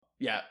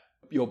Yeah,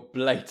 you're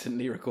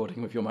blatantly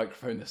recording with your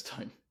microphone this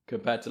time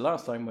compared to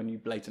last time when you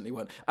blatantly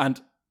weren't.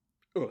 And,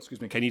 oh, excuse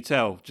me. Can you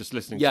tell just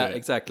listening Yeah, to it?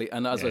 exactly.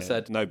 And as I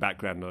said, no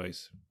background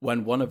noise.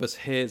 when one of us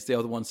hears the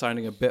other one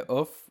sounding a bit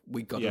off,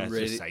 we got to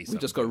really, we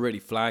just got to really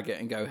flag it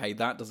and go, hey,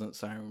 that doesn't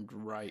sound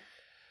right.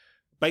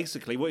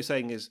 Basically, what you're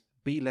saying is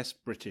be less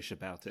British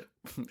about it.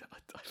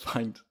 I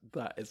find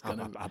that is going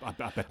to... I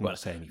better not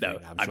say anything. No,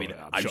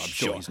 I'm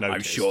sure he's noticed.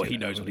 I'm sure he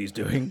knows what he's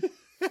doing.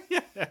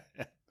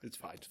 It's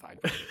fine.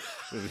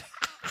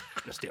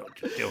 Just deal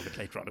with it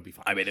later on. It'll be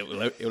fine. I mean, it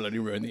will only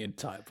ruin the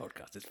entire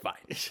podcast. It's fine.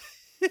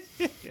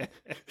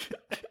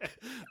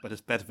 But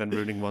it's better than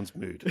ruining one's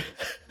mood.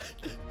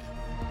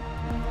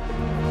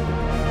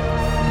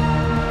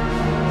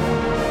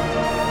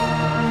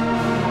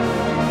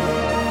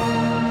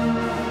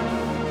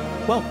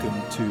 Welcome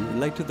to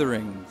Late of the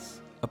Rings,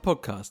 a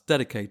podcast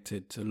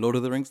dedicated to Lord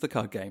of the Rings, the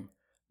card game.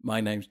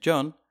 My name's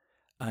John,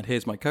 and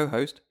here's my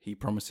co-host. He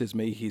promises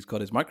me he's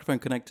got his microphone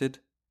connected.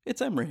 It's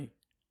Emery.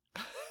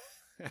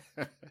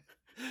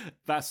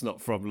 That's not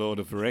from Lord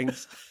of the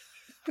Rings.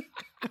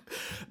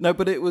 No,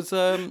 but it was.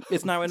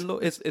 It's now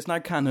it's now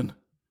canon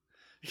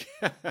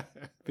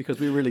because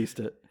we released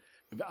it.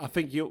 I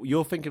think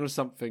you're thinking of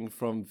something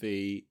from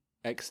the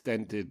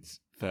extended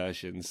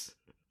versions,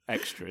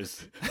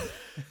 extras.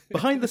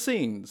 Behind the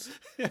scenes,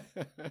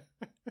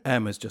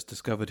 Emma's just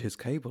discovered his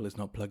cable is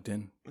not plugged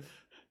in.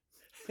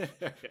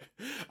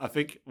 I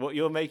think what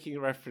you're making a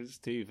reference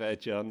to there,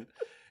 John,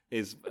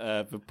 is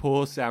the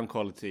poor sound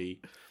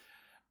quality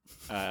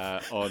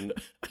on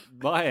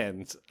my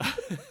end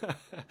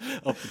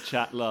of the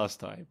chat last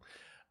time.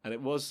 And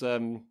it was,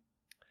 I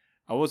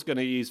was going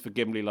to use the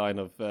Gimli line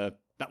of,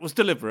 that was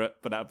deliberate,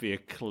 but that would be a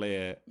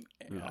clear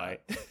lie.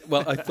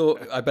 Well, I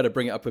thought I better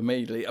bring it up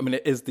immediately. I mean,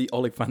 it is the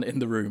Oliphant in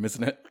the room,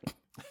 isn't it?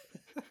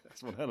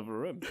 That's one hell of a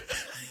room.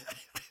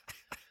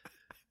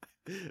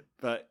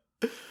 But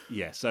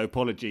yeah, so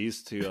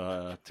apologies to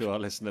our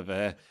listener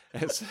there.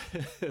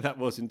 That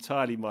was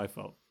entirely my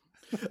fault.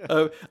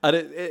 And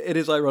it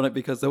is ironic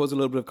because there was a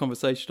little bit of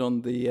conversation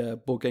on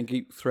the Board Game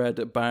Geek thread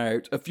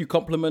about a few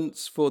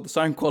compliments for the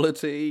sound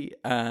quality,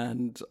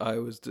 and I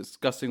was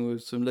discussing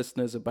with some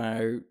listeners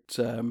about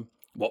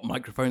what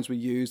microphones we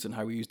use and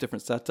how we use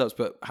different setups,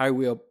 but how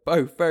we are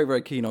both very,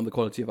 very keen on the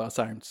quality of our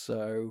sound.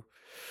 So,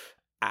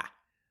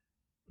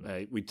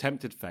 we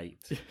tempted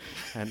fate,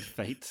 and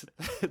fate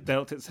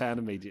dealt its hand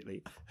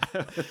immediately.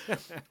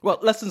 Well,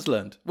 lessons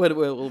learned.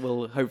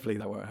 We'll hopefully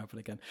that won't happen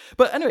again.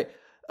 But anyway,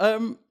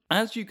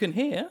 as you can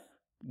hear,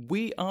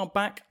 we are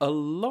back a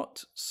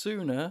lot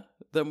sooner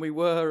than we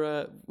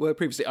were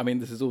previously. I mean,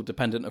 this is all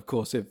dependent, of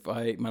course, if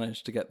I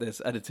manage to get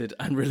this edited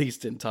and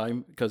released in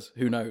time, because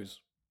who knows?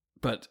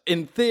 But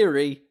in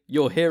theory,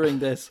 you're hearing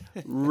this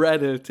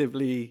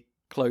relatively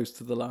close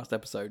to the last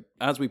episode,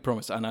 as we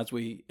promised and as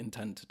we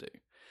intend to do.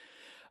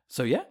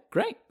 So yeah,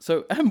 great.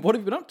 So what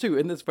have you been up to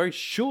in this very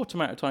short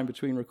amount of time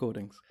between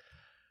recordings?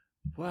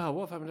 Wow,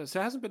 what have I been? So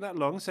it hasn't been that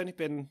long. It's only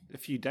been a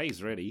few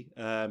days, really.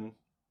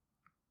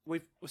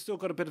 We've still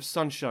got a bit of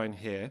sunshine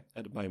here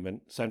at the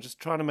moment, so I'm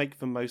just trying to make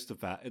the most of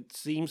that. It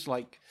seems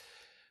like,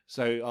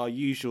 so our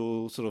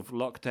usual sort of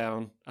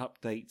lockdown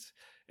update,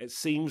 it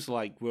seems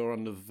like we're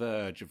on the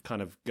verge of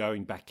kind of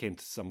going back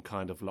into some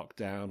kind of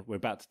lockdown. We're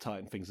about to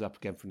tighten things up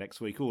again for next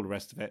week, all the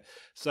rest of it.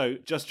 So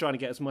just trying to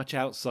get as much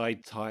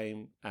outside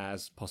time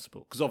as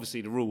possible, because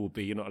obviously the rule will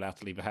be you're not allowed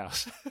to leave the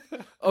house.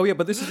 Oh yeah,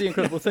 but this is the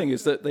incredible thing,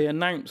 is that they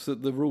announce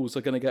that the rules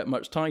are going to get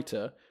much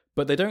tighter,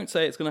 but they don't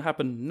say it's going to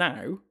happen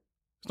now.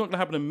 It's not going to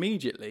happen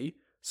immediately.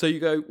 So you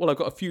go, well, I've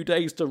got a few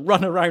days to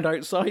run around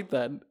outside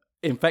then,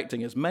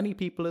 infecting as many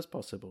people as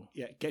possible.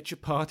 Yeah, get your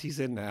parties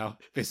in now.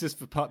 This is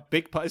the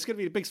big party. It's going to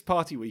be the biggest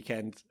party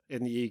weekend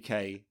in the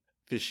UK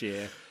this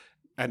year,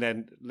 and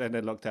then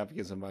lockdown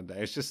begins on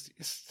Monday. It's just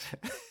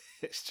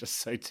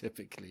so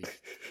typically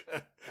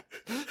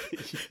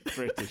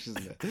British,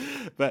 isn't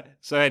it? But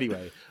so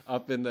anyway,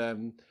 I've been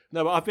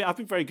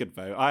very good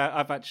though.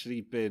 I've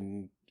actually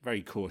been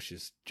very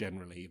cautious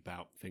generally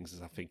about things,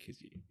 as I think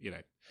is,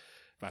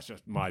 that's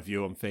just my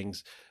view on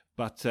things.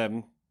 But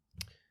I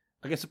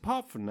guess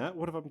apart from that,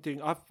 what have I been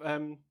doing? I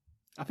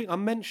think I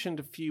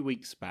mentioned a few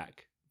weeks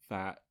back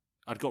that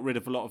I'd got rid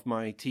of a lot of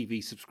my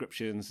TV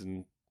subscriptions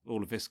and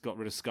all of this, got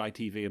rid of Sky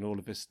TV and all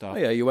of this stuff. Oh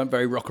yeah, you went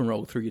very rock and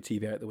roll, threw your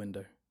TV out the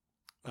window.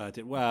 I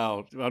did.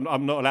 Well,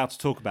 I'm not allowed to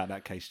talk about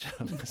that case,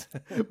 John.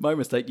 My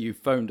mistake, you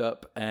phoned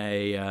up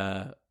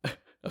a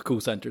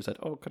call centre and said,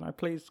 "Oh, can I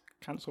please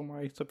cancel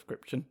my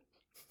subscription?"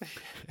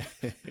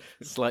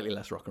 Slightly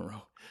less rock and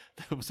roll.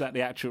 Was that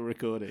the actual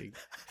recording?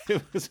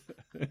 It was.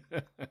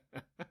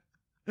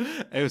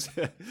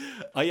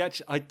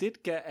 I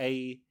did get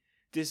a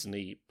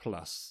Disney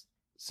Plus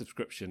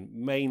subscription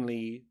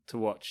mainly to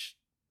watch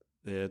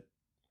Mary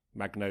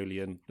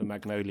Magdalene.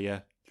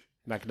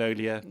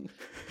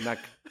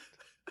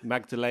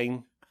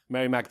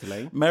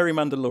 Mary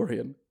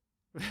Mandalorian.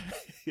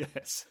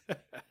 Yes.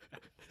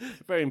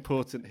 Very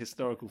important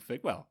historical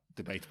figure. Well,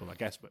 debatable, I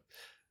guess, but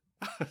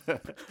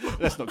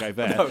let's not go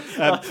there. No.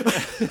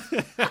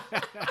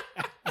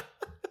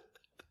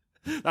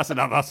 That's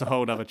a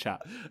whole other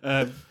chat.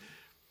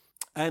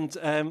 And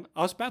I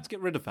was about to get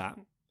rid of that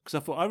because I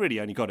thought I really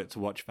only got it to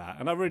watch that,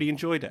 and I really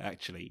enjoyed it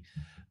actually.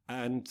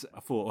 And I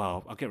thought,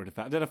 well, I'll get rid of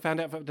that. Then I found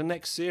out that the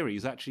next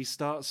series actually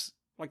starts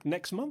like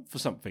next month or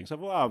something. So I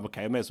thought, oh,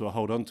 okay, I may as well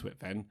hold on to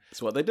it then.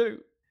 It's what they do.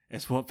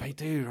 It's what they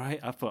do, right?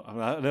 I thought.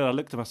 Then I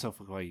looked at myself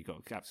and well, you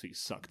got absolutely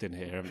sucked in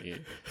here, haven't you?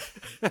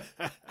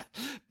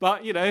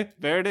 But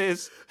there it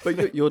is.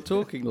 But you're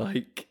talking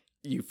like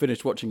you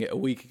finished watching it a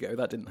week ago.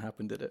 That didn't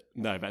happen, did it?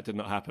 No, that did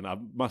not happen. I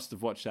must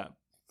have watched that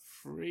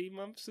 3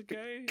 months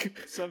ago,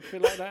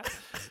 something like that.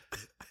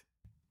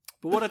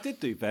 But what I did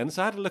do then,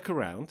 so I had a look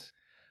around,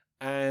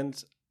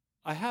 and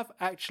I have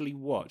actually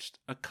watched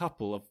a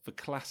couple of the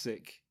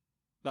classic,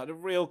 like the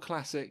real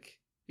classic,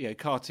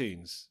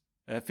 cartoons,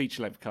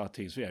 feature-length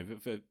cartoons,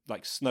 for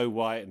like Snow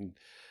White and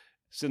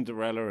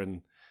Cinderella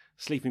and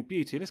Sleeping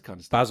Beauty, this kind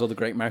of stuff. Basil the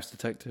Great Mouse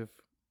Detective.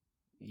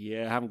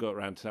 Yeah, I haven't got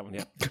around to that one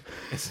yet.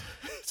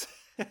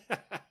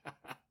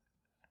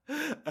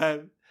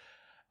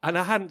 And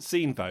I hadn't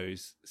seen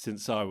those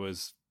since I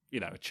was,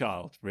 a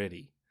child,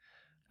 really.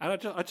 And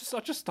I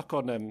just stuck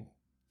on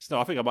Snow.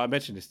 I think I might have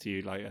mentioned this to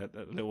you like a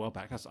little while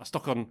back. I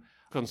stuck on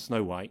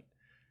Snow White.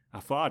 I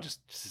thought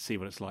just to see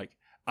what it's like,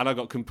 and I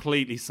got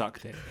completely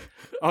sucked in.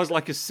 I was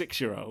like a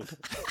 6-year-old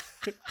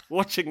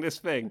watching this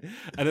thing,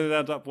 and then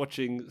ended up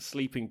watching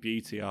Sleeping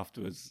Beauty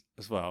afterwards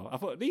as well. I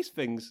thought these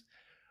things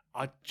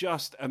are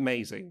just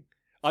amazing.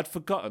 I'd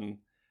forgotten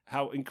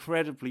how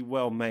incredibly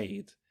well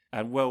made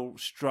and well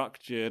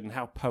structured and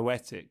how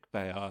poetic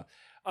they are.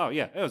 Oh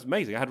yeah, it was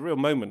amazing. I had a real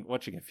moment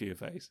watching a few of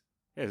those.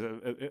 It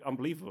was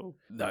unbelievable.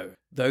 No,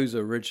 those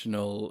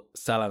original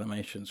cell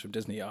animations from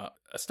Disney are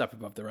a step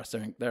above the rest.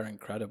 They're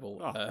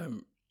incredible.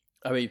 Oh.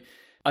 I mean,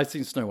 I've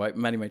seen Snow White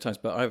many, many times,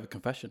 but I have a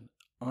confession.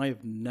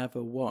 I've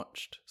never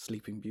watched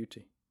Sleeping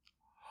Beauty.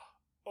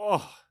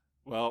 Oh,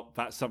 well,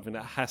 that's something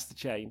that has to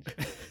change.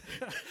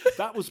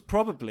 That was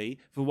probably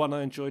the one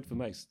I enjoyed the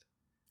most.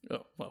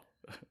 Oh, well,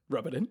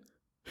 rub it in.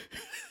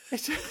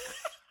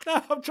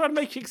 No, I'm trying to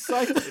make you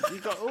excited.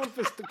 You've got all of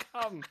this to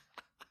come.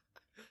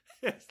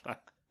 Yes,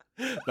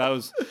 that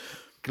was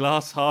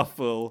glass half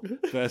full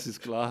versus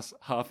glass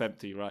half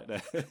empty right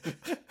there.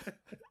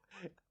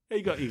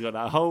 You got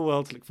that whole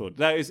world to look forward to.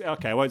 That is,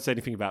 okay, I won't say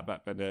anything about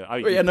that. But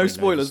no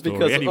spoilers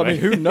because, anyway. I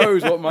mean, who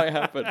knows what might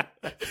happen.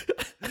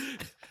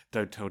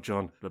 Don't tell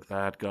John, the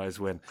bad guys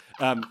win.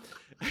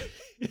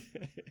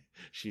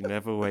 She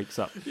never wakes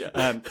up.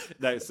 Yeah.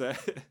 No, so,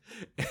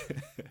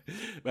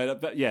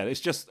 but yeah,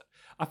 it's just,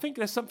 I think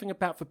there's something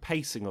about the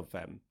pacing of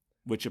them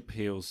which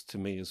appeals to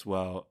me as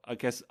well. I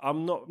guess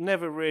I'm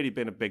never really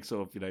been a big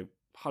sort of,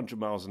 100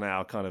 miles an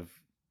hour kind of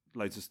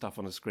loads of stuff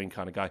on the screen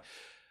kind of guy.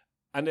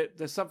 And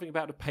there's something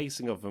about the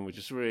pacing of them which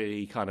just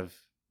really kind of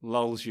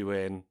lulls you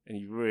in and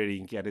you really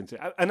get into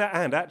it. And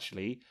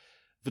actually,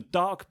 the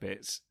dark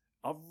bits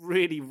are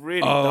really,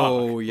 really dark.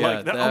 Oh,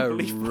 yeah, like, they're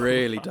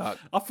really dark.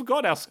 I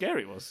forgot how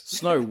scary it was.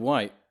 Snow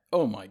White.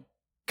 Oh, my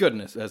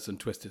goodness, there's some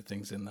twisted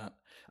things in that.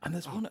 And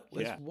there's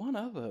yeah. one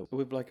other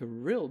with like a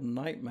real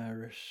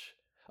nightmarish...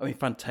 I mean,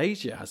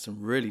 Fantasia has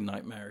some really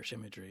nightmarish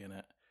imagery in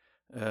it.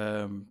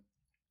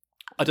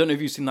 I don't know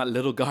if you've seen that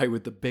little guy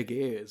with the big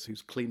ears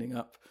who's cleaning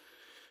up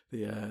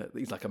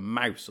he's like a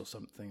mouse or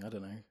something. I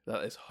don't know.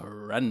 That is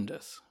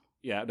horrendous.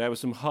 Yeah, there was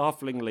some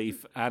halfling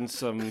leaf and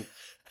some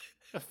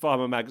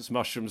Farmer Maggot's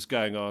mushrooms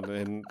going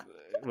on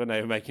when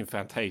they were making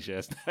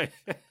Fantasia.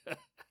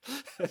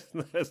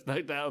 There's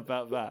no doubt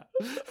about that.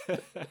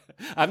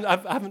 I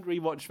haven't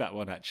rewatched that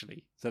one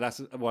actually, so that's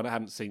one I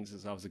haven't seen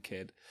since I was a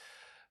kid.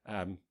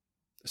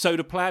 So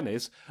the plan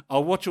is,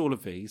 I'll watch all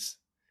of these,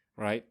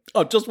 right?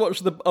 I'll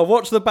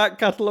watch the back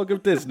catalogue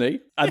of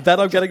Disney, and then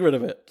I'm getting rid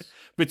of it.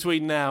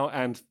 Between now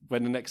and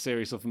when the next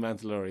series of The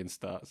Mandalorian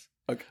starts.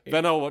 Okay.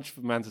 Then I'll watch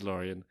The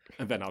Mandalorian,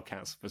 and then I'll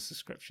cancel the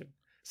subscription.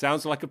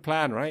 Sounds like a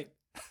plan, right?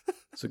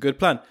 It's a good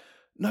plan.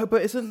 No,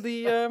 but isn't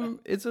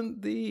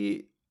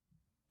the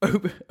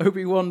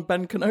Obi-Wan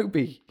Ben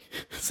Kenobi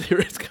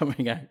series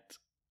coming out?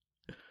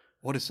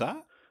 What is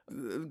that?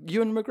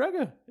 Ewan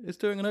McGregor is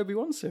doing an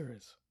Obi-Wan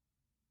series.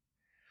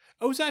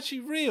 Oh, it's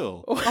actually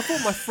real. I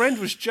thought my friend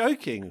was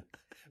joking.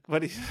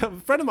 But a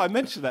friend of mine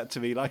mentioned that to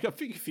me, like I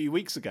think a few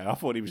weeks ago. I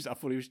thought it was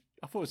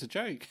a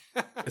joke.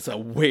 It's a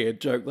weird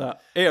joke.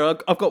 That here,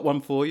 I've got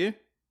one for you.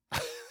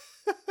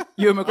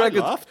 Ewan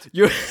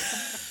McGregor.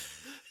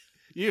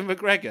 Ewan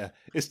McGregor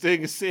is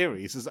doing a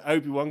series as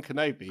Obi-Wan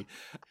Kenobi,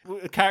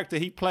 a character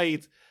he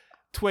played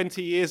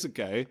 20 years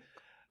ago,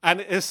 and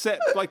it is set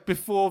like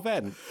before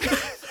then.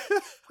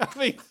 I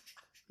mean,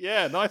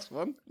 yeah, nice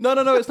one. No,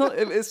 it's not.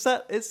 It's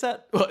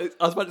set. Well,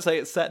 I was about to say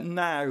it's set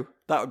now.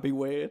 That would be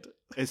weird.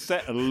 It's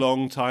set a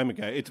long time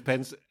ago. It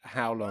depends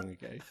how long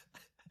ago.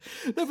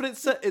 No, but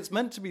it's set. It's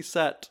meant to be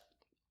set.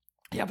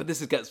 Yeah, but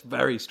this gets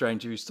very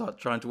strange if you start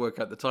trying to work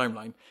out the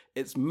timeline.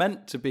 It's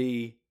meant to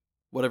be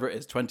whatever it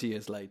is, 20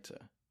 years later.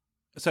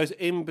 So it's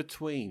in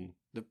between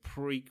the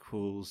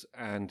prequels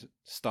and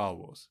Star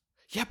Wars.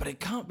 Yeah, but it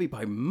can't be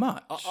by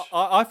much.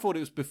 I thought it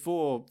was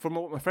before. From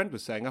what my friend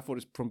was saying, I thought it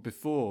was from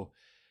before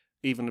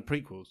even the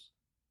prequels.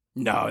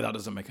 No? that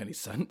doesn't make any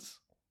sense.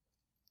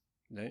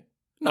 No,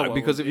 No,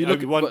 because if you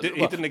look at...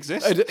 he didn't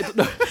exist.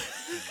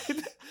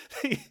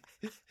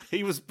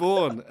 He was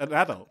born an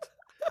adult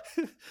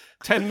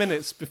 10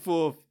 minutes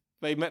before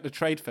they met the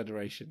Trade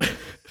Federation.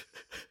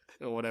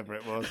 Or whatever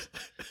it was.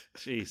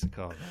 Jeez, I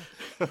can't.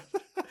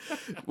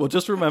 Well,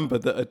 just remember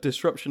that a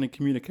disruption in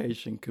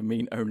communication can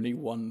mean only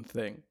one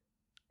thing.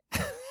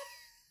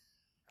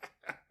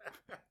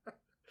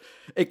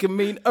 It can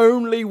mean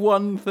only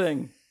one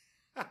thing.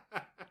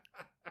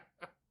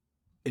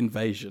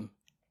 Invasion.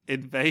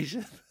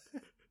 Invasion?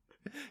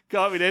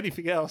 Can't mean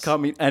anything else.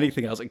 Can't mean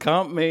anything else. It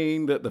can't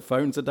mean that the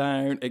phones are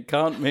down. It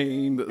can't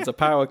mean that there's a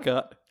power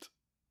cut.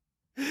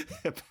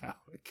 A power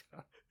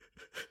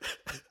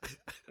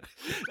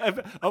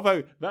cut.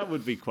 Although that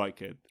would be quite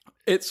good.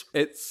 It's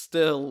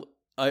still...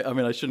 I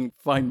mean, I shouldn't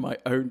find my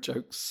own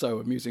jokes so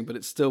amusing, but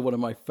it's still one of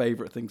my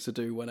favourite things to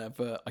do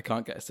whenever I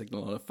can't get a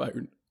signal on a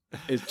phone,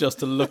 is just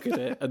to look at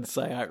it and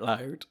say out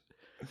loud,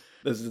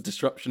 there's a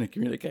disruption in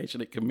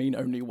communication. It can mean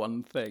only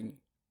one thing.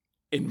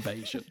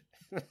 Invasion.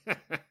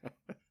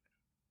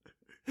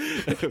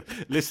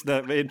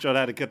 Listener, me and John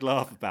had a good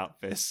laugh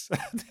about this,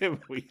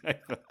 didn't we?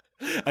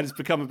 And it's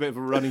become a bit of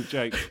a running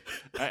joke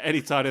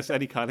anytime there's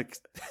any kind of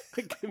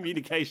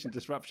communication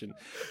disruption.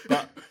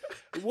 But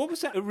what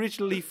was that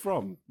originally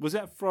from? Was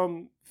that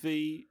from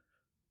the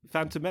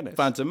Phantom Menace?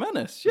 Phantom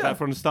Menace, Was yeah. that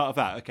from the start of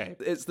that? Okay.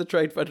 It's the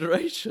Trade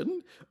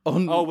Federation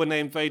on... Oh, when they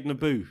invade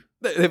Naboo.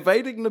 They're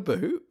invading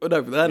Naboo. Oh,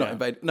 no, they're not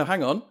invading... No,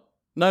 hang on.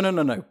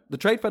 No. The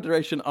Trade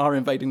Federation are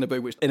invading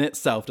Naboo, which in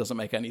itself doesn't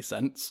make any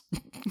sense.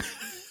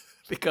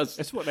 Because...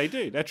 It's what they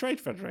do. They're Trade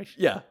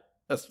Federation. Yeah,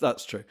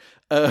 that's true.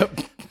 I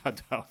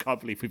can't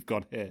believe we've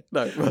gone here.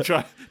 No, but...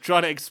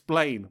 trying to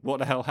explain what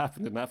the hell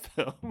happened in that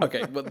film.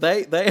 Okay, but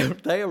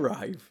they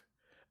arrive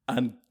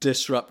and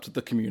disrupt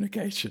the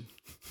communication.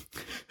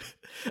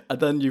 And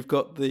then you've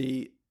got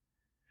the...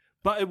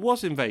 But it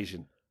was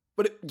invasion.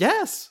 But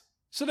yes!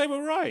 So they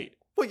were right.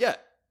 Well, yeah.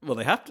 Well,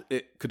 they have to...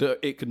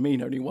 It could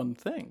mean only one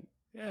thing.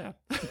 Yeah.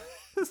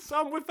 So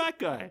I'm with that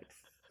guy.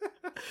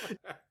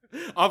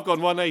 I've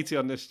gone 180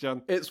 on this,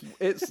 John.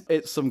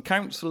 It's some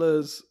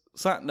counsellors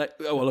sat next...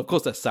 Well, of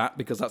course they're sat,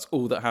 because that's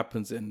all that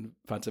happens in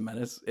Phantom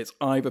Menace. It's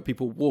either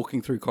people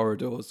walking through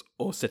corridors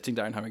or sitting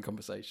down having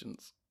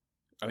conversations.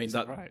 I mean,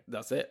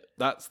 that's it.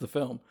 That's the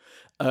film.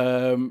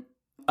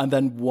 And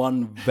then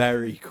one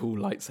very cool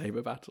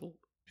lightsaber battle.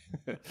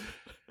 The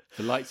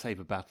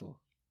lightsaber battle.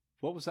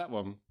 What was that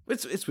one?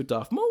 It's with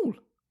Darth Maul.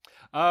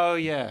 Oh,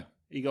 yeah.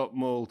 He got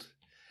mauled.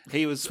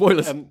 He was...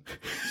 Spoilers.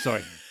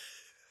 Sorry.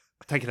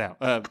 Take it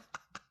out.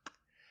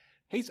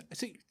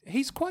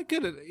 He's quite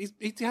good at...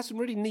 He has some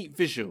really neat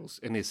visuals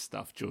in his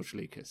stuff, George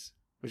Lucas.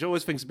 Which I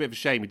always think is a bit of a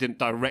shame he didn't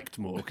direct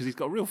more, because he's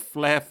got a real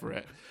flair for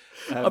it.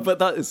 But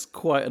that is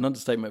quite an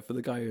understatement for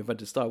the guy who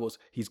invented Star Wars.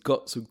 He's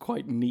got some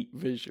quite neat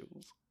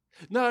visuals.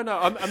 No,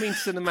 I mean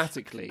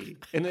cinematically,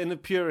 in the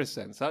purest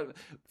sense.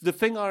 The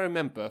thing I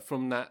remember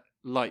from that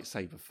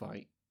lightsaber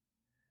fight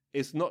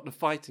is not the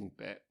fighting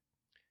bit.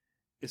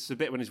 It's the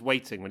bit when he's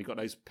waiting, when he got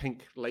those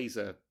pink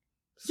laser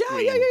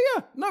screen.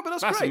 Yeah. No, but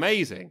that's great.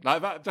 Amazing.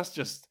 Like that's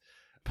just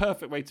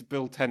perfect way to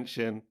build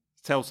tension,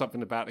 tell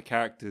something about the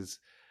characters,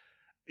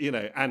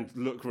 and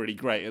look really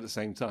great at the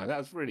same time. That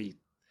was really,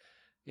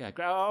 great.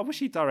 I wish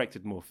he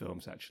directed more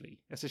films, actually.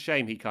 It's a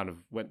shame he kind of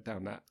went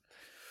down that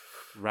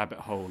rabbit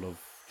hole of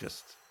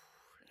just...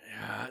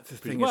 Yeah, the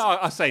thing is... Well,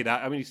 I say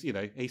that. I mean,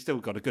 he's still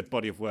got a good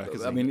body of work,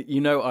 isn't he?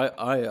 I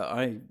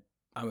mean,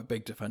 I'm a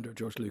big defender of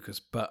George Lucas,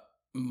 but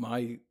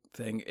my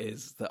thing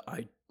is that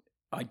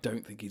I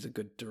don't think he's a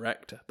good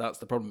director. That's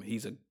the problem.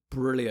 He's a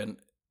brilliant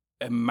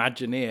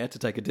Imagineer, to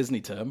take a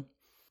Disney term,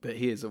 but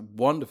he is a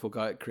wonderful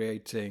guy at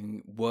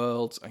creating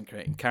worlds and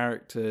creating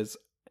characters.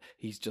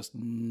 He's just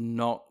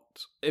not,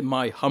 in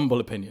my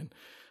humble opinion,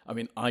 I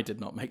mean, I did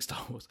not make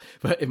Star Wars,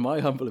 but in my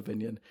humble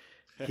opinion,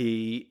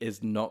 he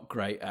is not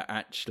great at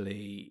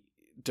actually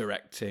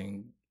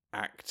directing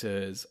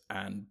actors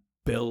and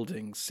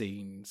building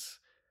scenes,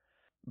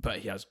 but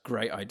he has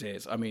great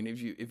ideas. I mean, if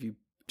you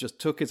just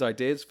took his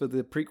ideas for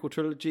the prequel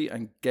trilogy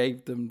and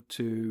gave them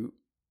to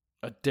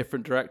a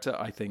different director,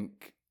 I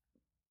think,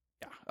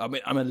 yeah. I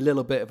mean, I'm a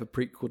little bit of a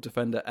prequel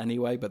defender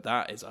anyway, but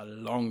that is a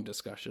long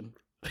discussion.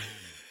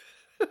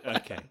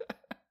 Okay.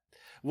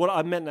 Well,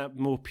 I meant that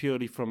more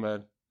purely from I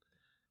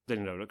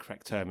don't know what the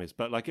correct term is,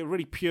 but like a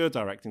really pure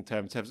directing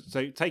term.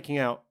 So taking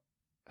out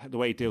the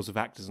way he deals with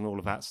actors and all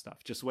of that stuff,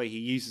 just the way he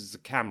uses the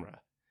camera.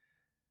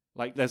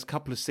 Like there's a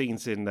couple of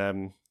scenes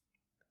in,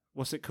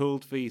 what's it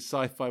called? The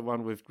sci-fi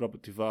one with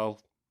Robert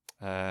Duvall.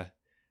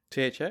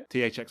 THX?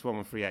 THX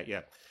 1138,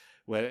 yeah.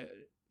 Where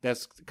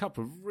there's a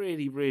couple of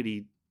really,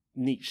 really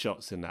neat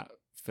shots in that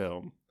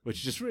film, which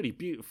is just really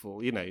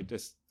beautiful.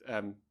 Just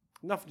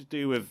nothing to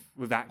do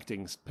with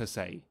acting per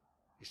se.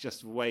 It's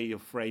just the way you're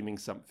framing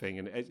something.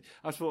 And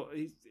I thought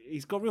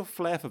he's got real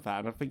flair for that,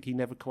 and I think he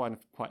never quite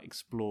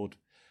explored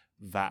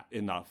that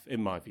enough,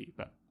 in my view.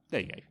 But there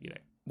you go,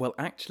 Well,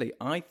 actually,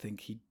 I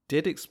think he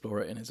did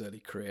explore it in his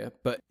early career,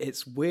 but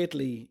it's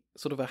weirdly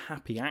sort of a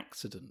happy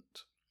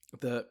accident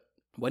that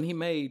when he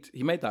made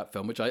that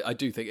film, which I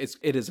do think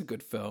it is a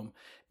good film.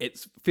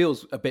 It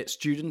feels a bit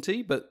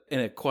studenty, but in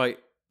a quite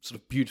sort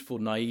of beautiful,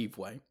 naive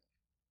way.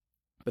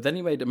 But then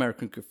he made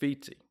American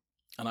Graffiti,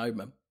 and I'm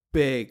a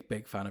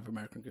big fan of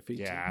American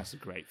Graffiti. Yeah, that's a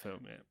great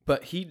film, yeah.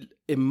 But he,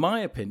 in my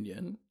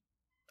opinion,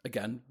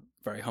 again,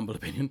 very humble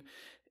opinion,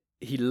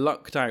 he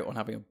lucked out on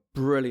having a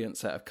brilliant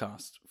set of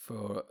cast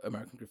for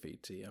American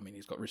Graffiti. I mean,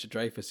 he's got Richard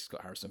Dreyfuss, he's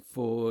got Harrison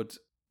Ford.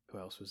 Who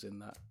else was in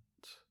that?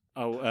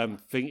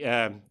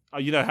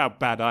 You know how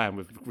bad I am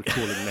with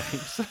recalling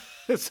names.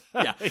 So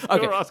yeah,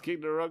 you're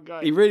asking the wrong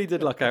guy. He really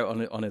did luck out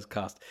on his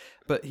cast,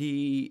 but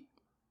he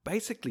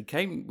basically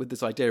came with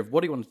this idea of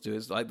what he wanted to do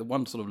is like the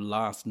one sort of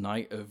last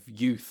night of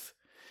youth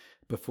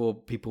before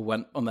people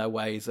went on their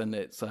ways, and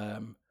it's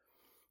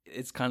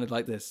kind of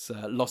like this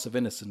loss of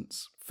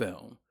innocence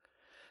film,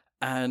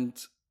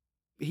 and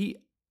he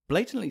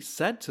blatantly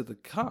said to the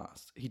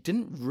cast he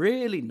didn't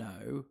really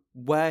know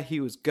where he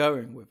was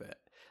going with it,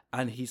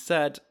 and he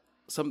said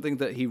something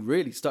that he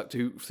really stuck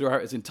to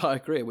throughout his entire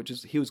career, which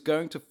is he was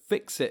going to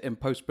fix it in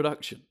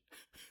post-production,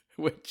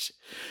 which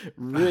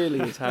really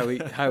is how he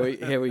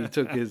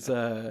took his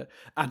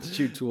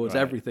attitude towards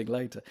everything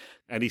later.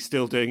 And he's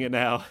still doing it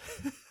now.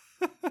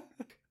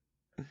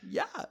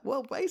 Yeah,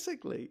 well,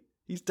 basically,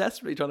 he's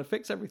desperately trying to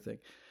fix everything.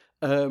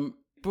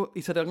 But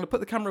he said, I'm going to put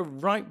the camera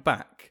right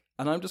back,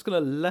 and I'm just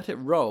going to let it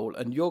roll,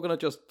 and you're going to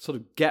just sort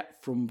of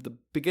get from the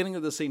beginning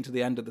of the scene to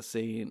the end of the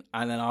scene,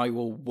 and then I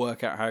will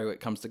work out how it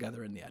comes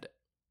together in the edit.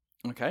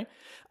 Okay?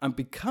 And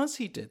because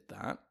he did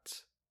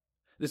that,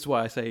 this is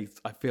why I say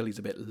I feel he's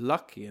a bit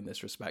lucky in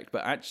this respect,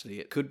 but actually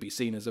it could be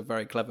seen as a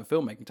very clever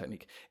filmmaking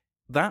technique.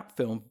 That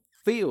film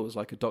feels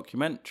like a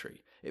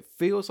documentary. It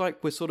feels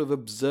like we're sort of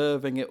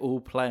observing it all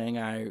playing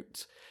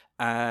out,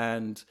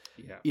 and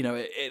you know,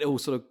 it all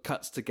sort of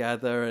cuts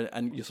together,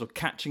 and you're sort of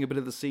catching a bit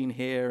of the scene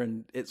here,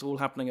 and it's all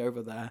happening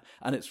over there,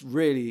 and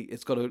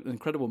it's got an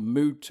incredible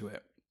mood to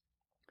it.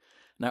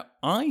 Now,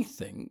 I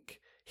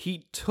think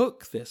he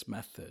took this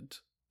method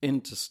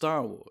into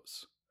Star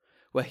Wars,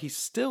 where he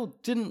still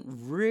didn't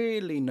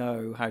really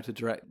know how to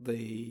direct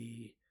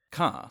the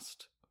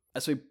cast.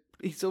 So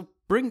he sort of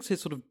brings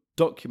his sort of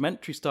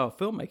documentary style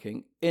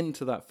filmmaking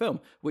into that film,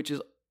 which is,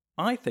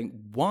 I think,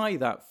 why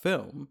that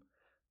film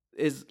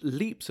is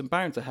leaps and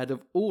bounds ahead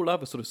of all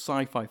other sort of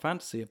sci-fi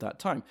fantasy of that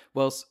time.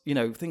 Whilst, you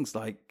know, things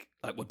like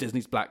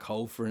Disney's Black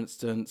Hole, for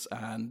instance,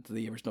 and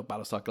the original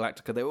Battlestar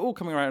Galactica, they were all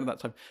coming around at that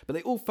time, but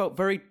they all felt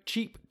very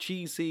cheap,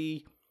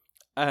 cheesy,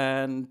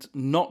 and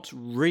not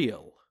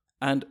real.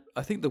 And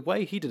I think the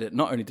way he did it,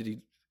 not only did he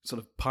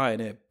sort of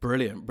pioneer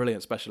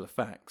brilliant special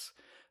effects,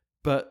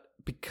 but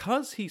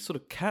because he sort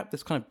of kept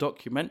this kind of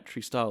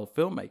documentary style of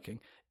filmmaking,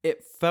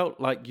 it felt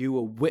like you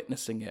were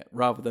witnessing it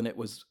rather than it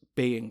was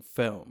being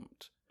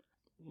filmed.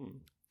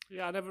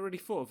 Yeah, I never really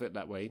thought of it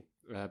that way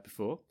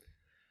before.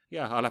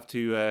 Yeah, I'll have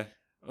to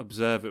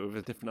observe it with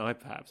a different eye,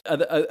 perhaps.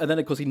 And then,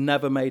 of course, he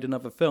never made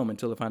another film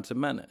until The Phantom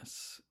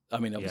Menace. I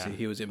mean, obviously,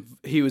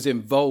 he was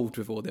involved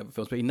with all the other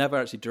films, but he never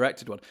actually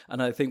directed one.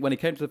 And I think when he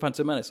came to The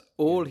Phantom Menace,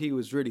 all he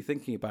was really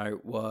thinking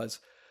about was,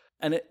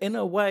 and in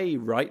a way,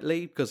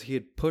 rightly, because he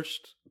had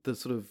pushed the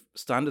sort of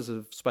standards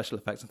of special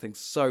effects and things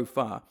so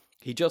far,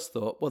 he just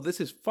thought, well,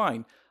 this is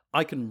fine.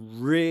 I can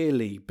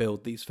really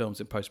build these films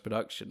in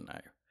post-production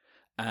now.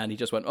 And he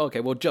just went, okay,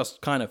 well,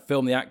 just kind of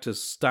film the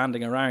actors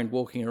standing around,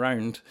 walking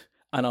around,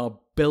 and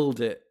I'll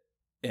build it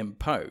in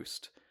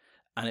post.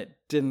 And it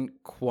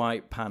didn't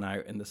quite pan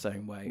out in the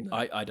same way. No.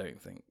 I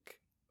don't think.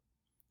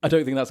 I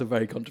don't think that's a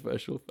very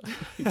controversial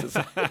thing to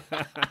say.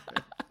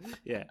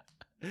 Yeah.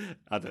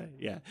 I don't know,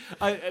 yeah.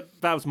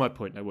 That was my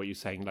point, though, what you're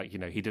saying. Like, you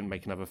know, he didn't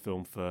make another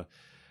film for...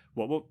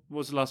 What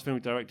was the last film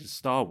he directed?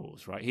 Star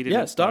Wars, right? He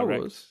didn't Star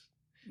Wars.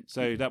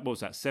 So that was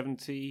that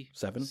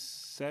 77,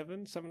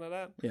 something like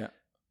that. Yeah,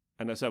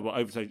 and so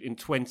in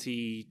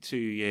 22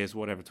 years,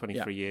 whatever,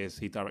 23 years,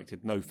 he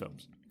directed no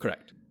films.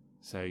 Correct.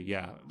 So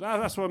yeah,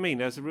 that's what I mean.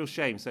 There's a real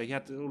shame. So he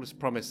had all this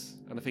promise,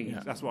 and I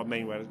think that's what I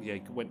mean. Where he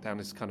went down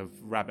this kind of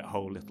rabbit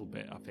hole a little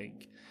bit. I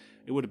think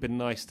it would have been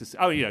nice to see.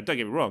 Oh, you know, don't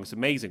get me wrong. It's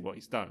amazing what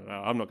he's done.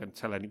 I'm not going to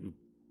tell any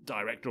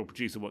director or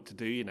producer what to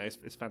do. You know,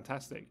 it's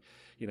fantastic.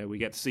 You know, we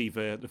get to see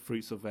the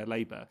fruits of their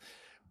labour.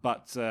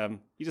 But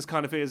you just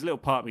kind of feel, there's a little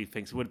part of me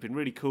thinks it would have been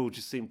really cool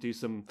just to see him do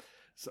some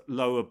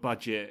lower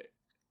budget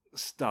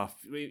stuff,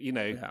 you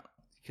know,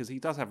 because he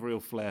does have a real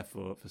flair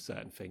for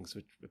certain things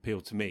which appeal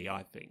to me,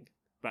 I think.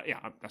 But yeah,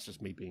 that's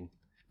just me being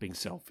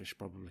selfish,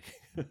 probably.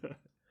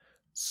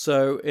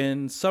 So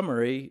in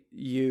summary,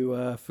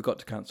 you forgot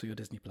to cancel your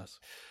Disney Plus.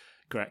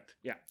 Correct,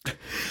 yeah.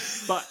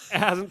 But it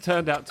hasn't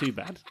turned out too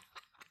bad,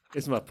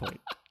 is my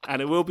point.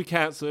 And it will be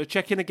cancelled.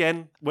 Check in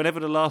again whenever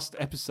the last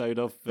episode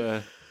of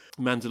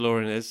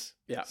Mandalorian is,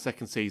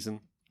 second season.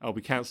 I'll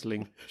be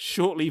cancelling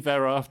shortly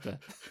thereafter,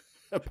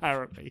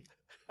 apparently.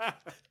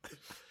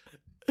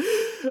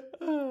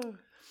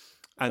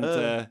 And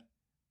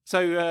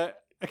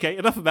okay,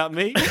 enough about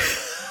me.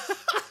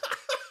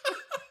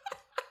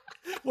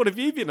 What have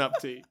you been up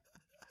to?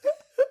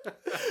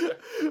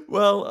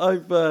 Well,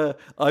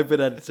 I've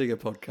been editing a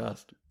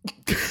podcast.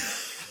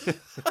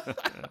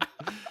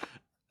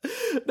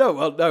 No,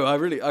 well, no, I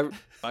really, I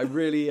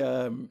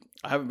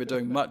haven't been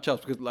doing much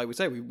else because, like we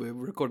say, we're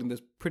recording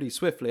this pretty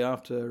swiftly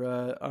after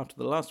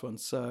the last one.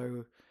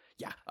 So,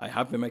 yeah, I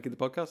have been making the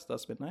podcast.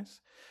 That's been nice.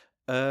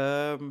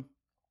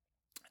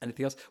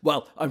 Anything else?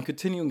 Well, I'm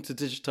continuing to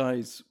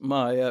digitize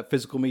my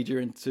physical media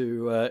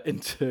into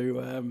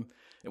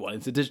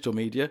digital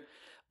media.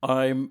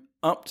 I'm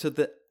up to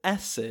the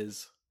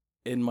S's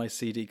in my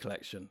CD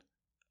collection.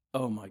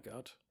 Oh my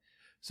God.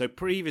 So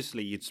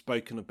previously you'd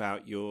spoken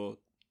about your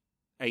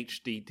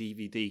HD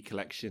DVD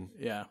collection.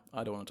 Yeah,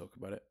 I don't want to talk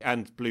about it.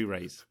 And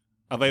Blu-rays.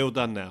 Are they all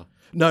done now?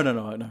 No.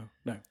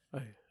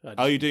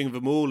 Are you doing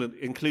them all,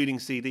 including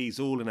CDs,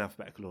 all in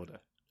alphabetical order?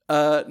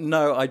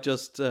 No, I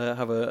just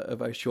have a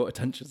very short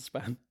attention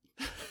span.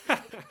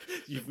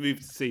 You've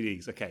moved to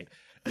CDs, okay.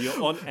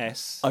 You're on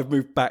S. I've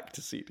moved back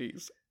to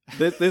CDs.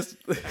 This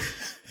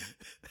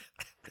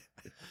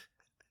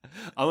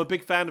I'm a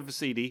big fan of the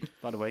CD,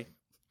 by the way.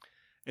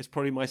 It's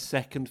probably my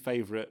second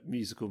favourite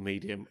musical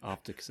medium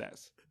after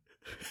cassettes.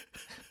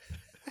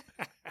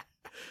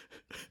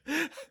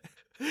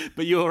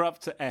 But you're up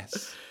to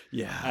S.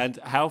 Yeah. And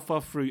how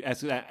far through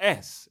S?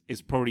 S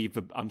is probably,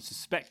 I'm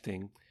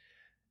suspecting,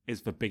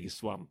 is the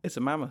biggest one. It's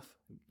a mammoth.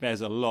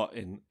 There's a lot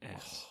in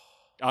S.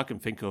 I can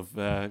think of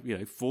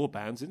 4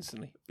 bands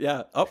instantly.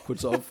 Yeah,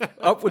 upwards of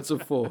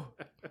 4.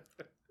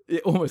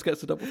 It almost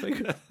gets to double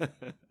figures.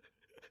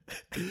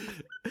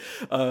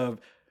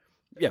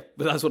 Yeah,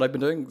 but that's what I've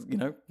been doing. You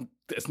know,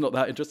 it's not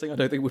that interesting. I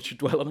don't think we should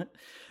dwell on it.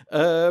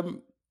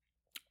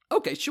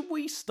 Okay, should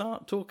we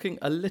start talking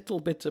a little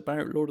bit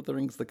about Lord of the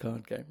Rings, the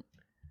card game?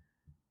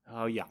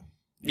 Oh, yeah.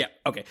 Yeah,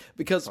 okay.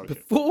 Because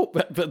before,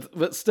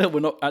 but still,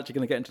 we're not actually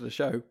going to get into the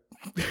show.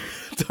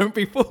 Don't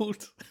be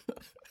fooled.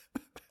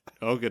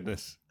 Oh,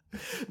 goodness.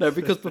 No,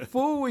 because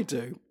before we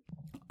do,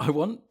 I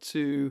want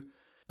to,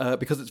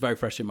 because it's very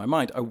fresh in my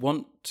mind, I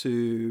want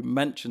to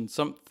mention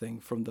something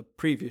from the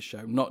previous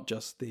show, not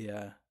just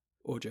the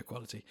audio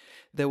quality.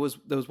 There was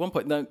one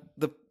point. Now,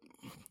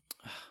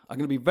 I'm going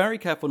to be very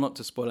careful not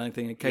to spoil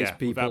anything in case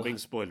people... without being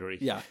spoilery.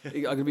 Yeah,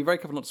 I'm going to be very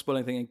careful not to spoil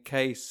anything in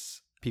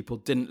case people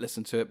didn't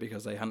listen to it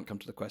because they hadn't come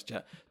to the quest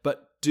yet.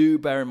 But do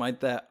bear in mind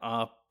there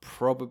are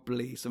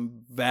probably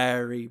some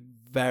very,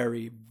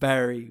 very,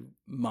 very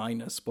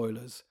minor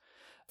spoilers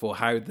for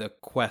how the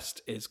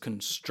quest is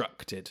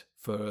constructed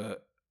for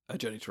A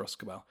Journey to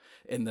Roscommon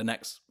in the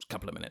next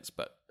couple of minutes.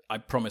 But I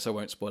promise I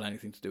won't spoil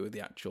anything to do with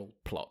the actual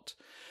plot.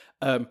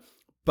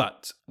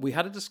 But we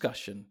had a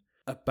discussion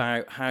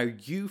about how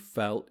you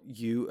felt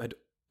you had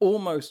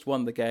almost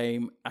won the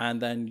game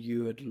and then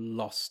you had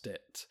lost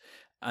it.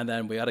 And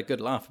then we had a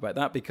good laugh about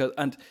that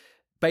and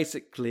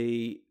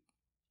basically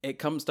it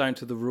comes down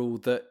to the rule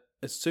that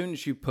as soon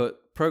as you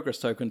put progress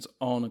tokens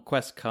on a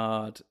quest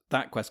card,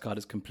 that quest card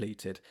is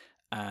completed.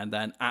 And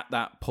then at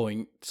that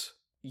point,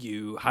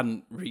 you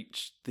hadn't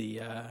reached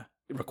the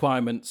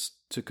requirements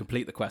to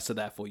complete the quest, so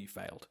therefore you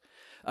failed.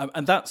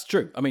 And that's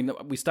true. I mean,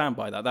 we stand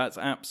by that. That's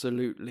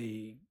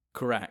absolutely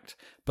correct.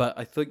 But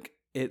I think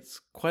it's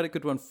quite a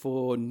good one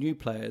for new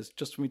players,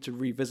 just for me to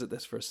revisit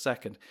this for a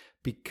second,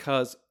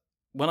 because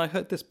when I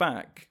heard this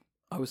back,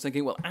 I was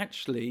thinking, well,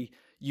 actually,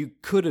 you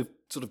could have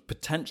sort of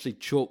potentially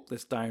chalked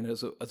this down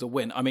as a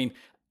win. I mean,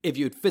 if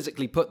you had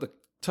physically put the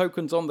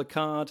tokens on the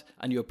card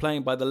and you were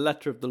playing by the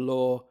letter of the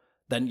law,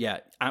 then yeah,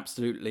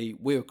 absolutely,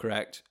 we were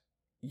correct.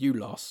 You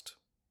lost.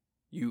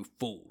 You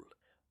fool.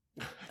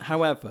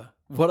 However,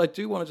 what I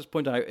do want to just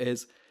point out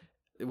is,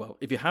 well,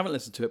 if you haven't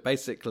listened to it,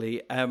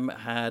 basically,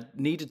 had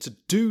needed to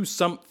do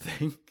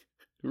something,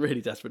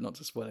 really desperate not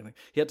to spoil anything.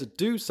 He had to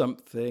do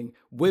something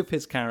with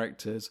his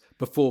characters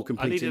before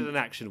completing... I needed an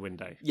action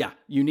window. Yeah,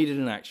 you needed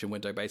an action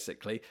window,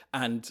 basically.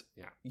 And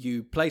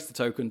you placed the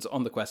tokens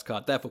on the quest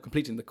card, therefore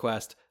completing the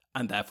quest,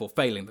 and therefore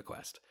failing the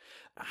quest.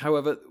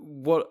 However,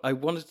 what I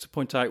wanted to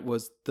point out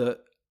was that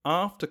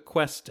after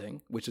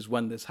questing, which is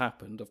when this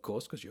happened, of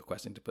course, because you're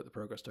questing to put the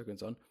progress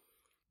tokens on,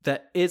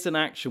 there is an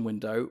action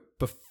window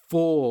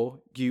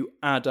before you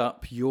add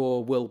up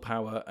your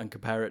willpower and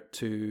compare it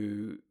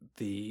to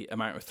the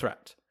amount of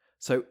threat.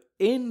 So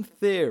in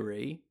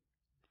theory,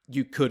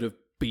 you could have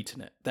beaten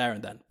it there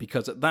and then,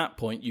 because at that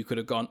point you could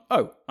have gone,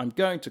 oh, I'm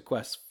going to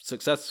quest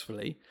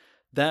successfully,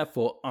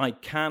 therefore I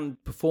can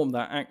perform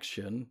that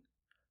action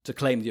to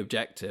claim the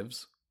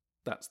objectives.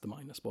 That's the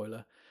minor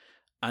spoiler.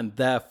 And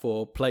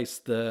therefore place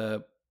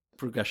the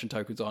progression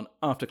tokens on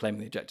after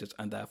claiming the objectives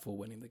and therefore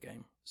winning the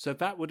game. So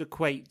that would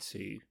equate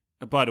to...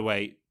 by the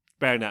way,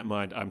 bearing that in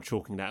mind, I'm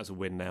chalking that as a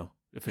win now,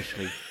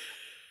 officially.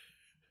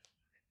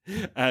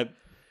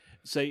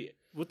 So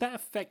would that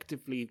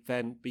effectively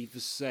then be the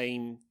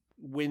same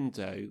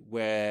window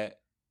where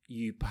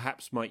you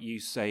perhaps might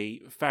use,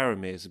 say,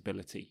 Faramir's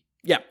ability?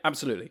 Yeah,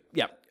 absolutely.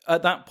 Yeah.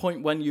 At that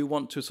point when you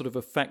want to sort of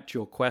affect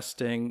your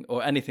questing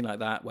or anything like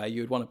that, where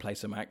you'd want to play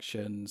some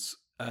actions...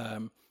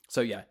 So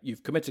yeah,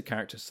 you've committed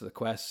characters to the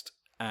quest,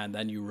 and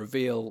then you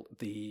reveal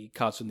the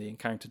cards from the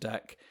encounter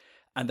deck,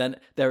 and then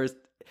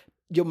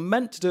you're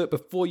meant to do it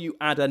before you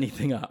add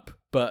anything up,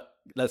 but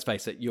let's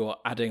face it, you're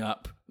adding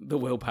up the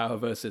willpower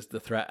versus the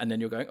threat, and then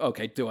you're going,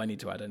 okay, do I need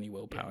to add any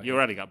willpower?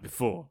 You're adding up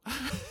before.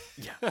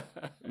 Yeah,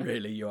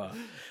 really, you are.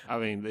 I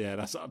mean, yeah,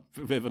 that's a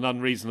bit of an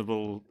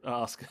unreasonable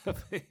ask, I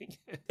think.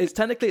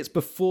 It's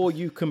before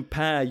you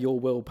compare your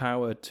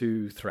willpower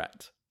to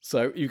threat.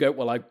 So you go,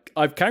 well,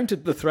 I've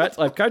counted the threat,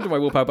 I've counted my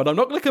willpower, but I'm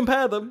not going to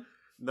compare them.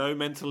 No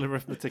mental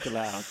arithmetic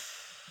allowed.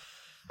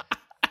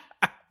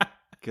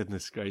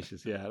 Goodness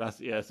gracious, yeah,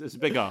 it's a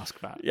big ask,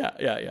 that.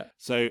 Yeah.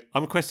 So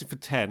I'm questing for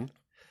 10,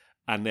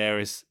 and there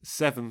is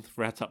 7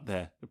 threat up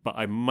there, but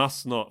I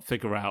must not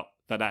figure out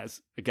that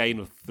that's a gain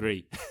of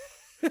 3.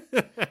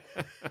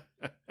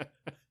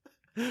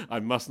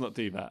 I must not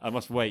do that. I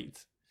must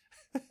wait.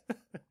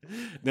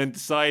 Then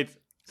decide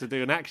to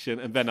do an action,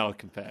 and then I'll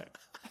compare.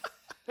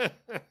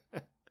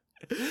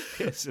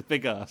 It's a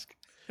big ask.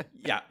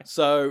 Yeah,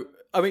 so,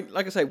 I mean,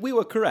 like I say, we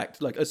were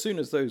correct. Like, as soon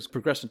as those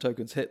progression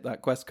tokens hit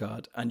that quest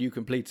card and you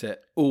complete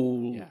it,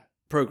 all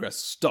progress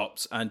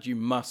stops, and you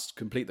must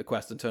complete the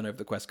quest and turn over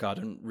the quest card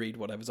and read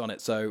whatever's on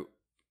it. So,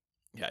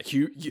 yeah,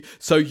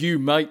 you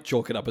might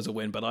chalk it up as a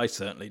win, but I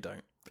certainly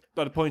don't.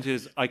 But the point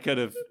is, I could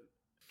have,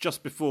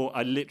 just before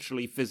I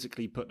literally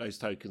physically put those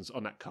tokens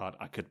on that card,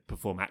 I could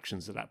perform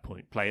actions at that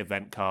point, play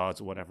event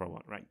cards or whatever I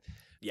want, right?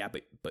 Yeah,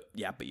 but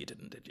you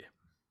didn't, did you?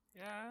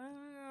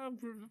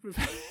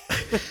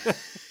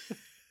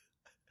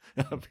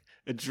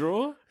 A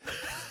draw?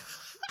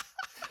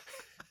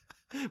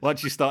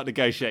 Once you start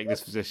negotiating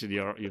this position,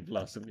 you've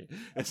lost, haven't you?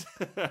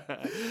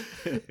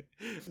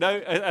 No,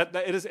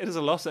 it is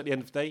a loss at the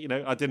end of the day. You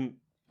know,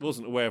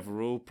 wasn't aware of a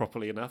rule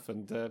properly enough,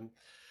 and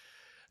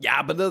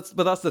yeah, but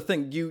that's the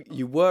thing.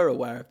 You were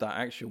aware of that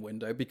action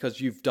window because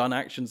you've done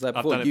actions there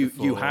before.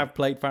 You have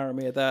played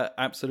Faramir there.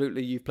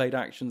 Absolutely, you've played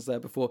actions there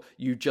before.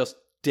 You just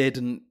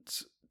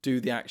didn't do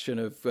the action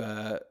of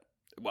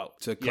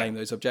to claim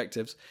those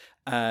objectives,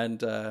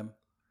 and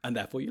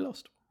therefore you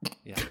lost.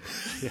 Yeah.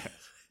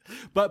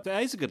 But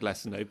that is a good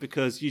lesson though,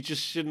 because you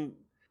just shouldn't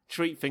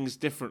treat things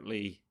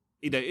differently.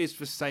 You know, it's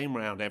the same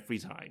round every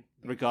time,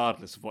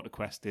 regardless of what the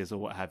quest is or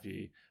what have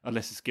you,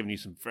 unless it's giving you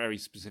some very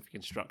specific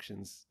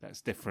instructions.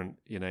 That's different,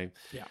 you know.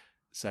 Yeah.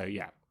 So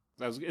yeah,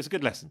 it's a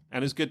good lesson,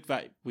 and it's good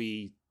that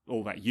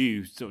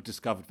you sort of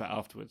discovered that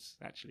afterwards,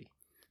 actually.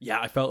 Yeah,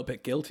 I felt a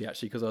bit guilty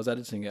actually because I was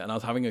editing it and I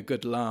was having a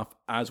good laugh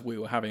as we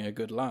were having a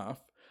good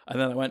laugh, and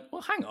then I went,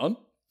 "Well, hang on,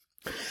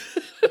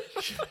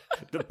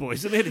 the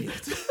boy's an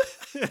idiot."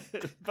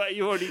 But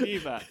you already knew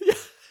that.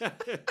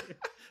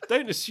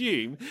 Don't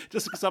assume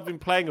just because I've been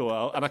playing a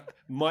while and I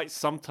might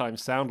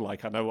sometimes sound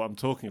like I know what I'm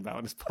talking about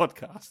on this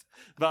podcast,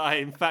 but I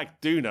in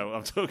fact do know what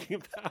I'm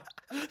talking about.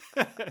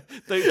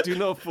 Do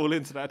not fall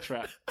into that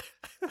trap.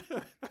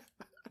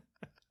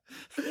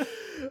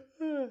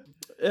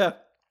 Yeah.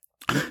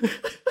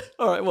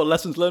 All right, well,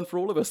 lessons learned for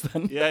all of us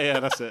then. Yeah,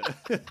 that's it.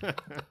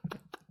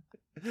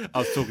 I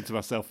was talking to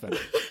myself then,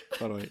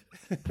 by the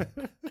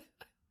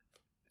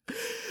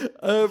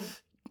way.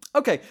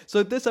 Okay,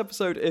 so this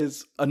episode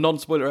is a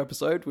non-spoiler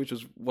episode, which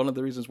was one of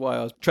the reasons why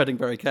I was treading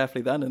very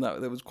carefully then, and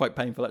that was quite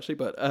painful actually.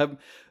 But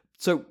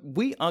so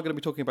we are going to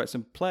be talking about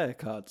some player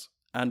cards,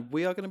 and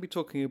we are going to be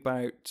talking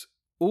about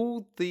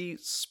all the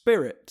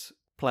spirit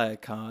player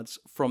cards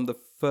from the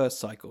first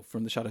cycle,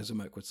 from the Shadows of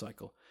Mirkwood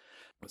cycle.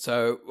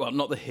 So, well,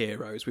 not the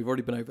heroes. We've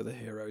already been over the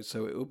heroes,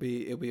 so it'll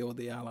be all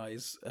the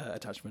allies,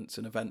 attachments,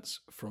 and events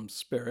from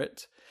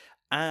Spirit,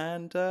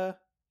 and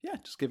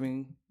just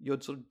giving your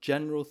sort of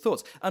general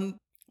thoughts. And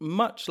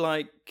much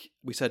like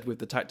we said with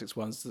the tactics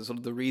ones,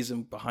 the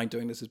reason behind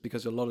doing this is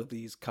because a lot of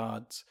these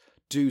cards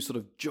do sort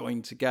of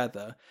join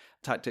together.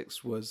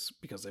 Tactics was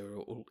because they were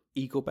all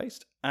eagle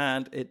based,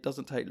 and it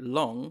doesn't take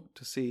long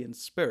to see in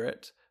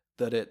Spirit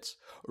that it's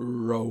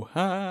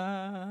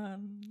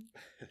Rohan.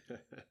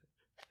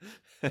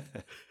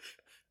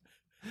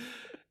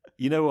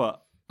 You know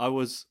what? I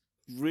was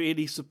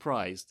really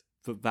surprised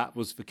that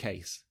was the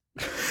case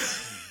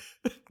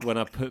when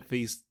I put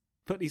these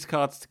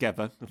cards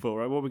together and thought,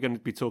 right, what are we going to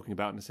be talking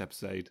about in this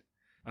episode?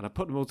 And I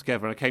put them all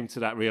together and I came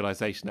to that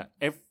realization that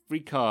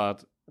every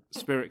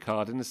spirit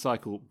card in the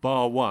cycle,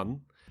 bar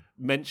one,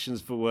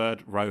 mentions the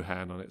word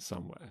Rohan on it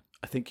somewhere.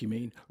 I think you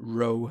mean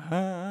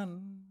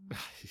Rohan.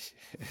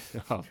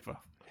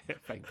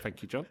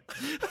 Thank you, John.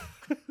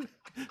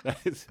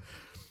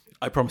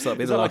 I promise that'll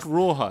be the last. Like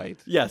Rawhide?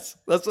 Yes.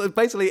 That's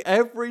basically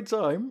every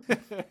time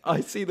I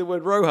see the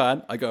word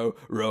Rohan, I go,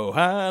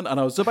 Rohan. And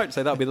I was about to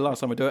say that'll be the last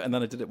time I do it, and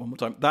then I did it one more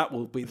time. That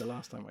will be the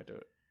last time I do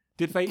it.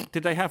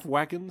 Did they have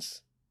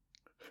wagons?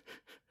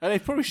 And they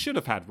probably should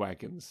have had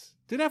wagons.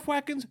 Did they have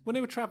wagons when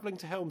they were travelling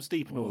to Helm's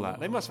Deep and all that?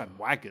 They must have had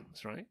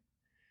wagons, right?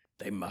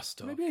 They must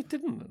have. Maybe they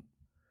didn't.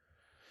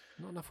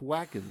 Not enough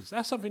wagons.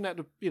 That's something that,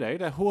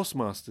 they're horse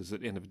masters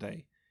at the end of the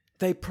day.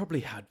 They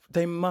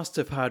must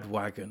have had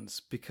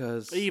wagons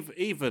because...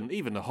 Even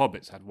the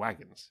hobbits had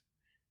wagons.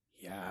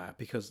 Yeah,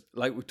 because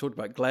like we talked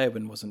about,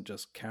 Glaowen wasn't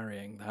just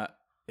carrying that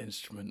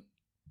instrument.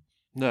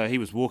 No, he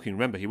was walking.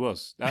 Remember, he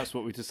was. That's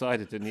what we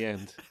decided in the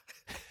end.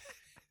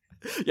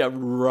 Yeah,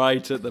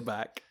 right at the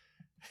back.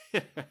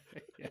 Yeah,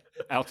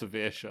 out of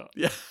earshot.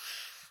 Yeah.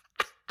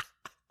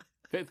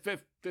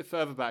 Bit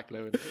further back,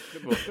 Lewin.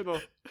 Bit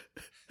more.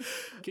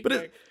 Keep But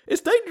going.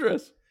 it's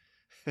dangerous.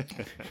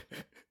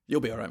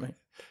 You'll be all right, mate.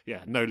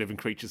 Yeah, no living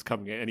creatures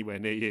coming anywhere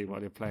near you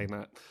while you're playing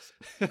that.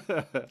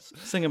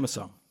 Sing him a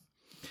song.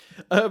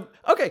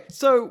 Okay,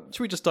 so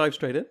should we just dive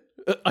straight in?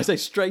 I say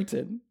straight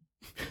in.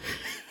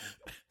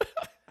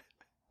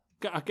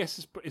 I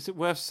guess, is it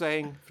worth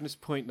saying from this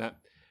point that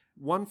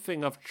one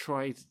thing I've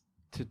tried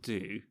to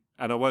do,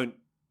 and I won't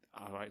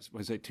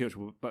say too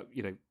much, but,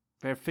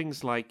 there are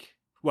things like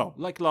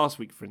last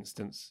week, for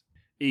instance,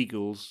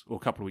 Eagles, or a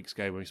couple of weeks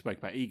ago when we spoke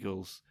about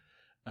Eagles.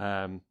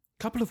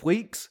 Couple of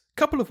weeks. A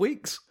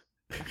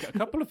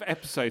couple of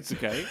episodes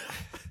ago,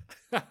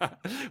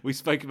 we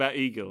spoke about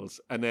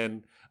Eagles, and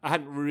then I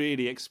hadn't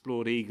really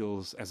explored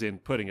Eagles as in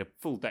putting a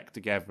full deck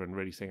together and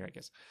really seeing, I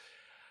guess.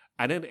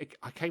 And then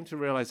I came to a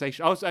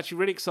realization. I was actually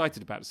really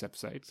excited about this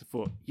episode. So I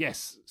thought,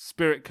 yes,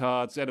 spirit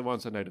cards, they're the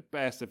ones I know the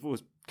best. They've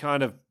always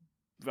kind of,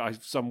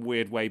 some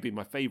weird way, been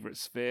my favourite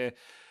sphere.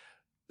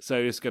 So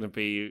it's going to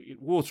be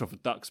water off a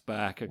duck's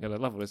back. I'm going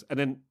to love all this. And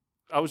then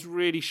I was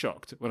really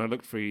shocked when I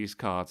looked through these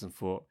cards and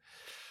thought,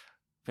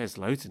 there's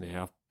loads in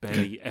here I've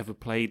barely ever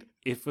played,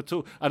 if at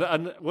all.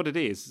 And what it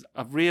is,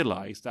 I've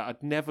realised that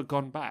I'd never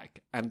gone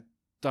back and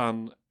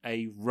done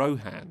a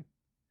Rohan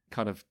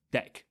kind of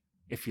deck,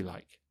 if you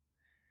like.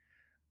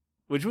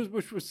 Which was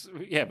so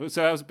that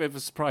was a bit of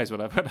a surprise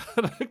when I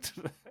looked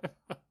at it.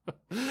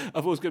 I thought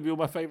it was going to be all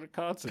my favourite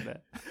cards in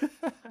there.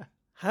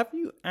 Have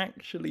you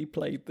actually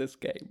played this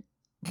game?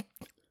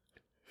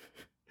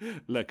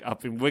 Look, I've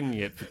been winging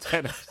it for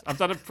 10 hours. I've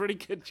done a pretty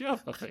good job,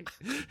 I think.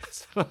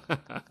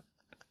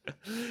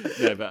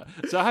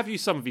 So I have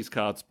used some of these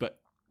cards,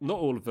 but not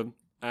all of them,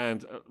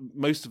 and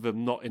most of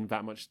them not in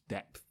that much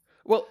depth.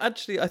 Well,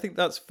 actually, I think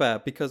that's fair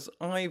because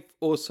I've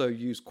also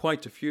used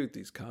quite a few of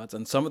these cards,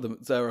 and some of them,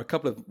 there are a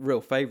couple of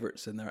real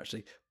favourites in there,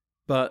 actually.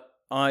 But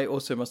I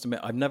also must admit,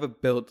 I've never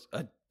built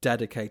a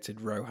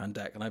dedicated Rohan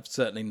deck, and I've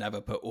certainly never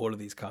put all of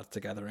these cards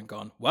together and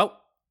gone,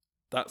 well,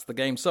 that's the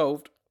game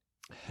solved.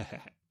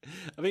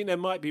 I think there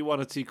might be one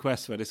or two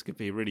quests where this could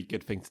be a really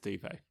good thing to do,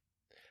 though.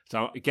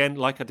 So, again,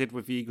 like I did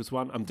with the Eagles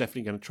one, I'm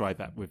definitely going to try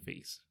that with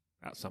these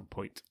at some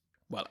point.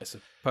 Well, I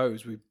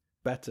suppose we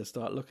better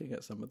start looking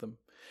at some of them.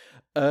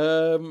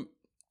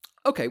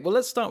 Okay, well,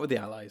 let's start with the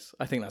allies.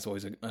 I think that's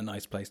always a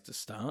nice place to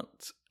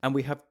start. And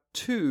we have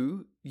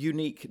two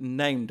unique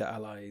named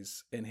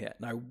allies in here.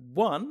 Now,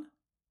 one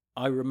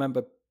I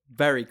remember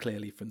very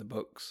clearly from the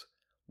books.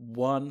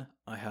 One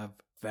I have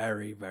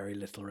very, very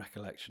little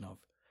recollection of.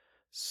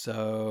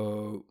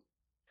 So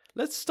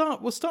we'll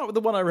start with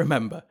the one I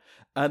remember,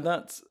 and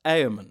that's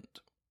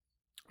Eamund.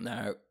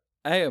 Now,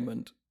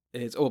 Eamund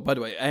is, by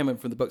the way, Eamund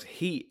from the books,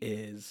 he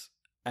is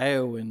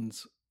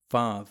Eowyn's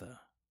father.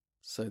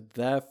 So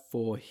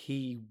therefore,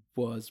 he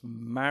was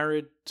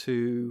married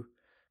to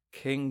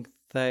King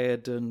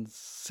Theoden's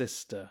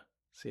sister.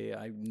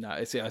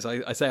 I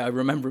say I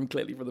remember him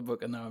clearly from the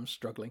book, and now I'm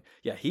struggling.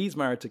 Yeah, he's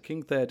married to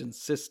King Theoden's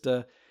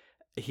sister.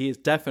 He is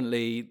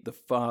definitely the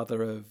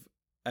father of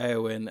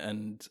Eowyn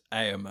and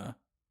Eomer,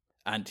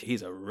 and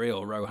he's a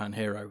real Rohan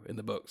hero in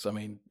the books. I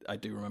mean, I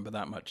do remember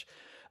that much.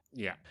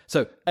 Yeah.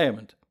 So,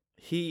 Eamund,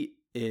 he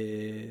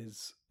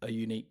is a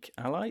unique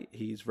ally.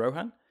 He's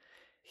Rohan.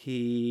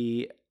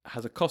 He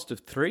has a cost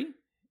of 3.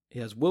 He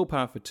has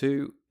willpower for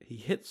 2. He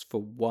hits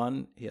for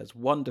 1. He has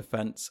 1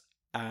 defense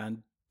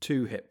and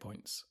 2 hit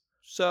points.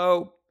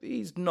 So,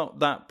 he's not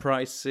that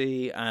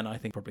pricey, and I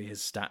think probably his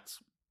stats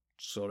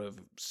sort of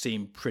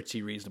seem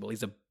pretty reasonable.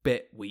 He's a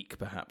bit weak,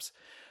 perhaps.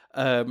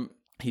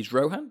 He's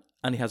Rohan,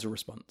 and he has a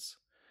response.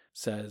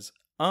 Says,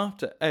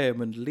 after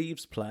Eamund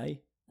leaves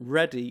play,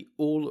 ready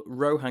all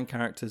Rohan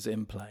characters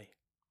in play.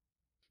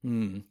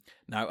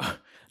 Now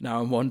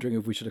I'm wondering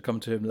if we should have come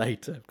to him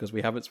later, because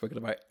we haven't spoken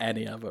about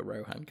any other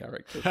Rohan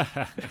characters.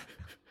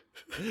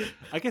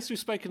 I guess we've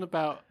spoken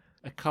about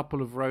a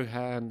couple of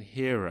Rohan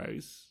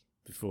heroes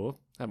before,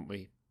 haven't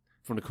we?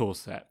 From the core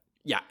set.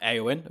 Yeah,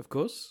 Eowyn, of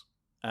course.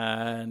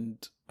 And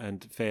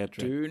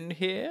Theodred.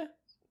 Dunhir?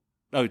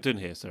 Oh,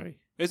 Dunhir, sorry.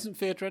 Isn't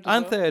Theodred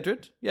and well?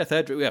 Theodred. Yeah,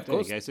 Theodred, yeah, of there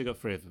course. You go, so you got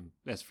 3 of them.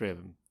 There's 3 of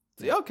them.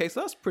 Okay, so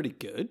that's pretty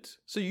good.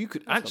 So you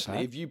could That's actually, not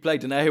bad. if you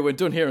played an Eowyn,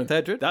 Dunhir and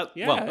Theodred, there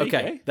you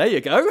go. There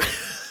you go.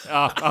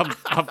 I've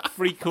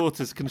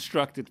 3/4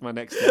 constructed my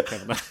next deck,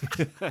 haven't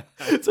I?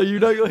 So you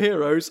know your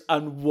heroes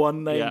and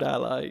one named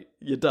ally.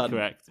 You're done.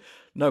 Correct.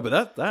 No,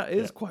 but that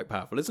is quite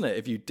powerful, isn't it?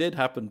 If you did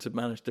happen to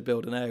manage to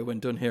build an Eowyn,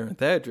 Dunhir and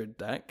Theodred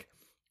deck,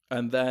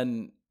 and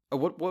then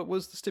what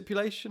was the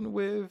stipulation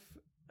with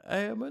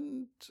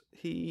Eamund?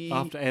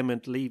 After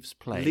Eamund leaves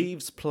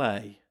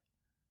play.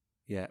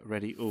 Yeah,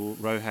 ready all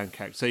Rohan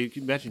characters. So you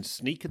can imagine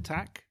sneak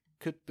attack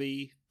could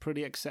be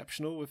pretty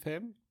exceptional with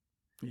him.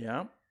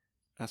 Yeah.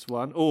 That's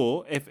one.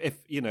 Or if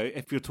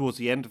you're towards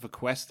the end of a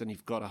quest and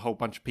you've got a whole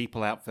bunch of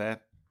people out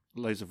there,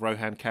 loads of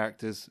Rohan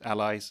characters,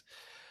 allies,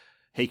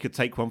 he could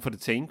take one for the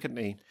team, couldn't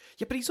he?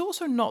 Yeah, but he's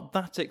also not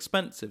that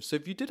expensive. So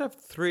if you did have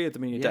 3 of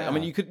them in your deck, I Yeah.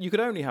 mean, you could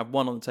only have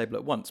 1 on the table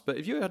at once. But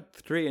if you had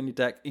 3 in your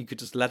deck, you could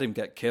just let him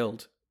get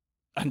killed.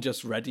 and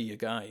just ready your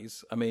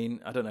guys. I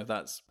mean, I don't know if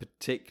that's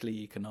particularly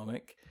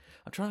economic.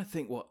 I'm trying to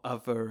think what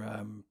other.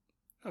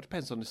 It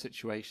depends on the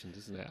situation,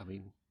 doesn't it? I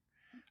mean,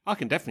 I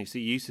can definitely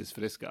see uses for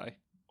this guy.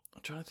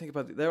 I'm trying to think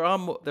about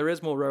there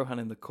is more Rohan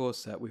in the core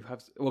set.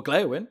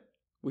 Glaewin.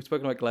 We've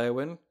spoken about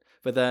Glaewin,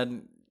 but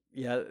then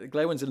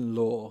Glaewin's in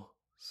lore,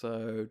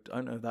 so I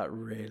don't know if that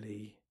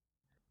really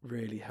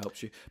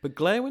helps you. But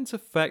Glaewin's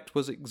effect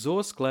was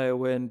exhaust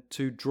Glaewin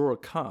to draw a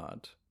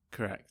card.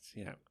 Correct.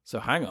 Yeah. So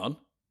hang on.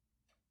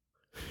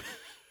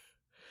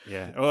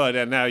 Yeah. Oh,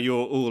 now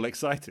you're all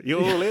excited.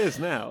 You're all ears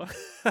now.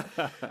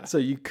 So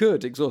you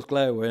could exhaust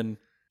Glaewin,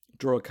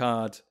 draw a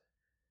card,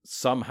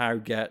 somehow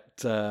get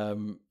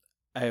Eamon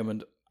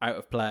out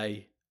of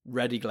play,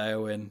 ready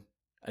Glaewin,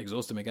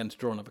 exhaust him again to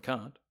draw another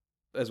card,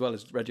 as well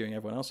as readying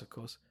everyone else, of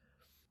course.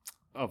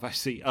 Oh, I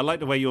see. I like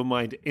the way your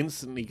mind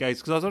instantly goes,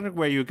 because I was wondering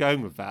where you were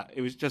going with that.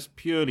 It was just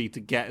purely to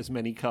get as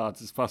many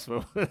cards as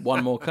possible.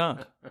 One more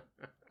card.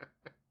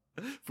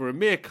 For a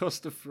mere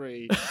cost of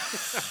 3.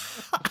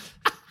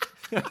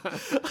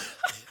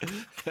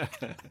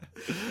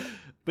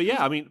 But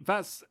yeah, I mean,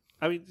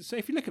 so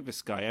if you look at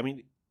this guy, I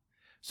mean,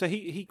 so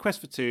he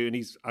quests for 2, and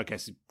he's, I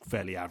guess,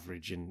 fairly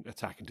average in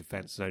attack and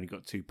defense, and only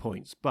got 2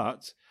 points.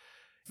 But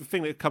the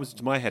thing that comes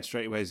into my head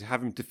straight away is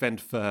have him defend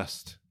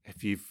first.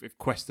 If you've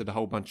quested a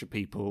whole bunch of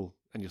people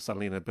and you're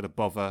suddenly in a bit of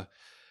bother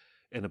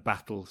in a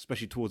battle,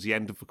 especially towards the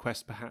end of the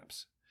quest,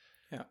 perhaps.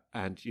 Yeah.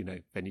 And,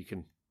 then you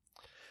can...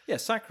 Yeah,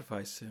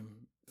 sacrifice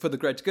him for the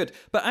greater good.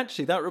 But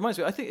actually, that reminds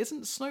me, I think,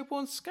 isn't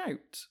Snowborn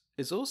Scout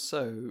is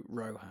also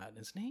Rohan,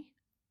 isn't he?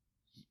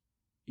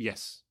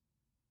 Yes.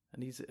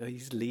 And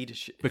he's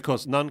leadership.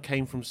 Because none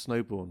came from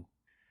Snowborn.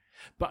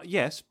 But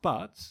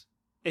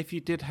if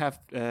you did have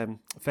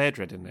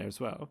Fairdred in there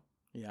as well...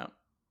 Yeah.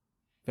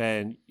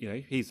 Then,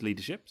 he's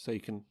leadership, so you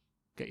can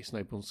get your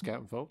Snowborn Scout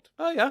involved.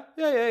 Oh,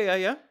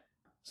 yeah.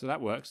 So that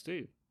works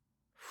too.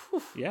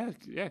 Whew. Yeah,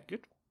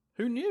 good.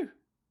 Who knew?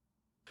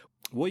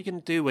 What are you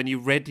going to do when you're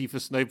ready for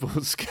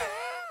Snowborn Scout?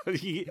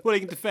 What are you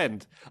going to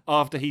defend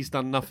after he's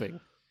done nothing?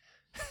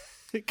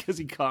 Because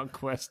he can't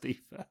quest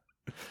either.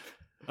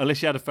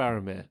 Unless you had a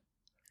Faramir.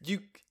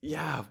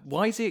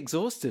 Why is he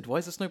exhausted? Why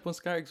is the Snowborn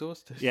Scout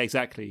exhausted? Yeah,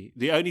 exactly.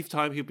 The only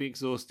time he'll be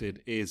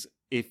exhausted is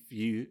if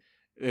you...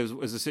 There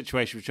was a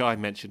situation which I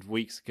mentioned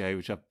weeks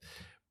ago,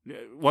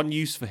 one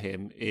use for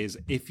him is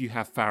if you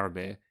have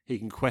Faramir, he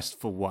can quest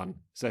for 1.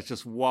 So it's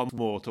just 1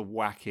 more to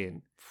whack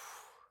in.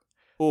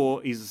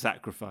 Or he's a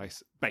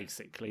sacrifice.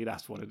 Basically,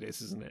 that's what it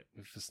is, isn't it?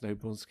 For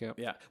Snowborn Scout.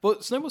 Yeah. Well,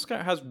 Snowborn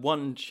Scout has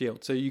 1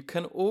 shield, so you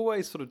can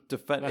always sort of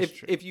defend.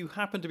 If you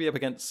happen to be up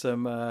against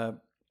some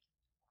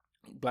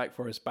Black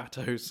Forest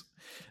Batos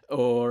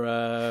or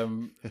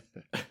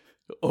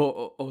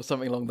or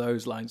something along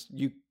those lines,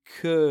 you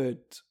could...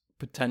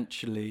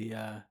 potentially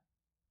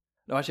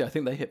no, actually I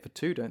think they hit for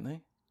 2, don't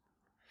they?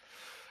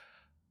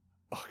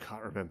 Oh, I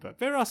can't remember.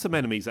 There are some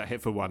enemies that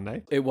hit for 1,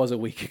 though. It was a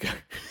week ago.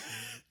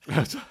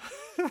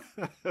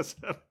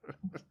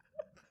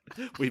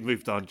 We've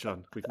moved on,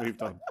 John. We've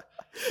moved on.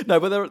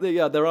 No, but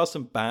there are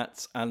some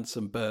bats and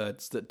some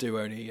birds that do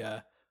only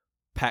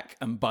peck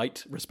and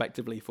bite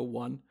respectively for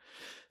 1.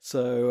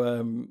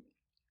 So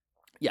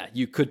yeah,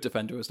 you could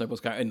defend with a Snowball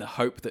Scout in the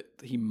hope that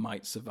he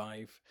might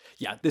survive.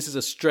 Yeah, this is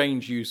a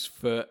strange use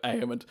for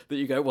Eamon, that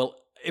you go, well,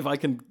 if I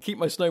can keep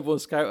my Snowball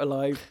Scout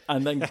alive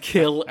and then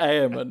kill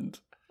Eamon,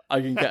 I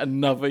can get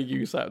another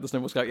use out of the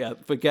Snowball Scout. Yeah,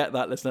 forget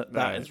that, listener.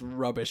 That is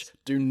rubbish.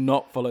 Do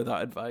not follow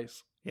that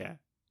advice. Yeah.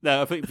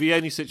 No, I think the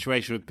only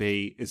situation would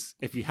be is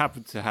if you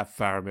happen to have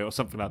Faramir or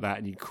something like that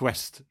and you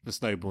quest the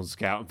Snowball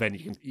Scout, then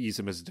you can use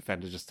him as a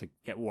defender just to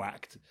get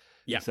whacked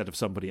instead of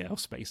somebody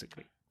else,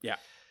 basically. Yeah.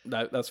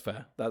 No, that's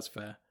fair. That's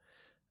fair.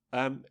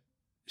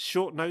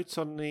 Short notes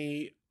on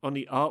the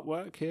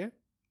artwork here.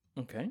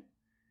 Okay.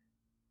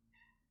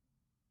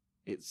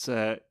 It's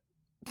I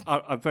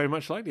very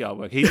much like the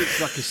artwork. He looks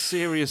like a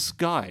serious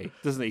guy,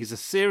 doesn't he? He's a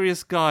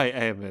serious guy,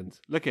 Eamon.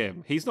 Look at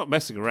him. He's not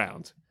messing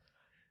around.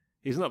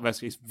 He's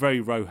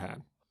very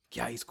Rohan.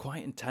 Yeah, he's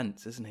quite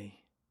intense, isn't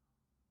he?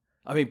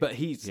 I mean, but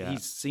he's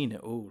seen it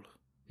all.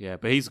 Yeah,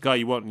 but he's the guy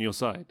you want on your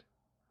side.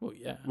 Well,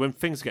 yeah. When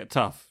things get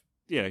tough,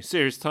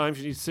 serious times,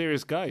 you need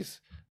serious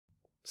guys.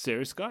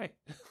 Serious guy.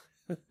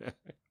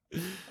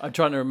 I'm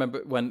trying to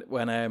remember when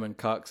Eamon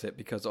carks it,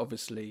 because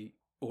obviously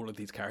all of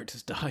these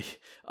characters die.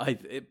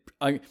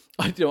 I'll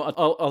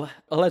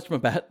hedge my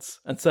bets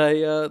and say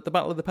the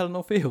Battle of the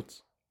Pelennor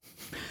Fields.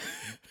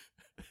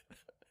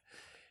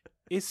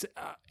 It's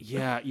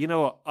you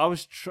know what? I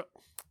was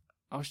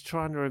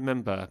trying to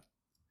remember.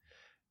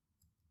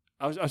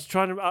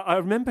 I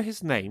remember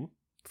his name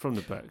from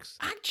the books.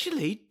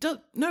 Actually,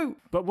 no.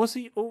 But was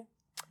he?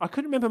 I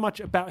couldn't remember much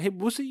about him.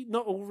 Was he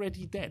not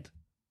already dead?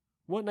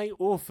 Weren't they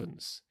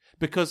orphans?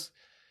 Because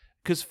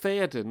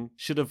Theoden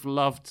should have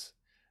loved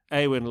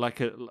Eowyn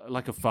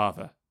like a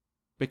father,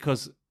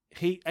 because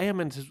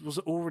Eamon was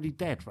already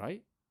dead,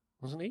 right?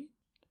 Wasn't he?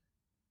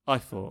 I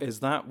thought.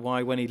 Is that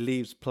why when he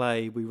leaves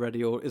play we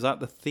ready, or is that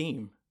the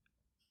theme?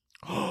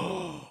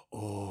 Oh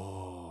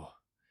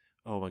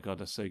my god,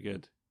 that's so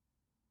good.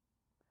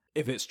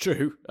 If it's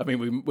true, I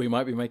mean, we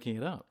might be making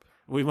it up.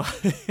 We might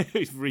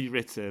it's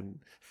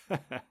rewritten.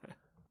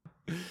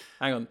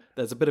 Hang on,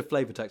 there's a bit of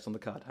flavor text on the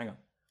card. Hang on.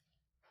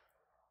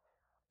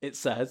 It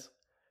says,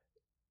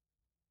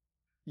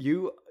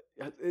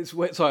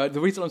 sorry, the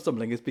reason I'm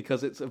stumbling is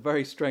because it's a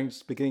very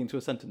strange beginning to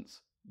a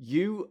sentence.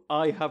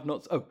 I have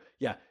not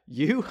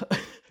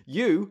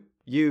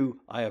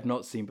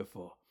seen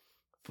before,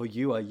 for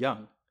you are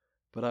young,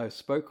 but I have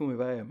spoken with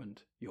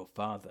Aemond, your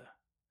father,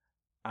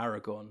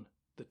 Aragorn,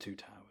 the Two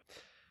Towers.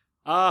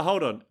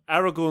 Hold on.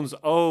 Aragorn's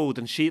old,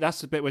 and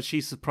that's the bit where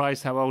she's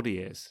surprised how old he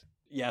is.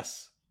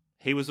 Yes.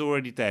 He was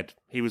already dead.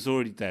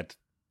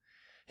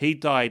 He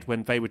died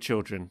when they were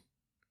children.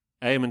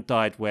 Aemond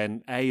died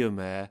when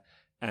Éomer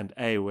and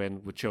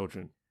Éowyn were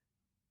children.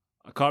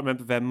 I can't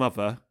remember their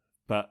mother,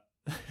 but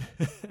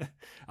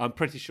I'm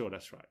pretty sure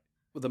that's right.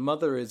 Well, the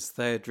mother is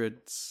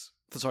Theoden's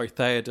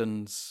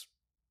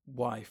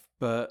wife,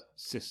 but...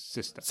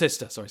 Sister.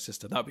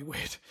 Sister. That'd be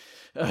weird.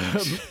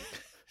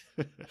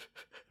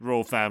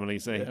 Royal family,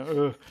 see.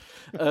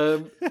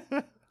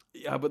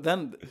 Yeah, but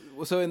then,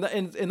 so in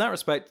that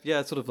respect,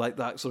 yeah, sort of like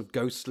that sort of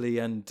ghostly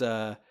and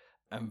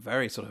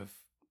very sort of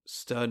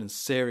stern and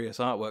serious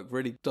artwork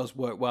really does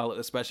work well,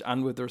 especially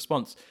and with the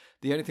response.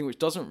 The only thing which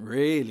doesn't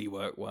really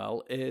work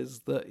well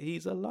is that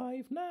he's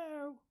alive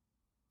now.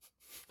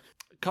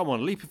 Come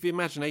on, leap of the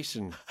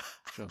imagination,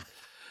 John.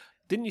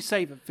 Didn't you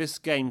say that this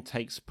game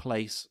takes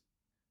place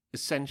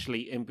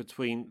essentially in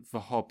between The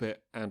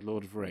Hobbit and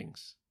Lord of the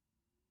Rings?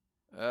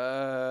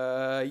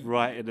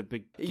 Right at the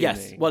beginning.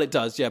 Yes, well, it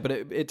does, yeah, but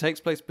it takes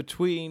place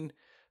between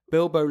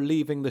Bilbo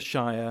leaving the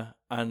Shire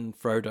and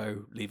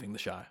Frodo leaving the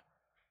Shire.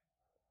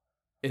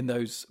 In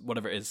those,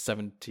 whatever it is,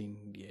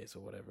 17 years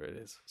or whatever it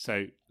is.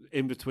 So,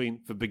 in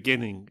between the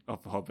beginning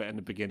of The Hobbit and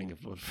the beginning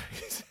of Lord of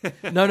the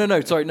Rings.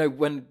 No, sorry,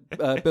 when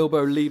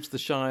Bilbo leaves the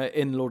Shire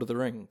in Lord of the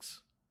Rings.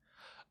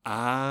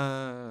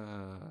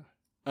 Oh,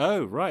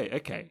 right,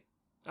 okay.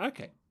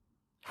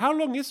 How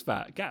long is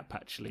that gap,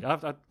 actually?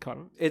 I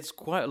can't... It's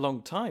quite a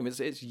long time.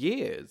 It's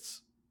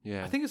years.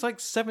 Yeah. I think it's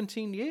like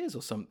 17 years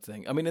or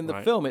something. I mean, in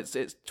the film, it's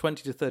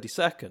 20 to 30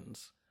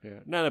 seconds. Yeah.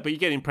 No, but you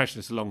get the impression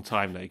it's a long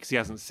time, though, because he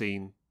hasn't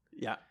seen...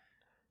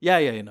 Yeah,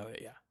 you know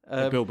it,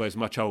 yeah. Bilbo's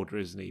much older,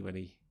 isn't he, when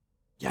he...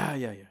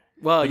 Yeah.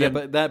 Well,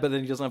 but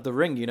then he doesn't have the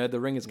ring, you know?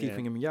 The ring is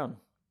keeping him young.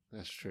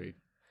 That's true.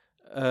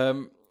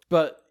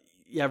 But,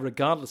 yeah,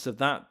 regardless of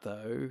that,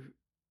 though,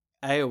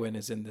 Éowyn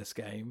is in this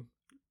game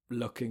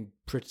looking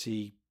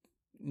pretty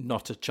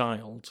not a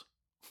child.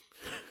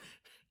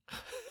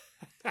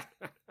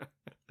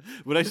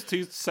 Were those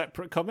two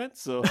separate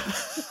comments, or...?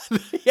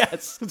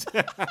 Yes.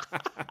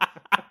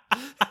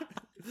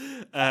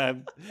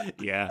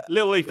 Yeah,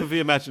 little leap of the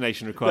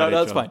imagination required. No,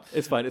 that's fine.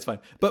 It's fine.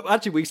 But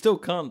actually, we still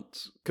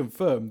can't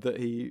confirm that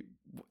he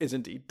is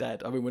indeed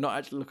dead. I mean, we're not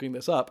actually looking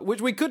this up, which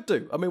we could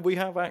do. I mean, we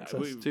have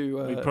access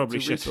to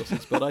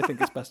resources, but I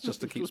think it's best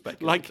just to keep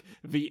speculating. Like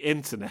the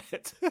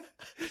internet,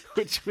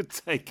 which would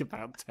take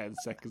about 10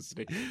 seconds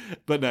to do.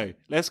 But no,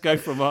 let's go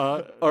from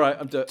our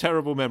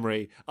terrible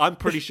memory. I'm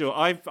pretty sure.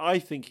 I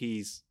think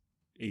he's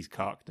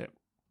carked it.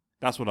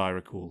 That's what I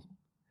recall.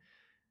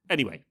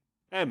 Anyway,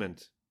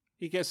 Aemond.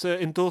 He gets an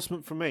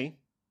endorsement from me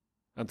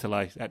until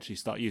I actually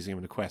start using him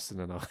in a quest, and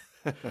then I'll...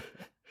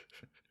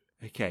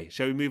 Okay,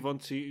 shall we move on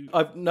to...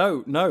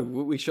 No,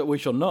 we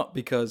shall not,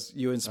 because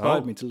you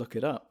inspired me to look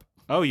it up.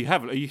 Oh, you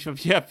have? You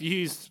have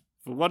used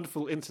the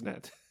wonderful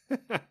internet.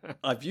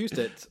 I've used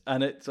it,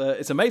 and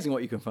it's amazing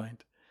what you can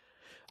find.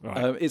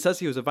 Right. It says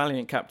he was a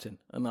valiant captain,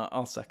 and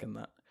I'll second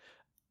that.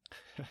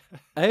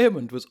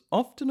 Éomer was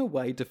often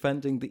away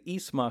defending the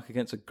Eastmark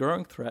against a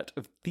growing threat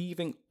of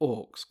thieving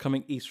orcs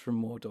coming east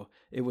from Mordor.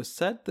 It was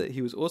said that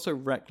he was also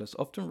reckless,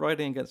 often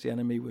riding against the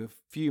enemy with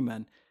few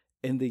men.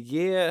 In the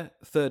year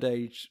Third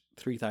Age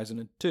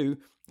 3002,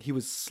 he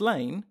was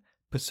slain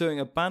pursuing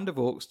a band of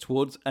orcs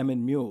towards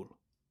Emyn Muil.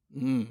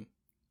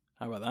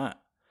 How about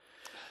that?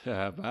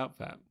 How about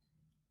that?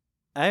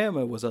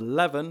 Éomer was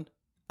 11,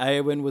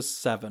 Éowyn was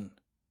 7.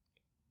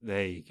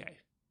 There you go.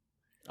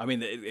 I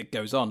mean, it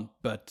goes on,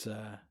 but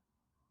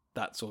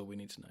that's all we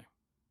need to know.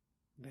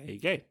 There you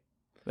go.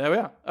 There we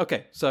are.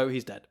 Okay, so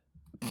he's dead.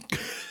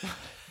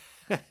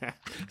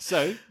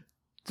 So,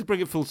 to bring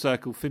it full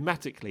circle,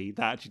 thematically,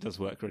 that actually does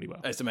work really well.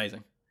 It's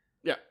amazing.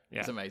 Yeah.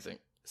 It's amazing.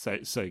 So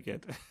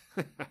good.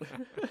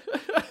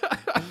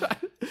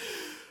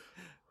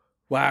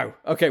 Wow.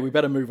 Okay, we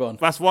better move on.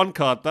 That's one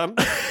card done.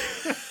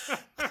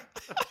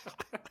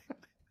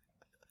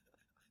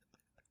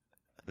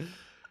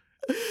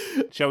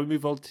 Shall we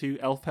move on to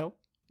Elfhelm?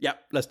 Yeah,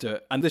 let's do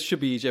it. And this should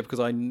be easier because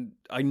I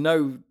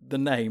know the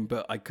name,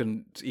 but I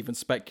couldn't even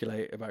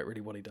speculate about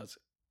really what he does.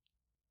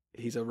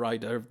 He's a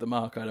rider of the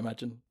mark, I'd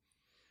imagine.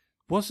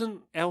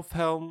 Wasn't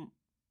Elfhelm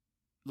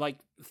like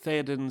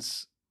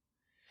Theoden's...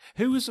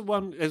 Who was the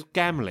one as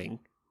Gamling?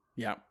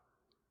 Yeah.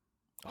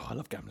 Oh, I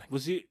love Gamling.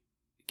 Was he...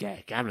 Yeah,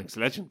 Gamling's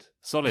a legend.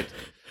 Solid.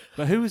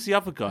 But who was the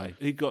other guy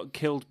who got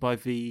killed by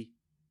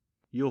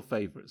your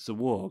favourites, the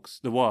Wargs?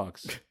 The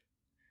Wargs.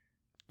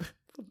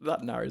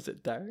 That narrows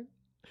it down.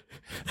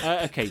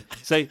 Okay,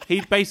 so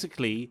he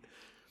basically,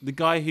 the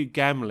guy who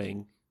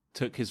Gamling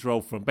took his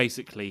role from,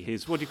 basically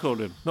his, what do you call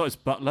him? Not his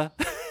butler.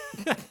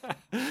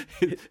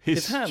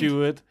 his hand.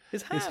 steward.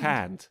 His His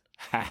hand.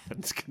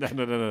 hand.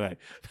 No.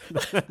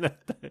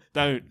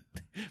 Don't.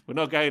 We're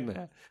not going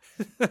there.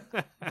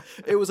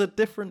 It was a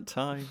different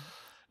time.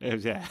 It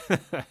was, yeah.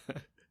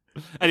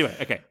 Anyway,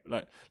 okay.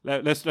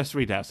 Let's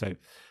read out. So,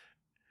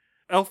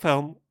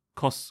 Elfhelm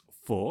costs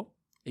 4.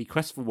 He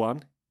quests for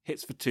 1,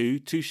 hits for 2,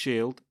 2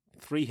 shield,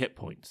 3 hit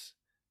points.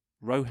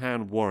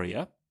 Rohan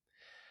Warrior.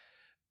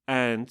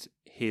 And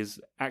his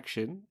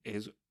action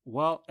is,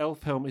 while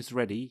Elfhelm is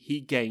ready, he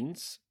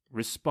gains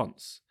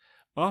response.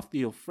 After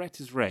your threat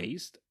is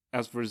raised,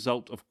 as a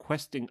result of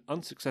questing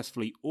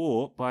unsuccessfully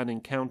or by an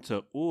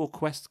encounter or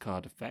quest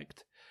card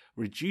effect,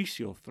 reduce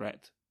your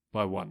threat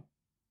by 1.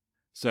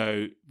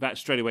 So that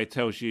straight away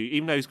tells you,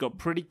 even though he's got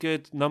pretty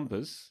good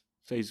numbers,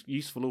 so he's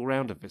useful all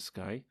rounder, this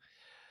guy,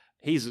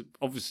 he's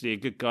obviously a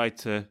good guy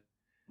to,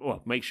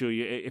 well, make sure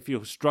you, if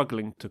you're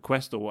struggling to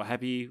quest or what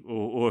have you,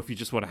 or if you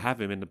just want to have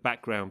him in the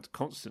background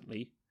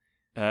constantly,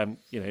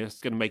 it's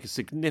going to make a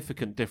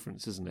significant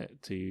difference, isn't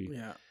it?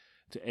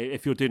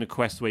 If you're doing a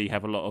quest where you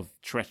have a lot of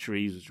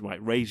treacheries, which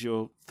might raise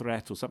your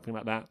threat or something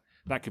like that,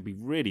 that could be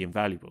really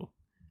invaluable.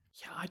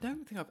 Yeah, I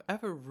don't think I've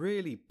ever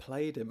really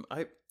played him.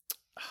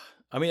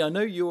 I mean, I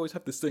know you always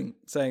have this thing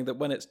saying that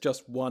when it's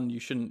just 1, you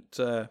shouldn't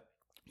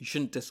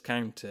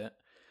discount it.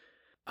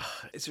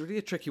 It's really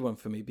a tricky one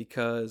for me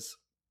because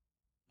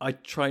I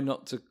try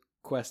not to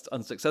quest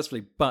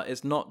unsuccessfully, but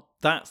it's not.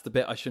 That's the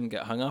bit I shouldn't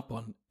get hung up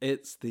on.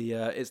 It's the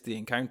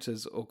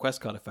encounters or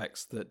quest card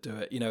effects that do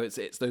it.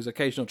 It's those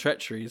occasional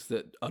treacheries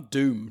that are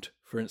doomed,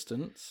 for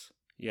instance.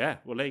 Yeah,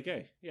 well, there you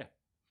go. Yeah,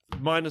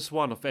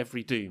 -1 off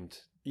every doomed.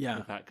 Yeah,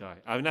 with that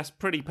guy. I mean, that's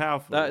pretty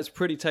powerful. That is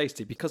pretty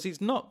tasty because he's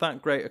not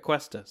that great a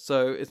quester,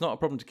 so it's not a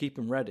problem to keep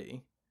him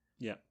ready.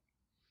 Yeah.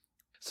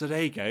 So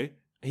there you go.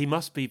 He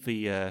must be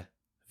the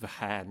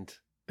hand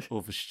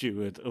or the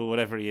steward or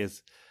whatever he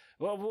is.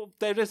 Well,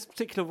 there's a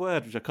particular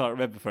word which I can't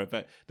remember for it,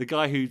 but the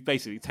guy who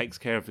basically takes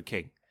care of the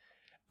king.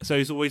 So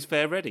he's always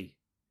fair ready.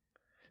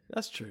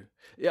 That's true.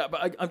 Yeah,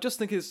 but I'm just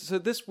thinking. So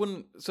this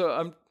one. So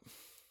I'm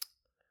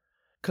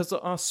because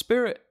our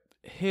spirit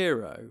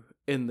hero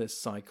in this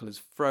cycle is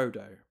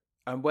Frodo,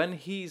 and when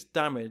he's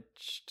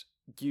damaged,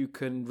 you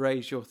can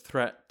raise your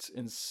threat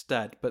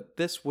instead. But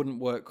this wouldn't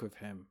work with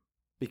him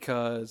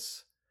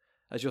because,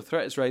 as your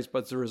threat is raised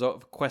as a result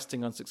of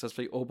questing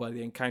unsuccessfully or by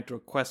the encounter or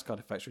quest card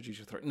effects, reduce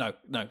your threat.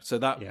 No. So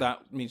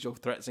that means your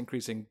threat's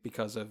increasing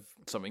because of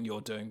something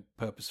you're doing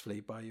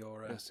purposefully by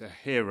your. It's a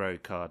hero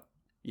card.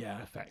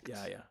 Yeah. Effect.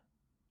 Yeah.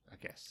 I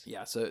guess.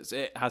 Yeah, so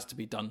it has to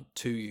be done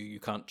to you. You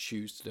can't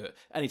choose to do it.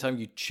 Anytime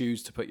you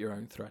choose to put your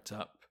own threat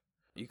up,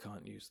 you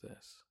can't use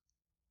this.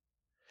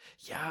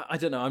 Yeah, I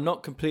don't know. I'm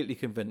not completely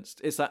convinced.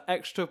 It's that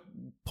extra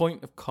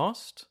point of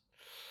cost.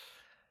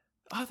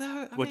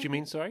 What do you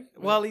mean? Sorry.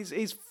 Well,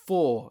 he's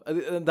 4,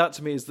 and that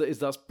to me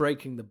that's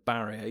breaking the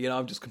barrier.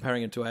 I'm just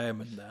comparing him to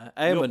Eamon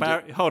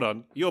there. Hold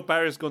on, your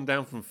barrier's gone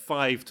down from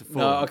 5 to 4.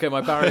 No, okay,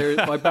 my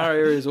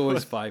barrier is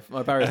always 5.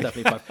 My barrier is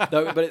definitely 5.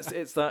 No, but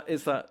it's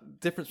that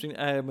difference between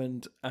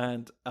Eamon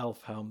and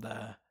Elfhelm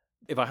there.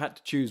 If I had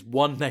to choose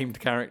one named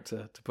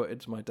character to put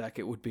into my deck,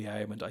 it would be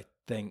Eamon, I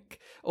think.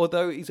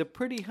 Although he's a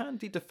pretty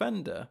handy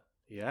defender.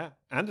 Yeah,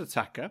 and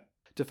attacker.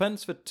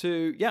 Defense for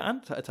 2,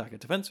 and attacker.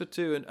 Defense for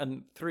 2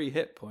 and 3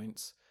 hit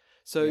points.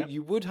 So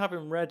you would have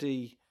him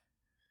ready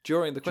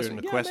during the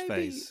quest.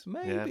 Phase.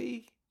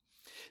 Maybe.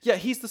 Yeah,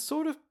 he's the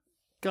sort of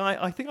guy.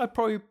 I think I'd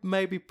probably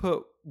maybe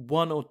put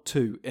 1 or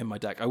 2 in my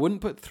deck. I wouldn't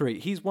put 3.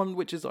 He's one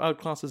which is I would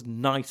class as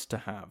nice to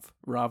have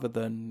rather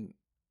than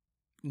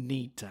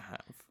need to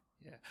have.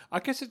 Yeah, I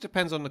guess it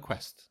depends on the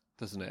quest,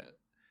 doesn't it?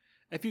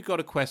 If you've got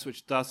a quest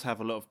which does have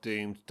a lot of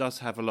dooms, does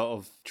have a lot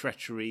of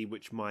treachery,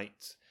 which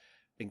might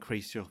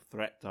increase your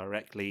threat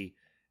directly,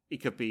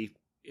 it could be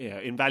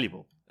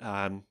invaluable.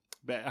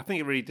 But I think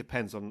it really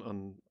depends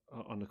on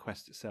the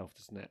quest itself,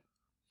 doesn't it?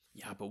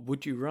 Yeah, but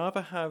would you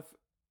rather have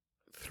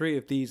 3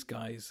 of these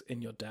guys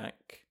in your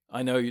deck?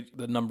 I know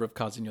the number of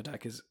cards in your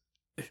deck is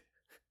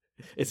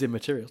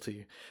immaterial to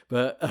you,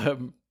 but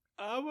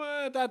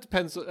that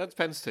depends. That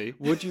depends too.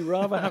 Would you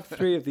rather have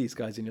 3 of these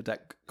guys in your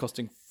deck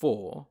costing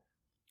 4,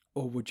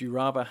 or would you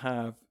rather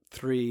have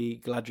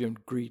 3 Gladrian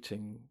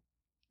Greeting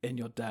in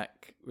your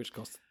deck, which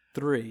costs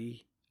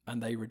 3,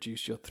 and they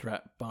reduce your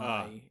threat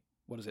by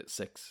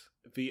 6?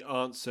 The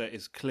answer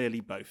is clearly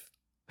both.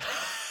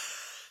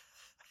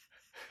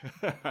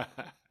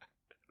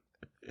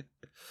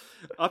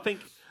 I think,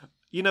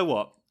 you know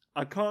what?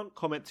 I can't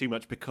comment too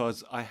much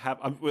because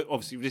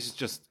obviously this is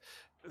just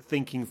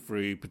thinking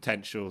through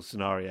potential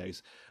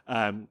scenarios,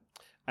 and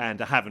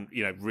I haven't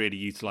really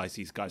utilized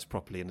these guys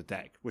properly in the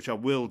deck, which I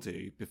will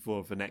do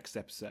before the next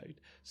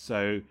episode.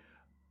 So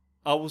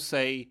I will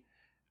say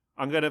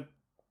I'm going to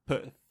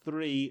put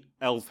 3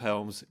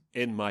 Elfhelms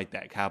in my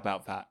deck. How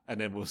about that? And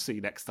then we'll see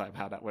next time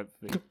how that went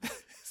for me.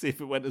 See if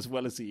it went as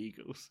well as the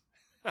Eagles.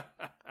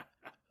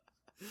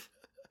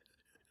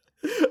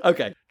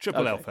 Okay.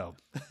 Triple Elfhelm.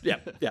 Yeah.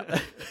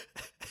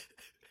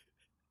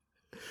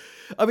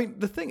 I mean,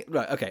 the thing,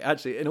 right? Okay,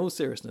 actually, in all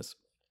seriousness,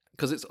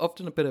 because it's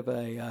often a bit of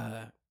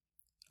a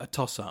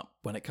toss-up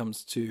when it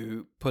comes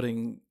to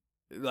putting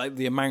like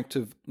the amount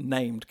of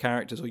named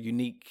characters or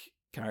unique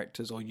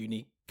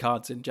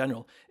cards in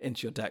general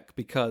into your deck,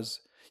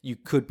 because you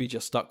could be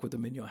just stuck with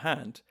them in your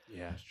hand.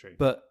 Yeah, that's true.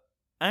 But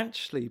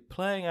actually,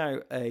 playing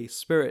out a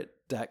spirit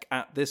deck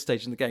at this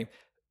stage in the game,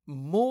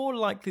 more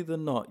likely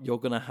than not, you're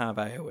going to have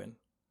Éowyn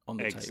on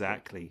the table.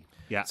 Exactly.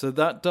 Yeah. So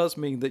that does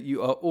mean that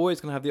you are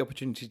always going to have the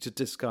opportunity to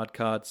discard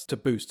cards to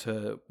boost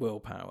her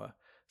willpower.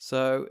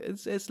 So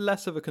it's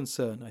less of a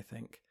concern, I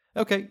think.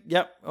 Okay,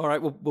 yep, all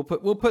right.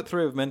 We'll put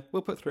 3 of them in.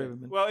 We'll put 3 of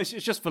them in. Well, it's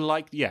just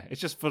for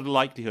it's just for the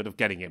likelihood of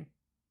getting him,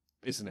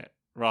 isn't it?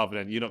 Rather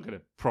than you're not going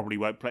to probably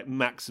won't play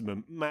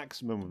maximum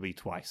would be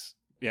twice.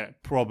 Yeah,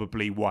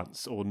 probably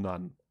once or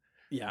none.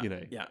 Yeah, you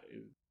know.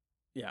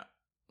 Yeah.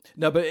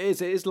 No, but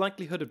it is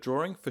likelihood of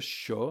drawing for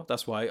sure.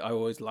 That's why I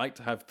always like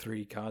to have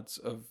 3 cards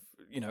of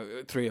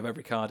 3 of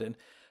every card in.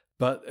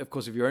 But of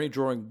course, if you're only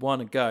drawing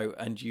 1 a go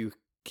and you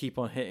keep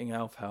on hitting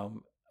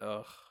Elfhelm,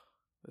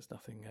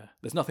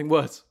 there's nothing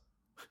worse.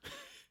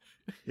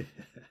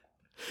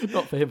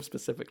 Not for him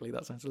specifically.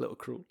 That sounds a little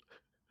cruel.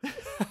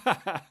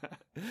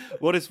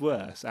 What is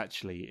worse,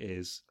 actually,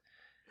 is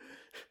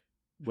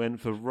when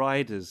the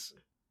rider's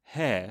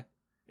hair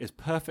is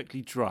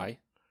perfectly dry,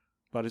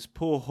 but his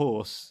poor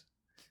horse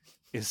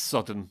is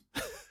sodden.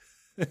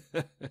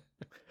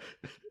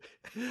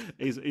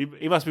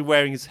 He must be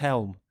wearing his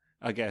helm,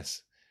 I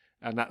guess,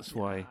 and that's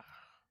why.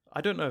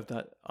 I don't know if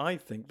that. I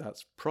think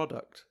that's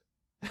product.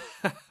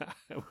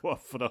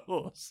 What, for the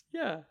horse?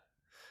 Yeah.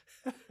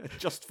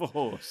 Just for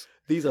horse.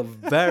 These are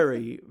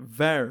very,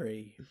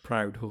 very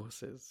proud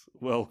horses.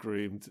 Well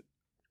groomed.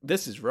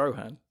 This is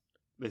Rohan.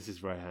 This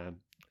is Rohan.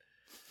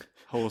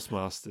 Horse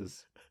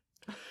masters.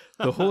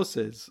 The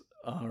horses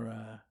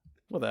are,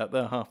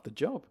 they're half the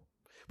job.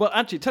 Well,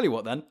 actually, tell you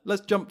what then.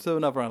 Let's jump to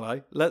another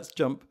ally. Let's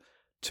jump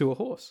to a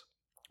horse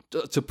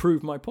to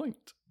prove my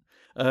point.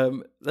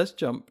 Let's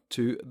jump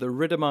to the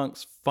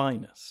Riddermark's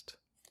Finest.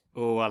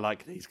 Oh, I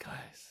like these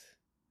guys.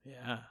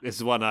 Yeah. This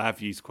is one I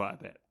have used quite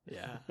a bit.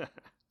 Yeah.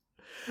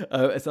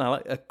 It's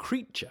a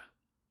creature.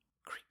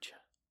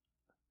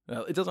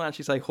 Well, it doesn't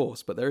actually say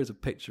horse, but there is a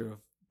picture of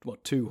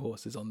 2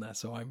 horses on there,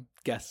 so I'm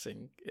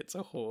guessing it's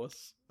a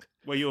horse.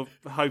 Well, you're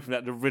hoping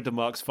that the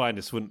Riddermark's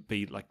Finest wouldn't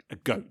be like a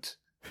goat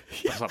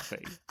or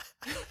something.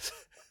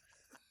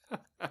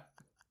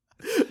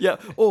 Yeah,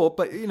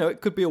 but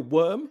it could be a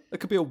worm. It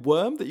could be a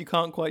worm that you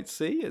can't quite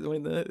see. I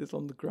mean, it's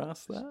on the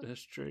grass there.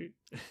 That's true.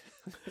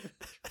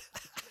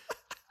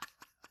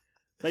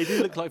 They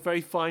do look like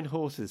very fine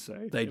horses,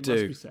 though. They it do.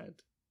 Must be said.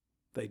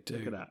 They do.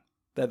 Look at that.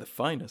 They're the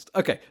finest.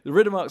 Okay, the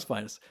Riddermark's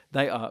Finest.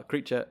 They are a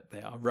creature.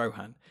 They are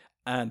Rohan,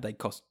 and they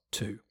cost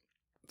 2.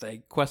 They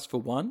quest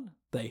for 1.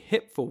 They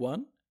hit for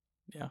 1.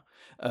 Yeah.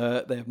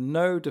 They have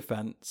no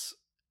defense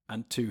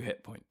and 2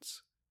 hit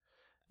points,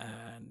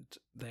 and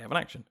they have an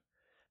action.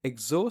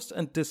 Exhaust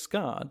and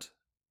discard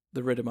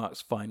the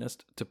Riddermark's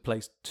Finest to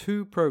place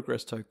 2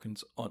 progress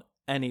tokens on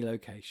any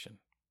location.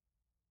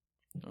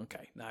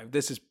 Okay, now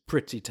this is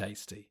pretty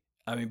tasty.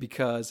 I mean,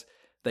 because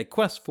they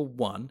quest for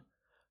 1,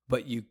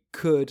 but you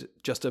could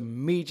just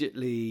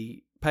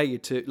immediately pay your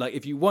 2. Like,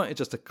 if you wanted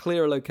just to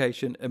clear a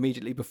location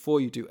immediately before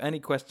you do any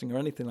questing or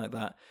anything like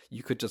that,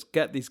 you could just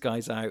get these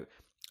guys out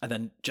and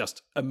then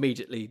just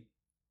immediately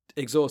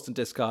exhaust and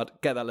discard,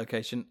 get that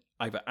location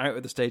either out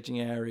of the staging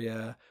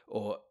area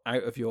or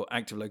out of your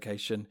active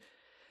location,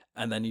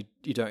 and then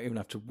you don't even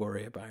have to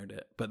worry about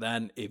it. But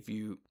then if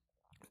you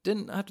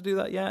didn't have to do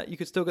that yet, you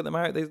could still get them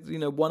out. There's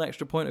 1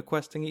 extra point of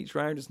questing each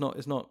round. It's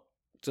nothing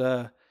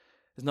to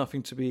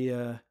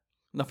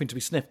be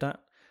sniffed at.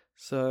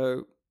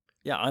 So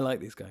yeah, I like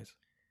these guys.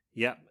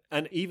 Yeah,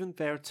 and even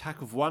their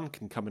attack of 1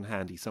 can come in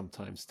handy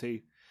sometimes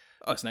too.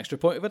 Oh, it's an extra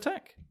point of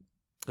attack.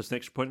 It's an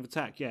extra point of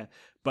attack, yeah.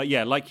 But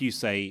yeah, like you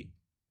say,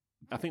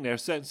 I think there are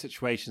certain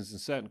situations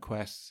and certain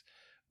quests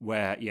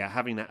where,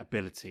 having that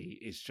ability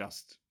is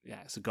just,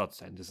 it's a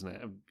godsend, isn't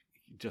it?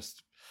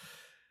 Just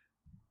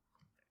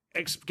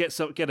get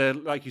a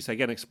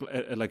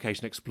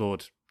location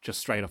explored just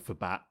straight off the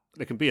bat.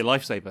 It can be a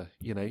lifesaver,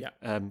 Yeah.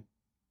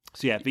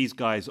 So these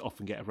guys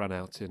often get a run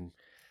out in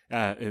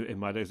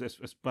my days.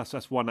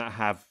 That's one that I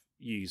have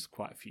used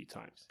quite a few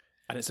times.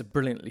 And it's a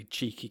brilliantly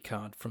cheeky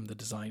card from the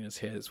designers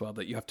here as well,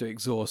 that you have to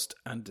exhaust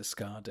and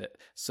discard it.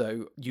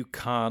 So you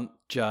can't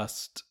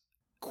just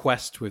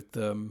quest with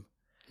them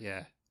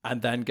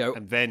and then go,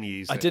 and then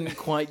use it. I didn't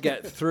quite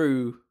get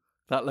through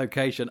that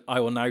location,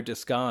 I will now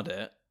discard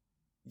it.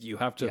 You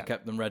have to have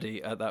kept them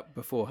ready at that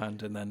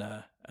beforehand and then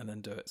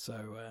do it.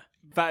 So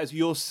that is,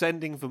 you're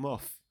sending them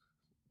off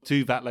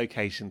to that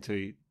location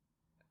to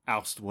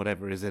oust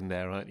whatever is in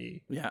there, aren't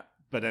you? Yeah.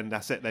 But then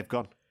that's it, they've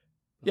gone.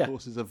 The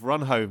horses have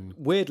run home.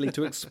 Weirdly,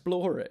 to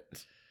explore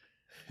it.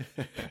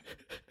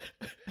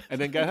 And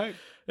then go home.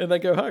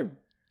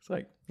 It's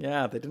like,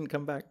 they didn't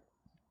come back.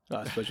 Well,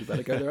 I suppose you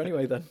better go there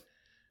anyway then.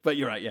 But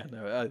you're right,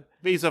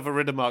 these are the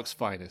Riddermark's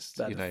Finest.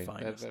 They're the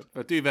finest.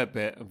 They'll do their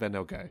bit and then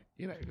they'll go.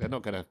 They're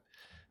not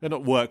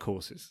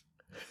workhorses.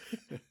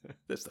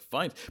 That's the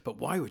fine. But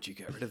why would you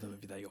get rid of them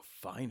if they're your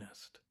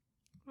finest?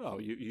 Well,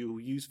 you'll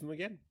use them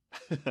again.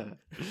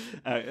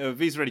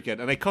 These are really good.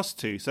 And they cost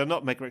 2, so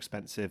not mega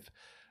expensive.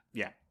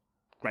 Yeah.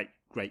 Great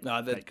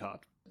card.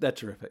 They're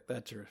terrific.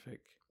 They're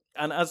terrific.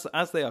 And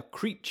as they are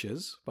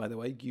creatures, by the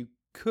way, you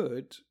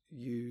could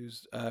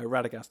use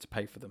Radagast to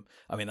pay for them.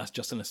 I mean, that's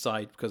just an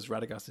aside because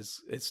Radagast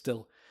is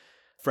still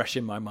fresh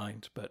in my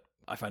mind, but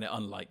I find it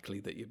unlikely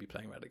that you'd be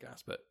playing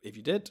Radagast. But if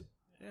you did,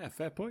 yeah,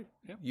 fair point.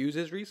 Yeah. Use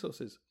his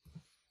resources.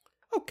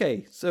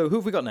 Okay, so who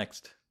have we got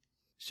next?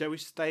 Shall we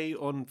stay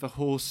on the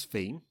horse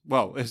theme?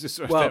 Well,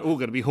 they're all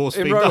going to be horse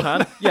themed. In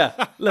Rohan,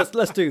 yeah. Let's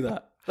do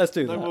that. Let's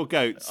do that. No more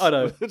goats. I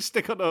know. Let's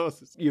stick on the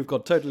horses. You've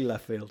gone totally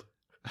left field.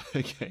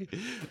 Okay.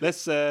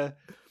 Let's shall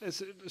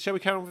we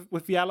carry on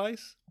with the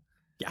allies?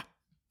 Yeah.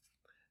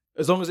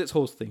 As long as it's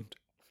horse themed.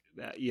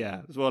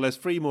 Yeah. Well, there's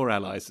 3 more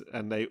allies,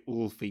 and they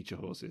all feature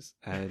horses.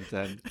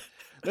 And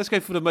let's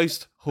go for the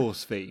most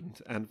horse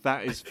themed, and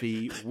that is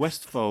the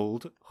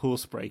Westfold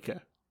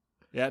Horsebreaker.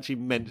 It actually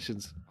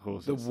mentions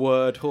horses. The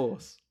word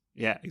horse.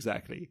 Yeah,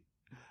 exactly.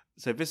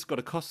 So this has got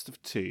a cost of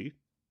 2,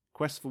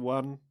 quest for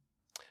 1,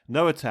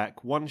 no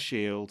attack, 1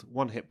 shield,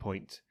 1 hit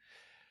point.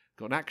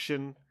 Got an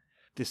action,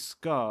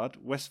 discard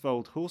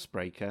Westfold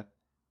Horsebreaker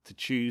to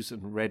choose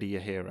and ready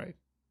a hero.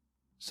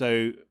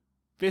 So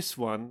this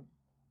one,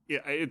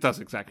 it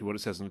does exactly what it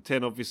says on the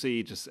tin.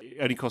 Obviously, it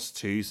only costs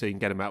 2, so you can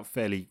get them out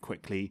fairly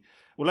quickly.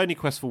 We'll only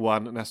quest for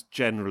 1, and that's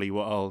generally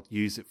what I'll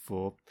use it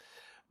for.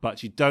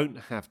 But you don't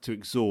have to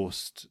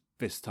exhaust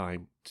this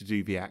time to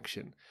do the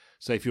action.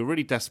 So if you're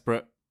really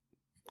desperate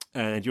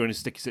and you're in a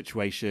sticky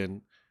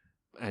situation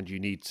and you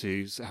need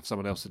to have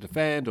someone else to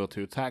defend or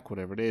to attack,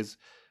 whatever it is,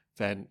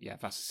 then yeah,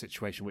 that's a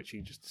situation which you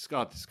can just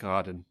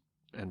discard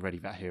and ready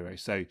that hero.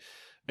 So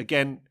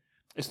again,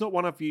 it's not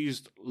one I've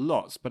used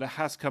lots, but it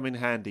has come in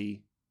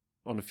handy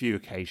on a few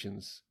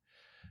occasions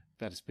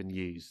that it's been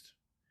used.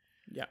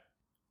 Yeah.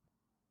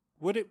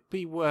 Would it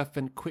be worth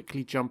then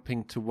quickly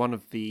jumping to one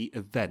of the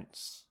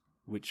events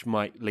which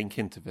might link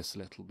into this a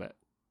little bit?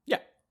 Yeah,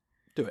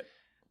 do it.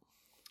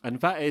 And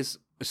that is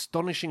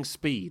Astonishing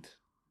Speed,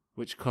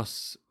 which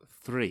costs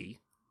 3.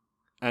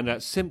 And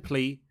that's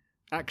simply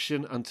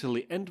action until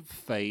the end of the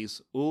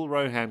phase, all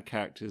Rohan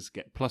characters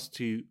get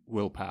 +2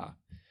 willpower.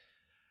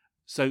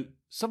 So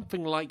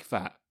something like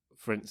that,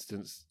 for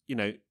instance,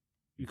 you've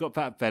got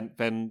that event,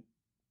 then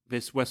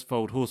this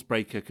Westfold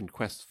Horsebreaker can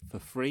quest for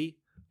 3.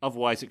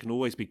 Otherwise, it can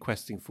always be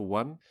questing for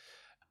 1.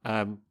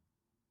 But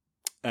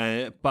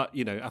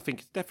I think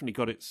it's definitely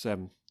got its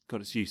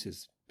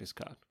uses. This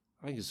card,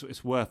 I think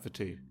it's worth the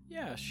 2.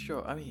 Yeah,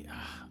 sure. I mean,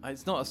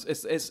 it's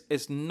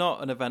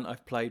not an event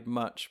I've played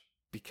much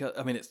because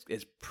I mean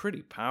it's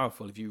pretty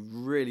powerful if you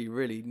really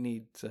really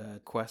need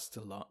to quest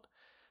a lot.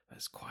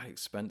 It's quite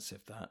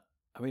expensive. That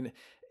I mean,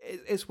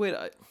 it's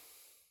weird.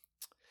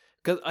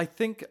 Because I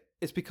think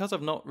it's because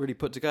I've not really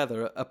put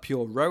together a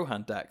pure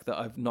Rohan deck that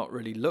I've not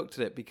really looked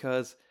at it,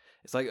 because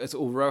it's like it's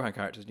all Rohan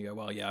characters and you go,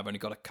 well, yeah, I've only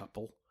got a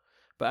couple.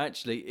 But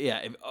actually,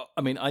 yeah,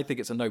 I think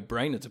it's a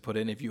no-brainer to put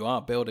in if you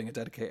are building a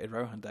dedicated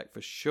Rohan deck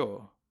for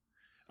sure.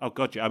 Oh,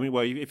 God, yeah. I mean,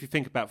 well, if you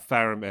think about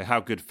Faramir,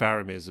 how good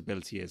Faramir's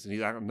ability is,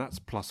 and that's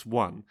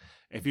 +1.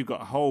 If you've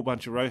got a whole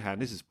bunch of Rohan,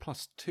 this is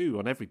 +2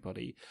 on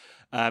everybody.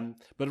 But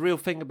the real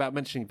thing about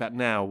mentioning that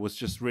now was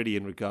just really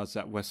in regards to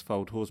that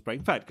Westfold Horsebreaker.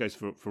 In fact, it goes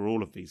for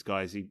all of these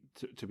guys,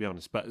 to be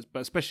honest. But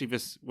especially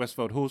this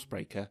Westfold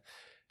Horsebreaker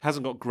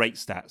hasn't got great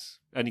stats.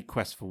 Only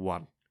quest for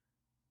 1.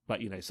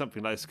 But,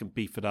 something like this can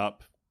beef it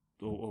up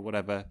or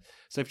whatever.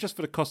 So if just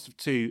for the cost of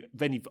 2,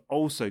 then you've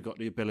also got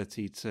the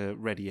ability to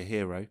ready a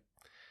hero.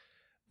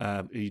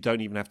 You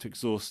don't even have to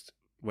exhaust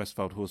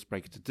Westfold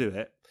Horsebreaker to do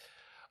it.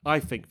 I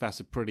think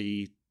that's a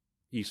pretty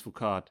useful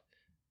card.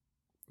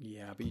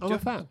 Yeah, but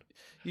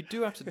you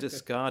do have to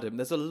discard him.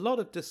 There's a lot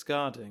of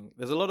discarding.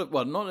 There's a lot of,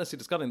 well, not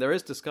necessarily discarding. There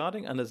is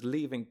discarding and there's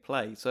leaving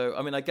play. So,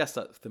 I mean, I guess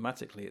that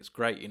thematically it's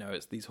great.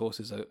 It's these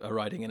horses are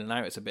riding in and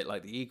out. It's a bit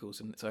like the Eagles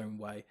in its own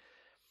way.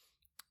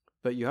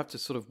 But you have to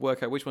sort of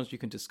work out which ones you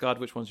can discard,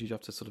 which ones you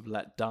have to sort of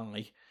let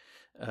die.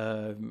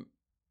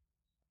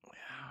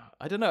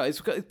 I don't know. It's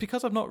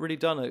because I've not really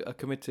done a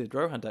committed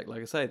Rohan deck,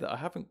 like I say, that I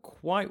haven't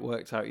quite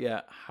worked out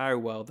yet how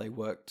well they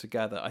work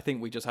together. I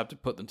think we just have to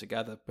put them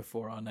together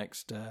before our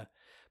next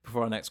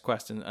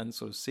quest and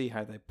sort of see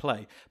how they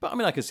play. But I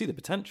mean, I can see the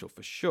potential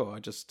for sure. I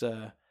just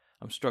I'm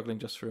struggling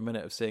just for a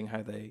minute of seeing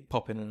how they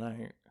pop in and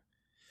out.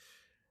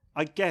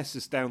 I guess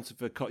it's down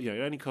to it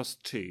only costs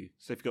 2.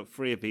 So if you've got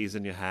 3 of these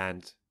in your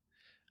hand,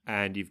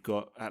 and you've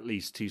got at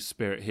least 2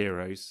 spirit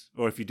heroes,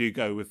 or if you do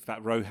go with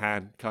that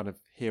Rohan kind of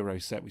hero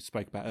set we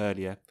spoke about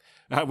earlier,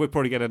 we're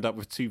probably going to end up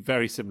with 2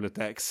 very similar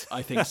decks.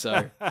 I think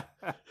so.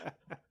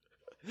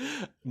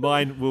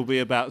 Mine will be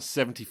about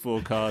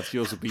 74 cards.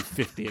 Yours will be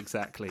 50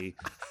 exactly.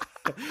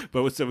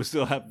 But we'll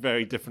still have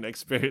very different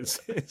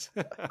experiences.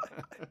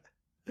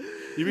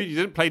 You mean you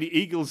didn't play the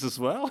Eagles as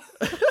well?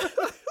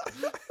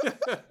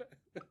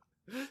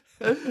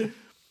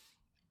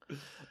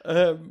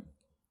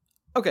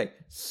 Okay,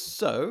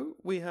 so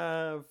we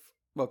have,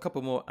 a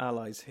couple more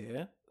allies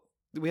here.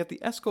 We have the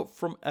Escort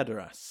from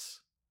Edoras.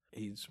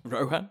 He's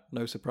Rohan,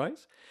 no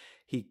surprise.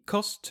 He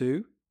costs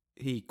 2.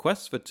 He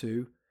quests for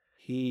 2.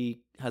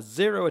 He has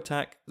 0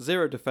 attack,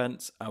 0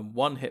 defense, and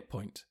 1 hit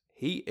point.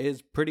 He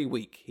is pretty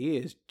weak. He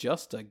is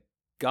just a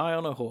guy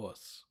on a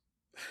horse.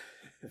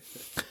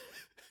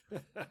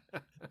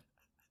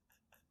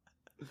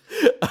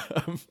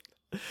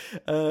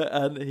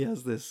 And he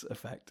has this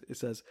effect. It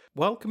says,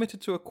 while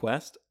committed to a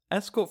quest,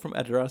 Escort from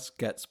Edoras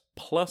gets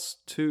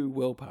 +2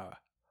 willpower.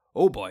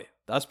 Oh boy,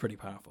 that's pretty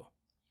powerful.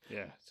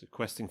 Yeah, so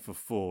questing for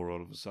 4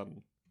 all of a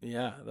sudden.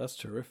 Yeah, that's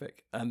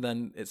terrific. And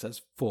then it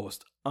says,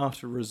 forced.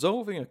 After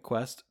resolving a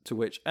quest to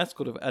which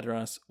Escort of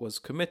Edoras was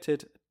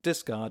committed,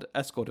 discard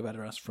Escort of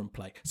Edoras from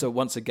play. So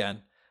once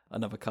again,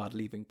 another card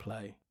leaving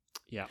play.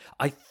 Yeah.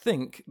 I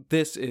think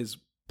this is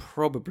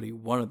probably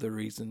one of the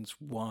reasons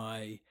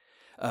why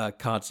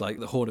cards like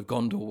the Horn of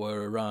Gondor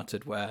were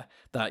errated, where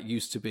that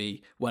used to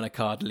be when a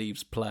card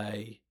leaves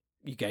play,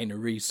 you gain a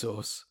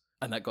resource,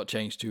 and that got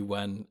changed to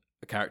when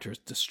a character is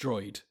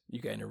destroyed,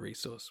 you gain a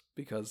resource,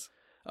 because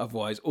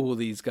otherwise all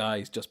these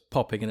guys just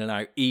popping in and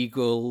out,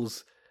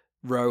 Eagles,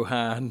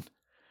 Rohan,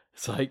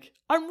 it's like,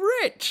 I'm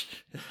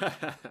rich!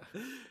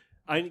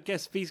 I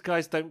guess these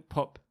guys don't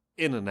pop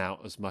in and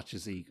out as much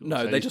as Eagles.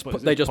 No, they just pop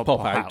out.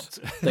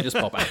 They just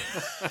pop out.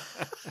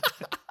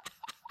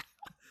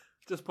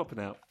 Just popping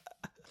out.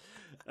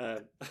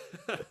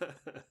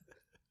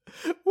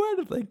 Where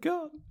have they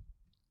gone?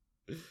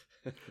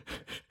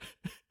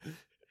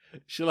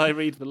 Shall I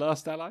read the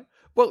last ally?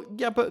 Well,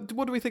 yeah, but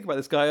what do we think about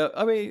this guy?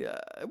 I mean,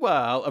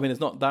 there's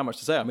not that much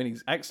to say. I mean,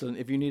 he's excellent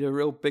if you need a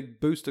real big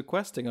boost of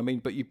questing. I mean,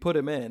 but you put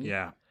him in.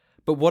 Yeah.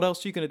 But what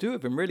else are you going to do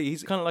with him, really?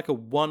 He's kind of like a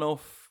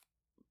one-off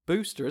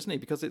booster, isn't he?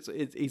 Because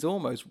he's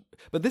almost...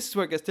 But this is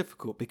where it gets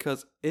difficult,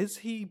 because is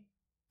he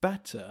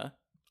better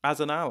as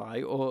an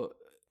ally, or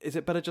is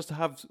it better just to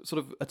have sort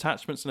of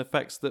attachments and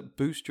effects that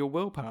boost your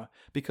willpower?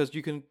 Because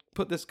you can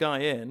put this guy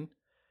in,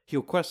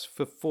 he'll quest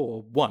for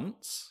 4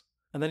 once,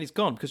 and then he's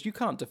gone, because you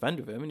can't defend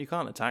with him and you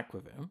can't attack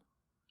with him.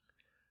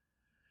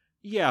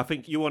 Yeah, I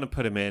think you want to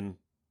put him in.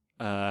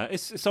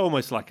 It's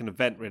almost like an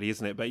event, really,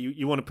 isn't it? But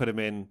you want to put him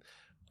in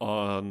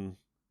on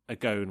a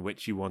go in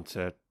which you want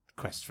to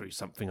quest through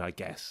something, I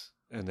guess,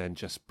 and then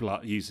just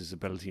use his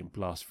ability and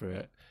blast through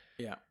it.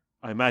 Yeah.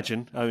 I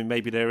imagine. I mean,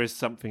 maybe there is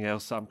something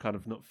else I'm kind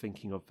of not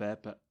thinking of there,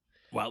 but...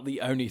 Well,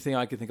 the only thing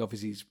I could think of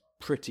is he's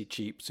pretty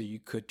cheap, so you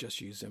could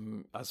just use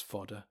him as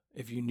fodder.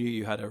 If you knew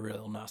you had a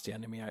real nasty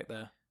enemy out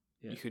there,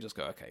 you could just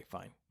go, okay,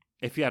 fine.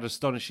 If he had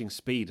astonishing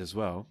speed as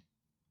well,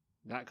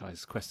 that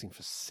guy's questing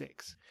for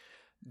 6.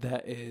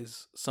 There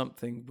is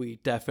something we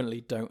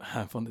definitely don't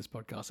have on this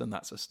podcast, and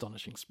that's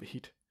astonishing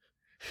speed.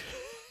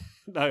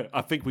 No,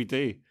 I think we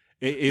do.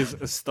 It is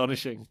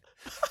astonishing.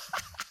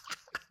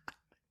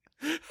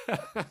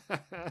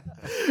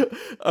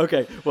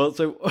 Okay, well,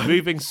 so...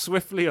 Moving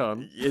swiftly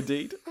on.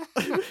 Indeed.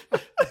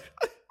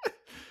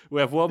 We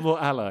have one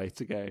more ally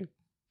to go.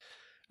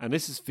 And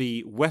this is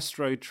the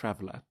Westroad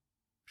Traveller,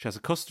 which has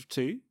a cost of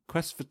 2,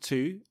 quest for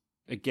 2,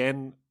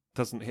 again,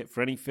 doesn't hit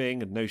for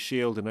anything, and no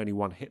shield, and only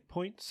 1 hit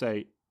point.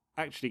 So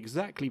actually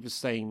exactly the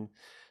same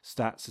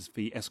stats as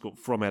the Escort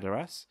from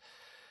Edoras.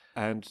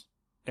 And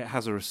it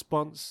has a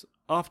response.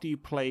 After you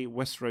play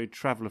Westroad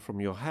Traveller from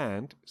your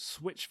hand,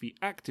 switch the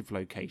active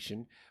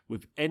location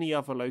with any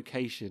other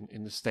location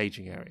in the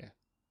staging area.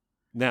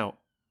 Now,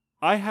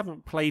 I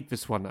haven't played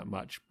this one that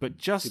much, but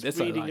just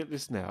reading at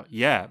this now,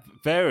 yeah,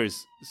 there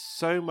is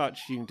so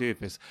much you can do with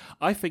this.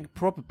 I think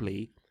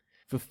probably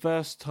the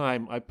first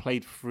time I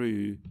played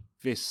through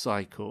this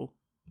cycle,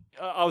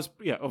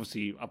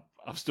 obviously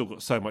I've still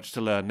got so much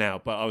to learn now,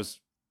 but I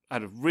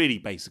had a really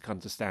basic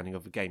understanding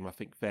of the game, I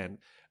think, then.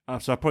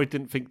 So I probably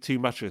didn't think too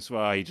much of this,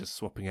 you're just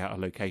swapping out a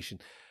location.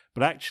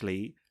 But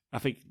actually, I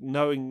think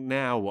knowing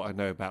now what I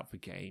know about the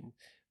game,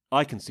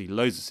 I can see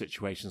loads of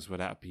situations where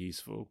that would be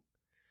useful.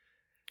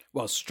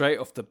 Well, straight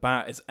off the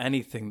bat is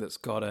anything that's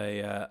got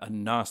a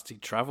nasty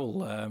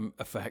travel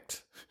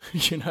effect,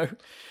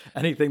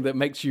 anything that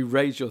makes you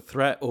raise your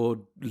threat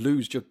or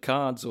lose your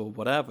cards or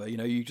whatever,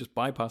 you just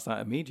bypass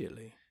that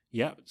immediately.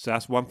 Yeah, so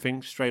that's one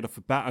thing straight off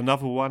the bat.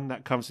 Another one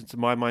that comes into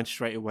my mind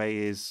straight away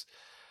is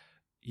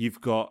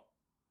you've got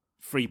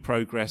free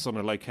progress on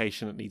a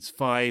location that needs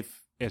 5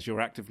 as your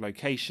active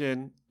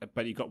location,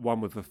 but you've got one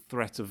with a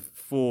threat of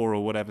 4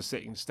 or whatever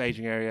sitting in the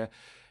staging area.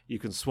 You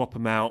can swap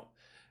them out.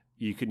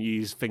 You can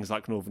use things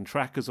like Northern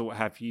Trackers or what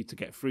have you to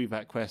get through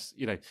that quest.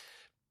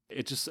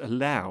 It just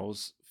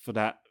allows for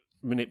that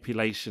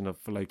manipulation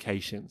of the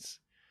locations.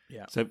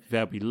 Yeah. So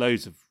there'll be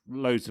loads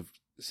of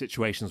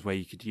situations where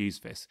you could use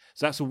this.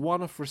 So that's a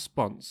one-off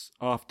response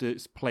after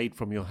it's played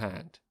from your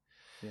hand.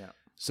 Yeah.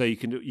 So you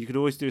could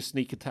always do a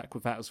sneak attack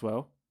with that as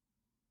well.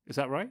 Is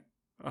that right?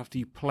 After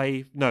you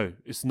play... No,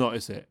 it's not,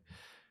 is it?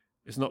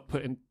 It's not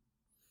put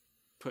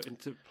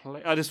into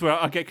play.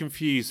 I get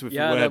confused with the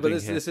wording. Yeah, but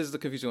this is the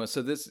confusing one.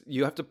 So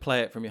you have to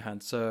play it from your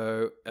hand.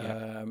 So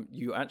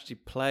you actually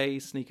play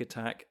sneak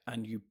attack,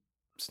 and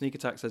sneak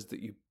attack says that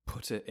you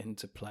put it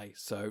into play.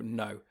 So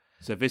no.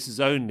 So this is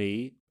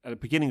only at the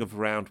beginning of the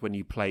round when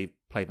you play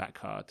that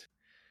card.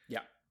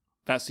 Yeah.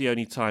 that's the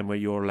only time where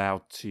you're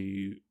allowed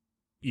to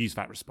use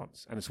that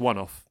response, and it's one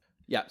off.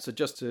 Yeah, so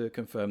just to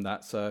confirm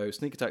that, so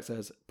Sneak Attack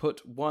says,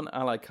 put one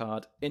ally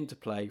card into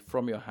play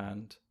from your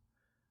hand,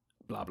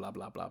 blah, blah,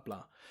 blah, blah,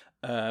 blah.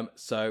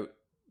 So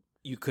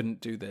you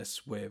couldn't do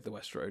this with the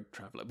West Road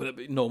Traveller,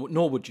 but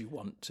nor would you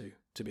want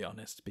to be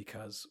honest,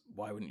 because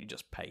why wouldn't you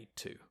just pay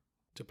two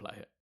to play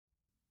it?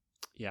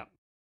 Yeah.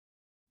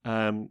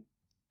 I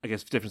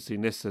guess the difference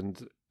between this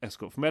and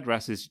Escort from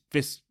Edras is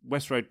this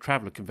West Road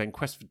Traveller can then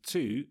quest for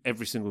 2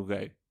 every single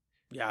go.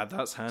 Yeah,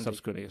 that's handy.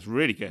 Subsequently, it's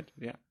really good.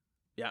 Yeah.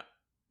 Yeah.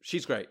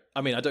 She's great.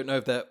 I mean, I don't know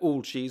if they're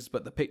all she's,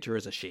 but the picture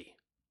is a she.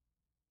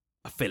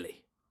 A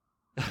filly.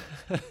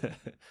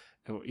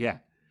 Yeah.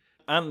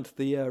 And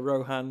the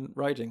Rohan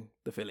riding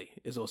the filly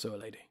is also a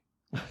lady.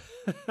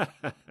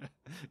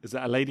 Is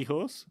that a lady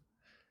horse?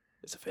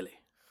 It's a filly.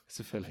 It's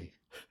a filly.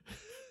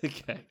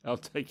 Okay, I'll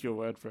take your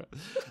word for it.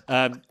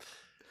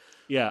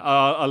 Yeah,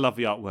 I love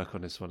the artwork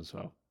on this one as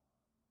well.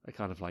 I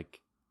kind of like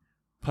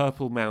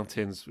purple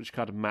mountains, which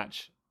kind of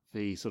match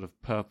the sort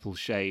of purple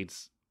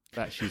shades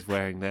that she's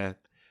wearing there.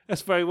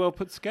 That's very well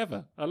put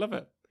together. I love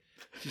it.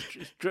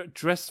 She's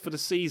dressed for the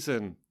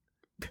season.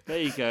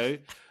 There you go.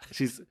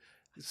 She's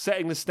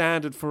setting the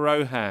standard for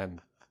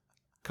Rohan.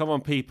 Come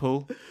on,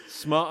 people.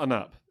 Smarten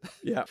up.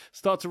 Yeah.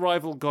 Start to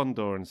rival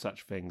Gondor and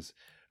such things.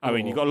 I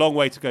mean, you've got a long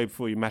way to go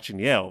before you're matching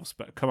the elves,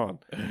 but come on.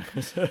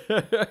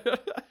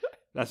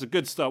 That's a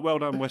good start. Well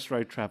done, West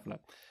Road Traveller.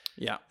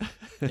 Yeah.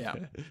 Yeah.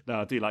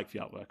 No, I do like the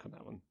artwork on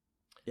that one.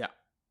 Yeah.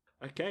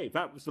 Okay,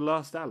 that was the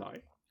last ally.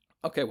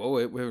 Okay, well,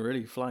 we're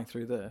really flying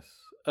through this.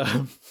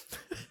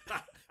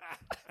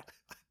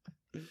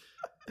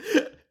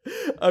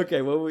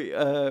 Okay, well,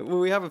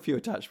 we have a few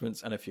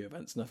attachments and a few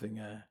events. Nothing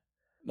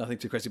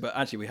too crazy. But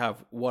actually, we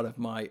have one of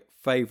my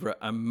favourite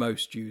and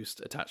most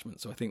used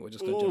attachments. So I think we're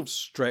just going to jump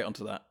straight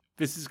onto that.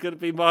 This is going to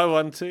be my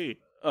one too.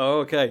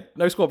 Oh, okay.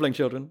 No squabbling,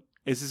 children.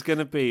 This is going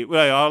to be...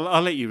 Well,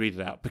 I'll let you read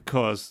it out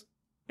because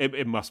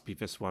it must be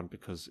this one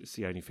because it's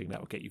the only thing that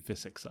will get you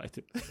this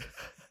excited.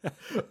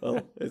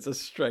 Well, it's a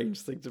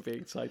strange thing to be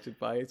excited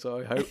by,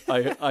 so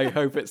I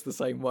hope it's the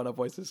same one.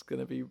 Otherwise, it's going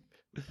to be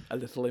a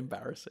little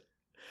embarrassing.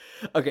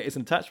 Okay, it's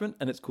an attachment,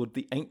 and it's called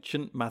the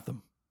Ancient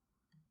Matham.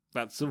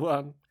 That's the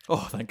one.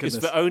 Oh, thank goodness.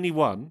 It's the only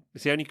one.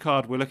 It's the only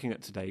card we're looking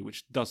at today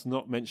which does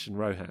not mention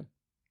Rohan.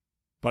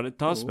 But it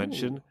does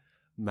mention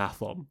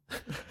Mathom.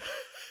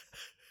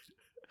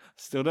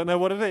 Still don't know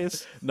what it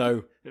is.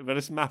 No. But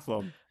it's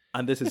Mathom.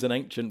 And this is an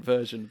ancient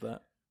version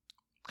of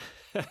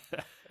that.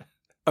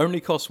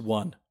 Only costs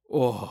 1.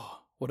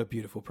 Oh, what a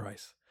beautiful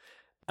price.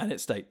 And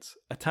it states,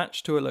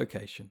 attached to a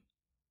location.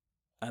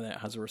 And it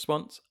has a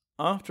response.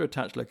 After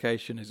attached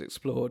location is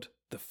explored,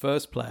 the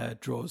first player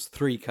draws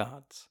 3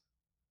 cards.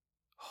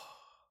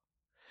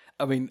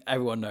 I mean,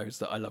 everyone knows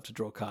that I love to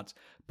draw cards.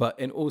 But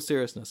in all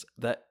seriousness,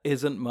 there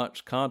isn't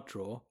much card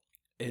draw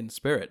in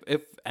Spirit.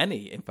 If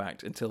any, in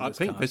fact, until this I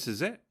think card. this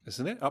is it,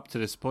 isn't it? Up to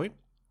this point.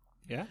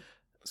 Yeah.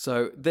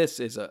 So this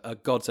is a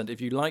godsend. If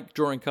you like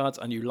drawing cards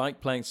and you like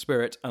playing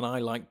Spirit, and I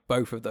like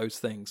both of those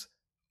things,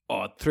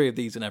 3 of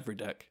these in every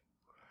deck.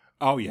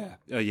 Oh, yeah.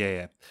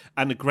 Yeah.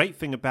 And the great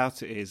thing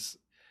about it is,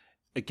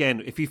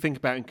 again, if you think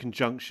about it in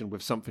conjunction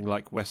with something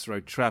like West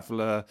Road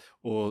Traveller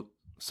or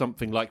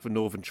something like the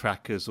Northern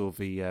Trackers or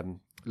the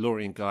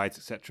Lorien Guides,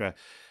 etc.,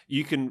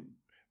 you can,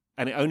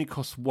 and it only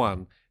costs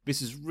 1.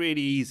 This is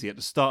really easy at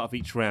the start of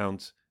each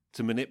round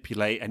to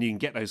manipulate, and you can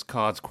get those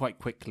cards quite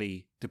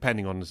quickly,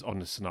 depending on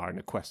the scenario and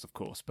the quest, of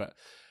course. But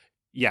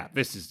yeah,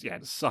 this is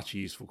it's such a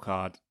useful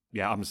card.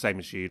 Yeah, I'm the same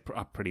as you.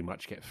 I pretty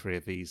much get 3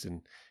 of these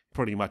in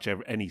pretty much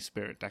any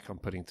Spirit deck I'm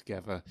putting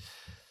together.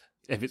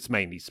 If it's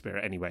mainly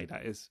Spirit anyway,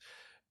 that is.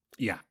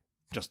 Yeah,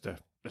 just a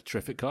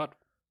terrific card.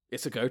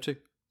 It's a go-to.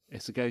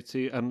 It's a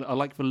go-to, and I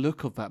like the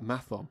look of that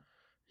Mathom.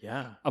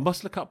 Yeah. I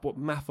must look up what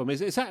Mathom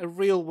is. Is that a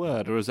real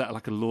word, or is that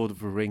like a Lord of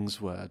the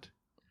Rings word?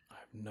 I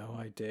have no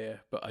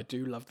idea, but I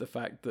do love the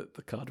fact that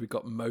the card we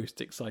got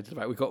most excited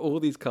about. We got all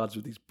these cards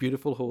with these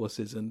beautiful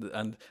horses and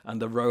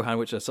the Rohan,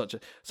 which are such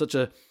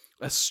a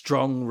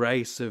strong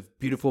race of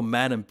beautiful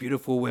men and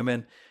beautiful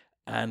women,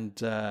 and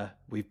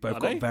we've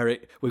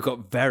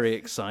got very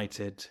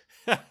excited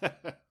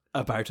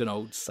about an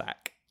old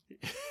sack.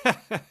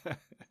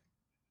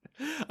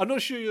 I'm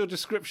not sure your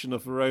description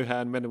of the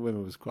Rohan men and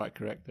women was quite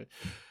correct.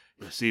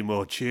 You see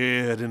more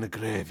cheered in the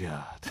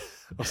graveyard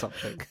or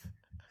something.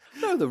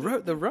 No, the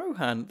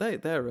Rohan,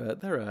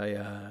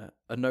 they're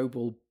a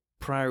noble,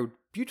 proud,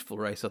 beautiful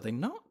race, are they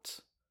not?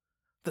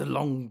 The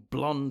long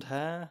blonde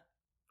hair,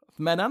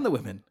 men and the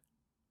women.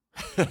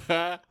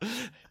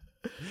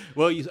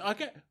 Well, I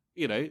get.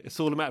 It's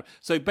all about.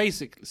 So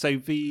basically,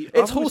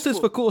 it's horses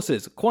for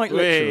courses, quite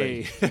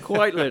literally.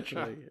 Quite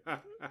literally.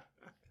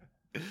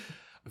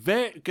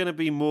 They're going to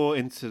be more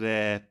into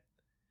their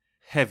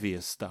heavier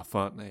stuff,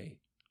 aren't they?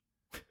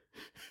 Do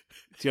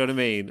you know what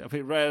I mean? I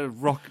think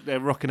they're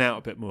rocking out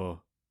a bit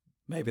more.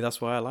 Maybe that's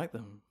why I like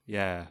them.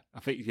 Yeah, I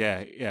think,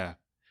 yeah.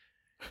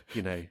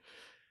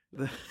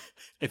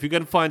 If you're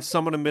going to find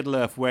someone in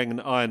Middle-earth wearing an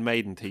Iron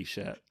Maiden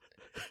t-shirt,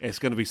 it's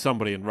going to be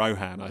somebody in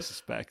Rohan, I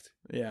suspect.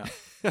 Yeah.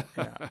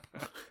 Yeah.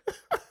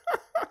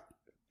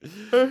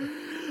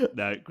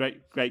 No,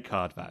 great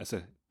card. That it's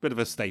a bit of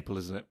a staple,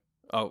 isn't it?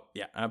 Oh,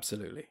 yeah,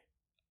 absolutely.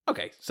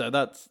 Okay, so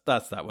that's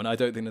that one. I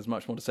don't think there's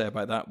much more to say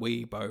about that.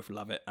 We both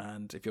love it,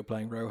 and if you're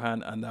playing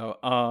Rohan and there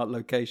are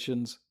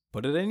locations,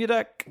 put it in your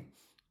deck.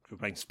 If we're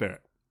playing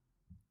Spirit.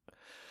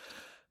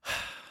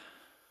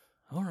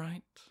 All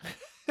right.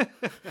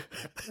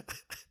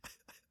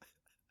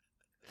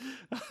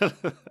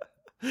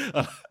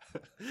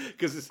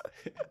 Because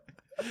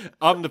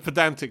I'm the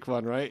pedantic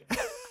one, right?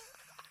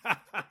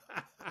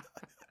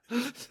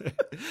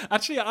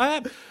 Actually, I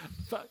am.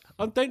 But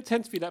I don't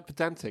tend to be that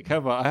pedantic.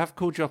 However, I have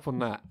called you up on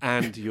that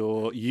and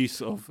your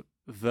use of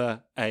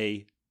the,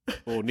 a,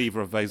 or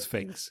neither of those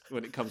things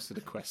when it comes to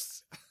the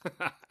quests.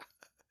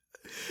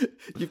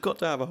 You've got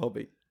to have a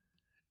hobby.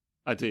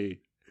 I do.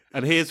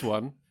 And here's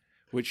one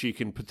which you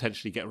can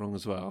potentially get wrong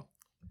as well.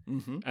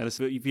 Mm-hmm. And it's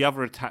the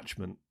other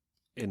attachment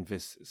in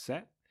this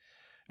set,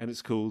 and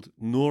it's called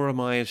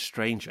Noramaya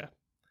Stranger.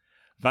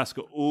 That's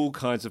got all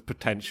kinds of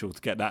potential to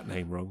get that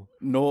name wrong.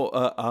 Nor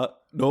I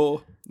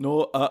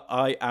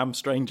am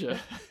stranger.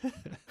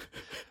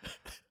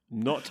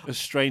 Not a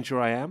stranger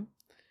I am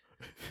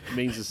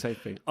means the same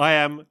thing. I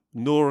am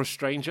nor a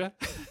stranger.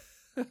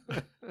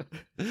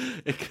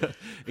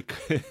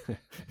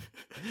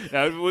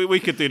 No, we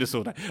could do this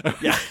all day.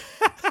 Yeah.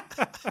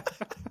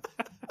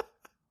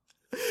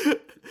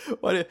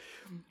 Why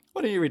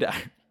don't you read it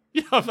out?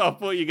 Yeah, I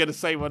thought you were going to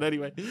say one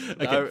anyway.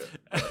 Okay.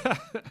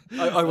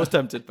 No, I was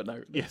tempted, but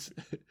no. Yes.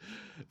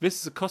 This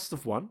is a cost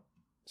of 1.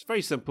 It's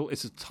very simple.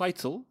 It's a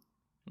title.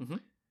 Mm-hmm.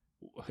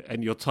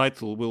 And your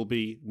title will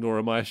be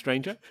Noramaya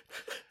Stranger.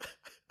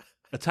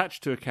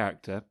 Attached to a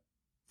character.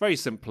 Very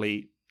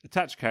simply,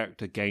 attached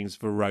character gains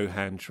the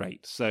Rohan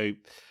trait. So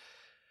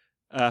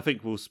I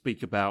think we'll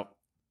speak about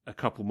a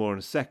couple more in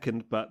a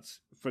second. But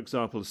for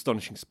example,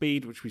 Astonishing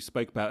Speed, which we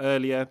spoke about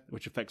earlier,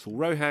 which affects all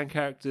Rohan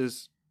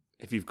characters.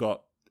 If you've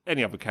got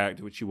any other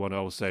character which you want to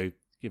also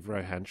give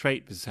Rohan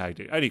trait, this is how you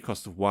do it. Only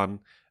cost of 1,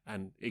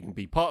 and it can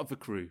be part of the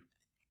crew.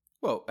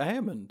 Well,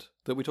 Aemond,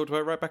 that we talked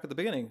about right back at the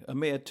beginning, a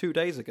mere 2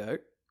 days ago.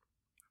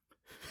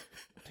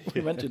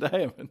 We mentioned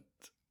Aemond.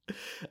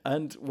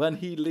 And when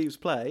he leaves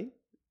play,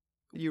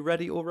 you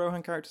ready all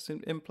Rohan characters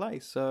in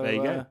place. So There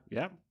you go.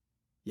 Yeah.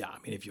 Yeah, I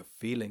mean, if you're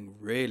feeling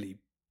really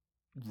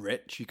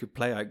rich, you could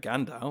play out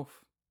Gandalf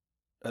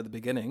at the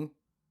beginning,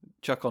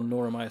 chuck on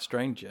Noramaya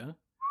Stranger,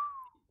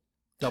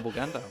 double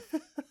Gandalf.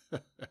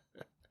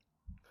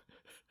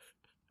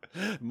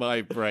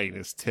 My brain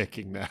is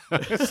ticking now.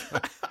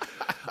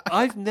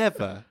 I've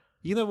never...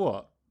 You know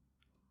what?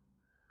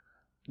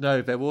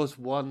 No, there was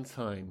one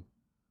time.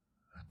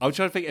 I'm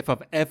trying to think if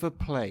I've ever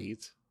played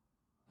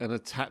an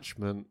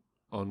attachment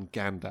on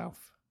Gandalf.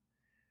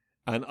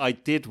 And I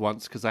did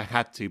once because I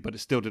had to, but it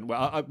still didn't work.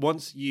 I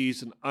once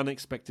used an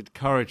unexpected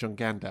courage on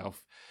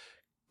Gandalf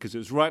because it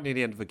was right near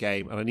the end of the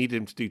game and I needed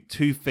him to do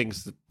 2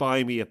 things to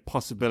buy me a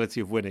possibility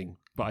of winning.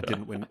 But I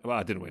didn't win. Well,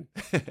 I didn't win.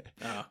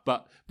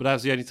 But that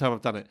was the only time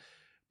I've done it.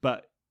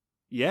 But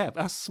yeah,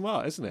 that's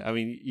smart, isn't it? I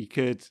mean, you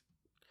could...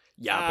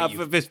 Yeah,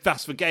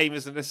 that's the game,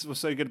 isn't it? This is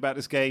what's so good about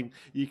this game.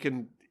 You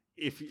can...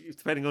 If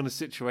depending on the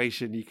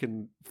situation, you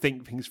can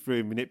think things through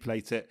and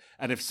manipulate it.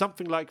 And if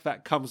something like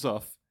that comes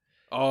off...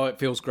 Oh, it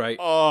feels great.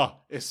 Oh,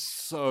 it's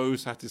so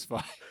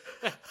satisfying.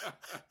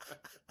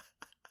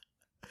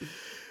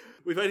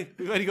 We've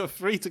only got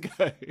 3 to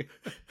go.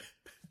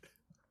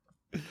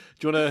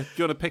 Do you want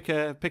to pick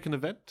an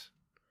event?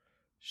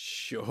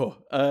 Sure.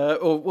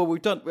 Well,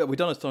 we've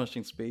done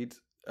Astonishing Speed.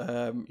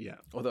 Yeah.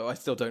 Although I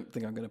still don't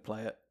think I'm going to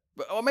play it.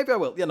 Or maybe I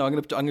will. Yeah, no, I'm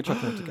going to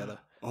chuck them together.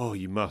 Oh,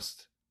 you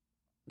must.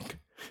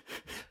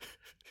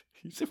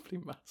 You simply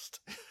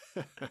must.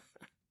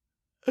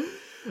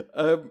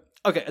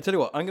 Okay, I tell you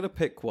what. I'm going to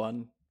pick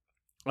one.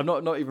 I'm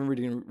not even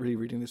really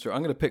reading this through.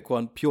 I'm going to pick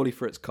one purely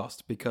for its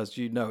cost because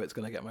you know it's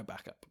going to get my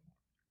backup.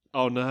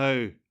 Oh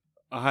no,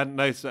 I hadn't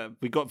noticed that.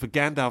 We got the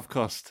Gandalf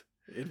cost.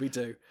 We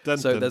do. Dun,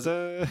 So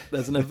dun,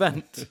 there's an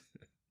event.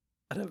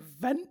 An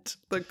event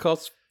that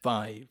costs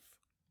 5.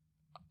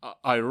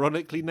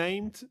 Ironically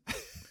named.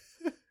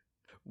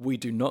 We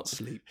do not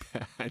sleep.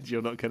 And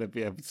you're not going to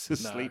be able to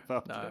sleep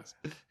after this.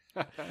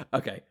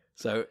 Okay,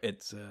 so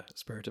it's a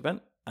spirit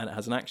event, and it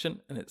has an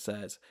action, and it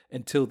says,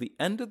 until the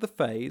end of the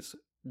phase,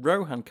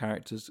 Rohan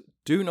characters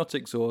do not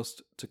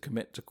exhaust to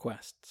commit to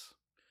quests.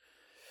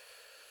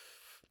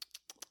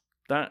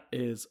 That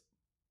is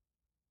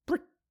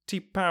pretty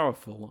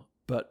powerful,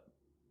 but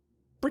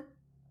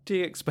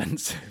pretty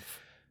expensive.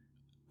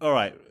 All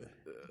right.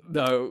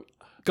 No,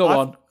 go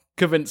on.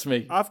 Convince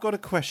me. I've got a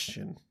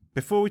question.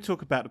 Before we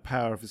talk about the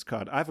power of this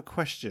card, I have a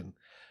question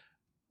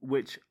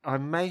which I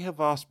may have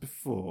asked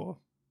before.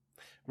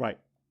 Right.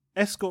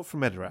 Escort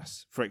from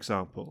Edoras, for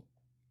example.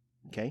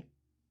 Okay.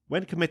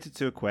 When committed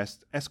to a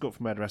quest, Escort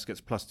from Edoras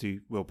gets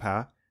 +2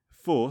 willpower.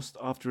 Forced,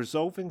 after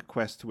resolving a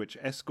quest to which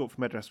Escort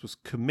from Edoras was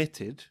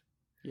committed,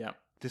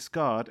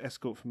 discard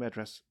Escort from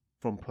Edoras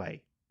from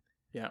play.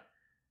 Yeah.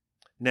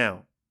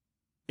 Now,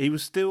 he will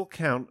still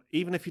count,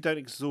 even if you don't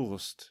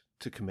exhaust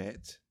to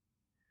commit,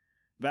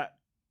 that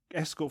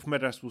escort from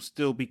Medras will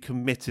still be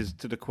committed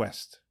to the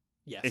quest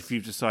Yes. if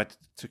you've decided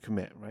to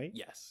commit, right?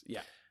 Yes.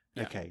 Yeah.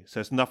 Yeah. Okay, so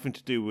it's nothing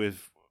to do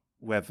with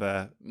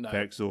whether No.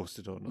 they're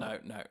exhausted or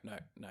not. No.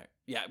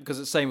 Yeah, because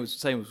it's same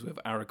as with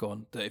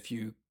Aragorn. That if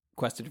you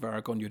quested with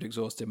Aragorn, you'd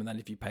exhaust him, and then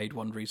if you paid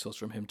one resource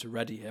from him to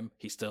ready him,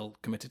 he's still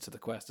committed to the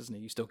quest, isn't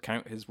he? You still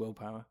count his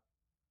willpower.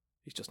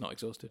 He's just not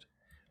exhausted.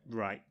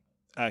 Right.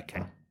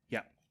 Okay.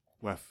 Yeah.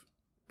 Worth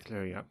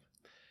clearing up.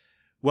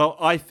 Well,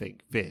 I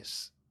think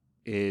this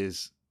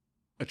is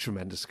a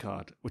tremendous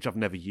card, which I've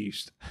never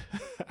used.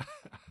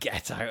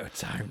 Get out of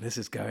town. This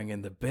is going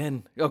in the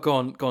bin. Oh, go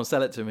on,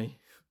 sell it to me.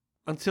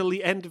 Until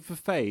the end of the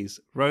phase,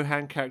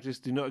 Rohan characters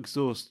do not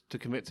exhaust to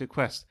commit to a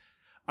quest.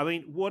 I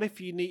mean, what if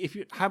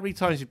how many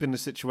times you've been in a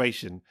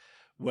situation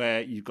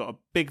where you've got a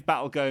big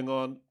battle going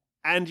on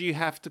and you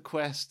have to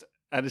quest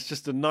and it's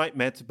just a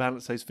nightmare to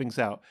balance those things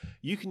out?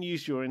 You can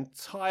use your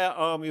entire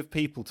army of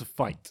people to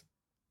fight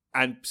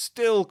and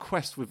still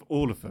quest with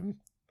all of them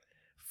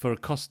for a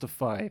cost of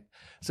 5.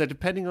 So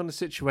depending on the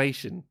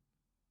situation,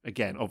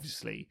 again,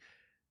 obviously,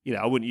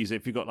 I wouldn't use it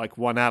if you've got like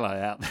one ally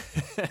out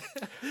there.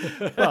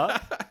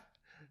 But,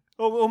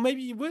 or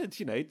maybe you would,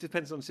 it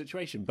depends on the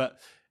situation. But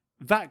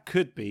that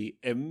could be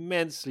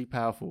immensely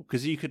powerful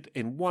because you could,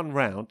 in one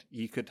round,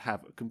 you could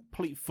have a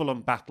complete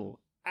full-on battle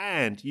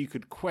and you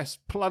could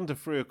plunder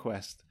through a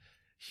quest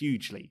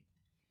hugely,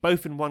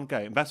 both in one go.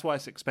 And that's why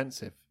it's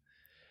expensive.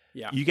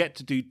 Yeah. You get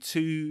to do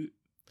 2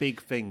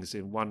 big things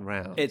in one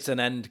round. It's an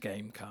end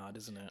game card,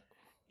 isn't it?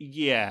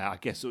 Yeah, I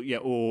guess.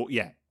 Or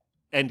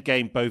end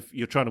game, both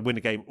you're trying to win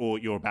a game or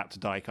you're about to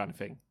die kind of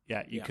thing.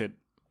 Yeah, you could.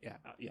 Yeah.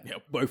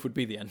 Both would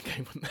be the end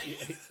game, wouldn't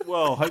they?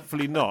 Well,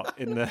 hopefully not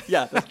in the.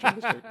 Yeah, that's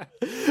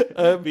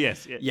true.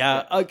 Yes.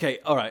 Yeah. Okay.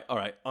 All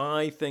right.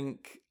 I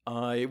think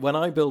when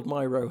I build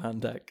my Rohan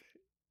deck,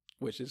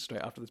 which is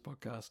straight after this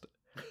podcast,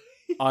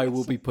 I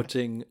will be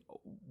putting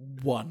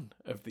one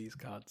of these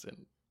cards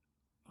in.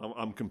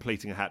 I'm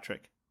completing a hat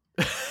trick.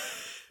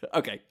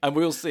 Okay, and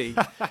we'll see.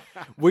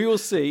 We will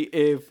see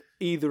if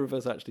either of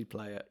us actually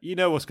play it. You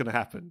know what's going to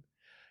happen.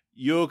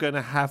 You're going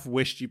to have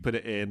wished you put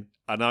it in,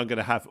 and I'm going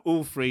to have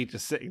all 3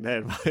 just sitting there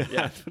in my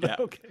hand. Yeah.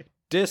 Okay.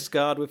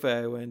 Discard with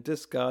Eowyn,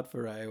 discard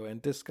for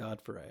Eowyn,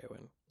 discard for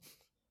Eowyn.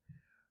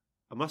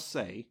 I must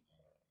say,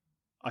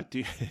 I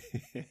do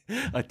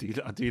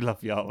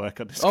love the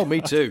artwork on this. Oh, card.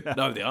 me too.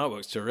 No, the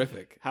artwork's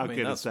terrific. How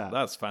good is that?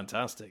 That's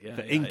fantastic. Yeah,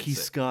 The inky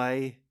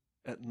sky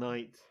at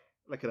night.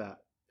 Look at that.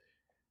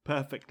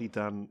 Perfectly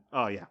done.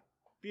 Oh, yeah.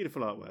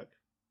 Beautiful artwork.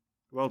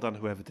 Well done,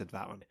 whoever did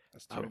that one.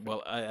 That's terrific.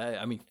 Well,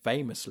 I mean,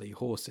 famously,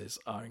 horses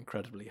are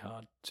incredibly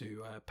hard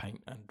to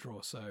paint and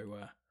draw.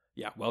 So,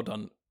 well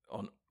done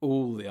on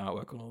all the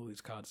artwork on all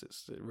these cards.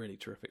 It's really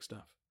terrific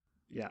stuff.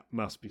 Yeah,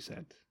 must be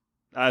said.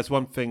 That's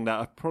one thing that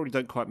I probably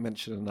don't quite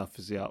mention enough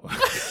is the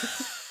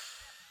artwork.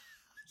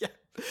 Yeah,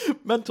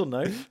 mental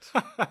note.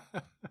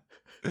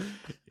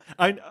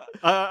 I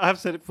have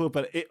said it before,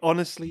 but it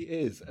honestly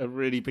is a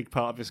really big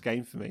part of this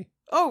game for me.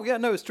 Oh, yeah,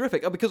 no, it's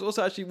terrific. Because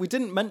also, actually, we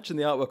didn't mention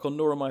the artwork on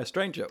Nora Maya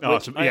Stranger, Oh,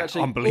 which I yeah,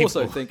 actually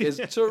unbelievable. also think is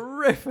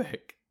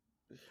terrific.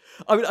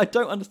 I mean, I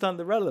don't understand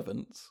the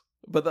relevance,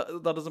 but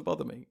that doesn't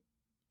bother me.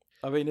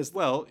 I mean,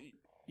 Well,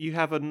 you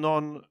have a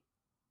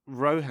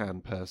non-Rohan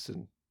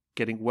person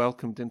getting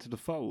welcomed into the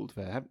fold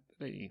there, haven't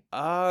you?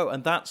 Oh,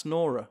 and that's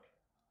Nora.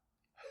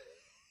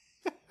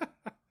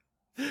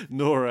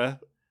 Nora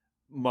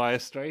Maya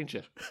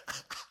Stranger.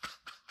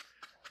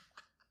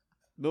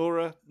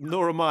 Nora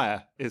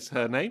Maya is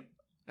her name,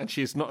 and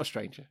she is not a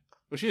stranger.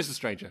 Well, she is a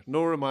stranger.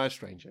 Nora Maya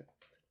Stranger.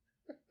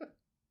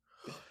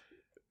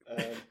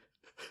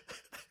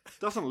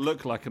 Doesn't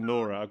look like a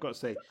Nora, I've got to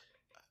say.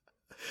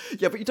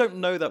 Yeah, but you don't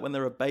know that when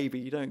they're a baby.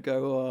 You don't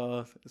go,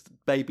 oh, it's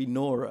baby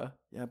Nora.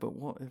 Yeah, but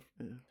what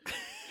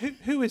if...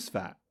 Who is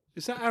that?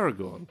 Is that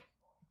Aragorn?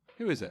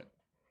 Who is it?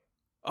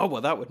 Oh,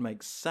 well, that would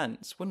make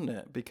sense, wouldn't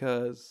it?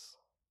 Because,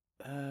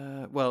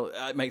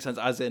 it makes sense,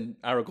 as in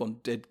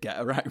Aragorn did get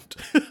around.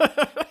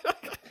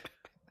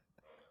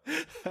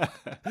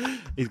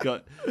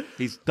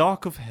 He's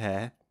dark of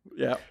hair.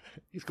 Yeah.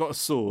 He's got a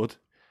sword.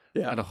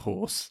 Yeah. And a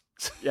horse.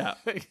 Yeah.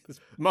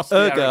 Must be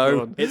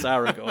Ergo, Aragorn. it's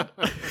Aragorn.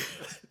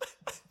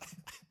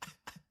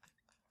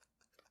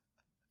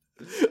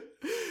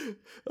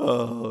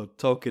 Oh,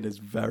 Tolkien is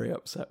very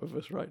upset with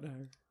us right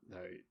now. No,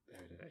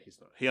 he's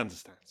not. He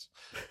understands.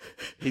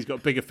 He's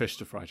got bigger fish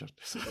to fry, John.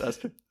 That's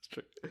true.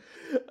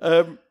 That's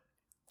true.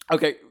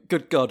 Okay,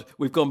 good God.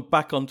 We've gone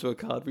back onto a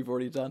card we've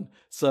already done.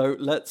 So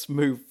let's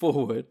move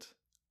forward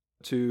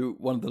to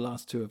one of the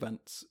last 2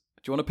 events.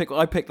 Do you want to pick?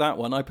 I picked that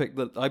one. I picked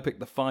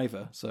the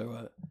fiver.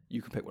 So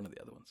you can pick one of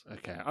the other ones.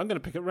 Okay, I'm going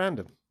to pick at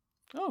random.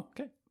 Oh,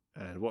 okay.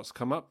 And what's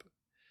come up?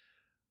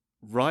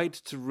 Ride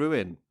to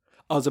Ruin.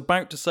 I was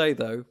about to say,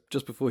 though,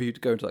 just before you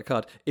go into that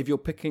card, if you're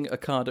picking a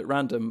card at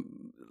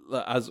random,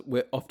 as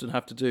we often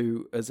have to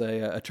do as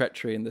a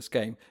treachery in this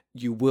game,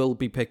 you will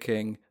be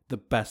picking the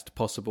best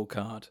possible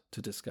card to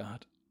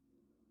discard.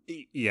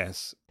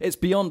 Yes. It's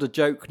beyond a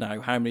joke now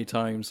how many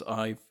times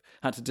I've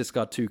had to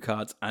discard 2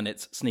 cards and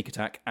it's Sneak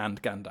Attack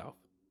and Gandalf.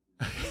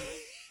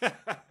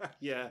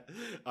 Yeah,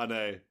 I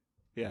know.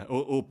 Yeah,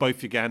 or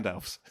both your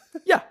Gandalfs.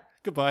 Yeah,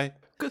 Goodbye.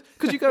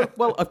 because you go,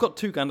 well, I've got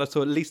 2 Gandalfs,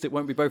 so at least it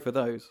won't be both of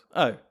those.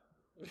 Oh.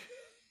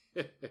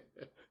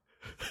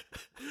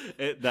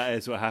 That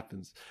is what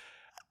happens.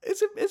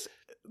 It's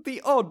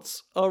the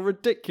odds are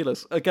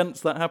ridiculous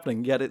against that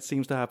happening, yet it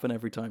seems to happen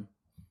every time.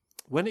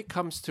 When it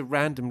comes to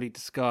randomly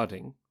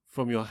discarding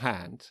from your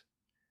hand,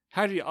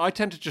 how do you? I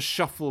tend to just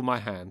shuffle my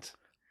hand.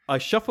 I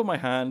shuffle my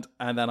hand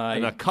and then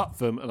I cut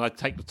them and I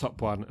take the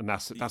top one, and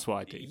that's what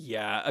I do.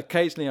 Yeah,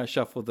 occasionally I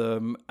shuffle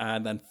them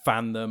and then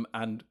fan them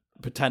and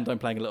pretend I'm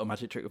playing a little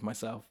magic trick with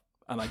myself.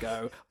 And I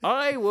go,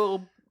 I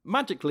will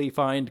magically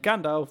find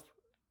Gandalf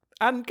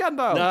and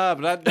Gandalf. No,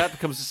 but that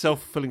becomes a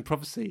self-fulfilling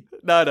prophecy.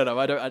 No, I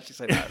don't actually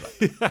say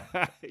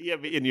that. Yeah,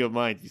 but in your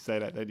mind you say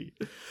that, don't you?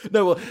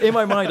 No, well, in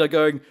my mind I'm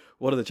going,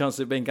 what are the chances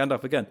of it being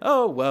Gandalf again?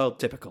 Oh, well,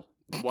 typical.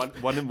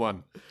 One and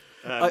one.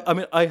 I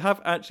mean, I have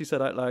actually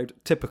said out loud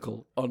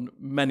 "typical" on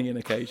many an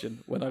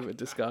occasion when I was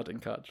discarding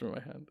cards from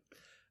my hand.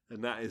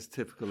 And that is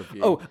typical of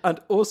you. Oh, and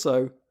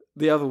also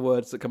the other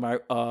words that come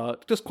out are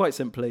just quite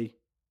simply,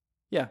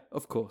 yeah,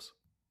 of course.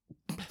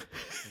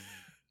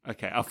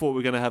 Okay, I thought we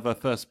were going to have our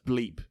first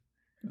bleep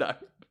No.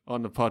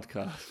 on the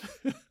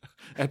podcast.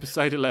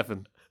 Episode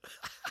 11.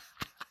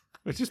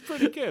 Which is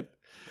pretty good.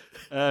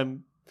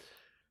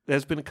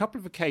 There's been a couple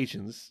of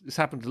occasions, this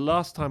happened the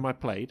last time I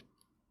played,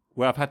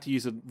 where I've had to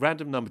use a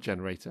random number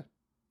generator.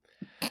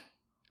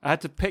 I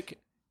had to pick,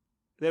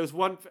 there was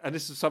one, and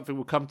this is something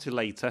we'll come to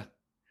later,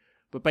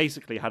 but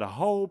basically I had a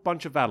whole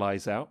bunch of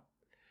allies out,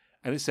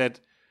 and it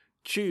said,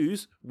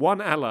 choose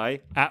one ally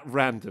at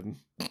random.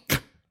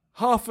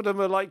 Half of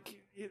them are like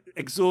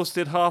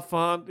exhausted, half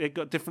aren't. They've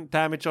got different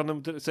damage on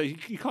them, so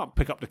you can't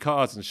pick up the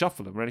cards and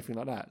shuffle them or anything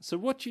like that. So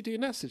what do you do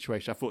in that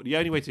situation? I thought the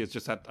only way to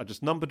is I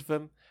just numbered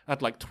them. I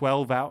had like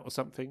 12 out or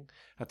something.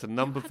 I had to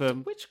number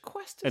them. Which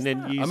quest is and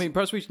then that? use, I mean,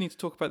 perhaps we need to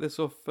talk about this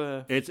off.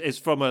 It's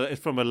from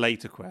a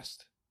later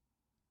quest.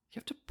 You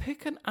have to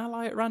pick an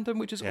ally at random,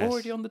 which is Yes.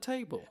 already on the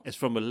table. It's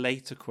from a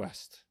later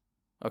quest.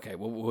 Okay,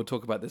 well, we'll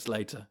talk about this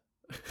later.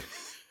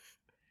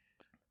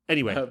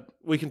 Anyway,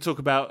 we can talk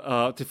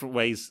about different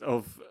ways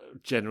of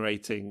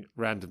generating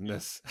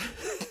randomness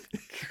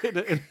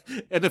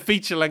in a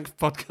feature-length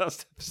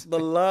podcast episode. The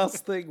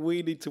last thing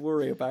we need to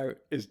worry about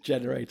is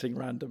generating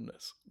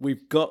randomness.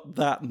 We've got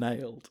that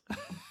nailed.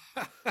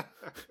 We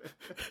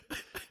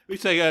were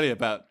saying earlier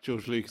about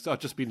George Lucas, I'll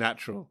just be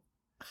natural.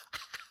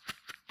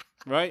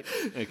 Right?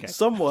 Okay.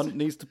 Someone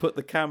needs to put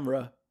the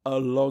camera a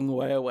long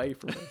way away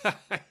from us.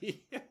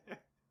 Yeah.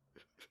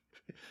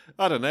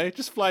 I don't know,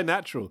 just fly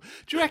natural.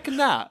 Do you reckon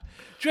that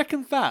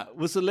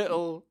was a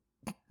little...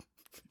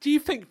 Do you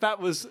think that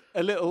was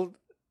a little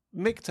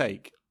mick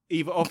take,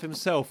 either of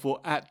himself or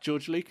at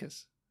George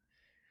Lucas?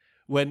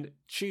 When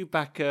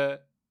Chewbacca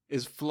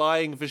is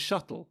flying the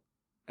shuttle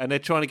and they're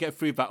trying to get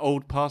through that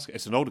old passcode.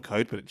 It's an older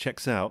code, but it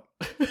checks out.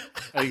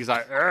 And he's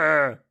like,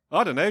 I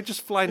don't know,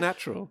 just fly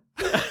natural.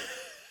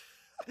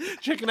 Do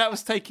you reckon that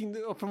was taking,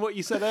 from what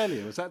you said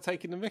earlier, was that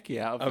taking the mickey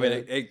out of I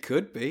mean, it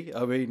could be.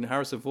 I mean,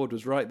 Harrison Ford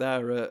was right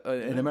there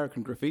in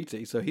American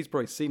Graffiti, so he's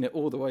probably seen it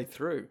all the way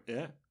through.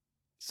 Yeah.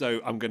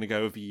 So I'm going to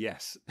go with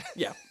yes.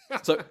 Yeah.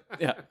 So,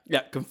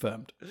 yeah,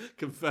 confirmed.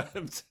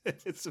 Confirmed.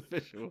 It's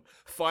official.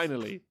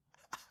 Finally.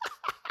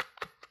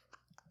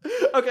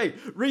 Okay,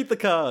 read the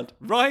card.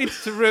 Ride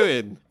to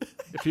Ruin.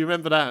 If you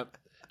remember that.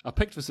 I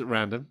picked this at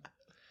random.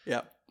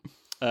 Yeah.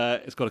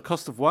 It's got a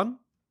cost of 1.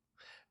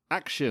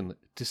 Action,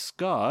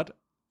 discard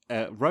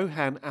a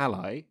Rohan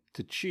ally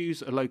to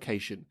choose a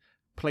location.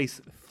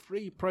 Place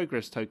 3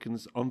 progress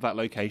tokens on that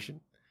location.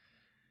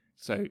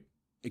 So,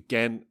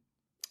 again,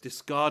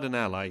 discard an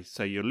ally.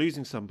 So you're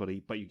losing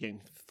somebody, but you're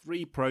getting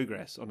 3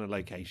 progress on a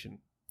location.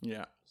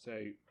 Yeah. So,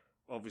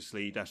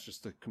 obviously, that's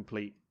just a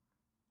complete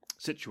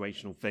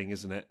situational thing,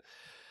 isn't it?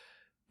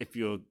 If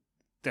your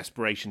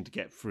desperation to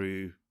get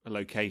through a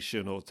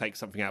location or take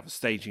something out of a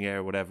staging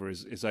area or whatever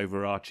is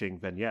overarching,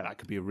 then yeah, that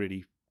could be a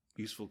really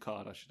useful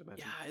card, I should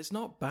imagine. Yeah, it's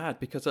not bad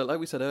because, like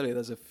we said earlier,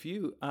 there's a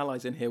few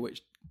allies in here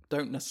which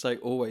don't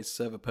necessarily always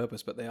serve a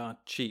purpose, but they are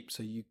cheap.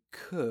 So you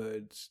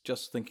could,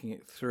 just thinking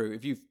it through,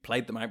 if you've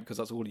played them out because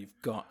that's all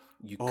you've got,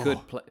 you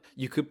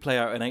could play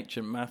out an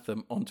Ancient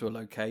Matham onto a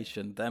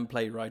location, then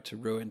play Ride to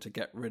Ruin to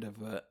get rid of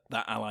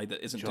that ally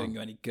that isn't doing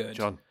you any good.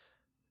 John,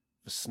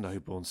 the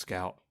Snowborn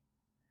Scout.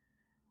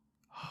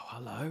 Oh,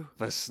 hello.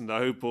 The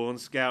Snowborn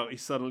Scout.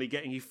 He's suddenly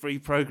getting you 3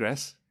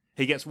 progress.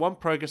 He gets 1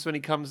 progress when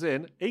he comes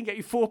in. He can get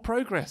you 4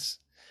 progress.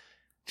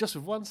 Just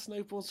with 1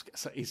 Snowborn Scout.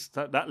 So he's,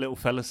 that little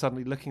fella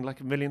suddenly looking like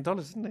 $1 million,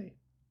 isn't he?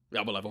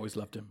 Yeah, well, I've always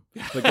loved him.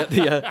 But get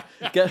the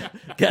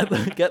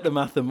get the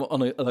Matham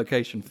on a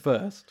location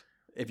first.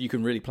 If you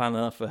can really plan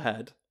enough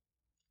ahead,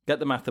 get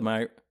the Matham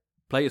out,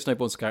 play your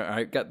Snowborn Scout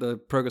out, get the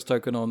progress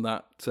token on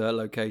that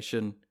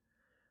location,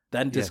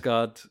 then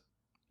discard.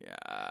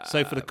 Yeah.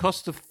 So for the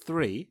cost of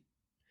 3,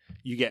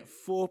 you get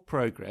 4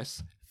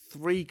 progress,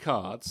 3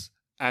 cards,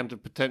 and a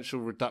potential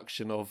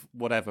reduction of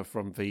whatever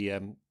from the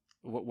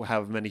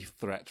however many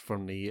threat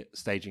from the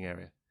staging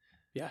area.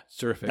 Yeah, it's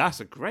terrific. That's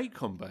a great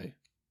combo.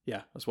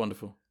 Yeah, that's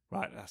wonderful.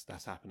 Right,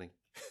 that's happening.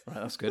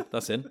 Right, that's good.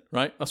 That's in.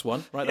 Right, that's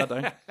one. Write that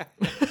down.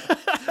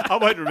 I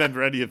won't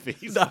remember any of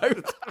these. No.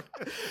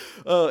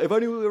 If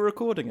only we were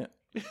recording it.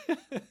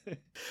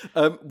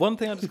 One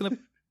thing I'm just going to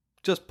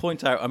just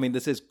point out, I mean,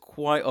 this is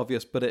quite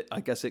obvious, but I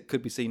guess it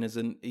could be seen as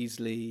an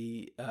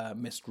easily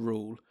missed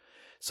rule.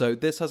 So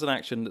this has an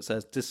action that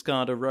says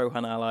discard a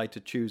Rohan ally to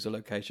choose a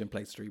location,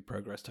 place 3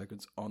 progress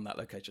tokens on that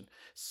location.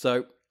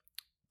 So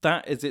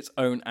that is its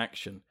own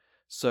action.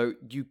 So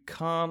you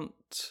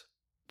can't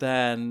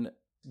then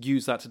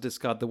use that to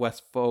discard the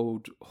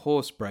Westfold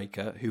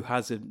Horsebreaker, who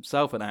has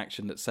himself an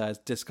action that says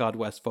discard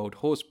Westfold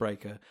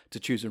Horsebreaker to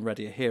choose and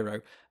ready a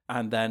hero,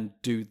 and then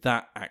do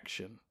that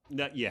action.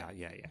 No, yeah.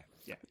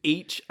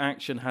 Each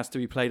action has to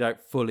be played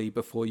out fully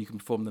before you can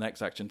perform the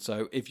next action.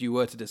 So if you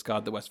were to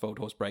discard the Westfold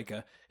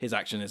Horsebreaker, his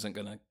action isn't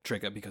going to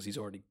trigger because he's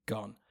already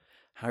gone.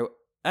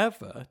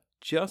 However,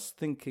 just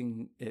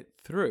thinking it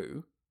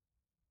through,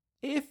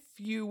 if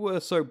you were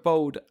so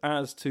bold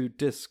as to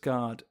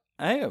discard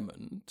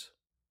Aemond,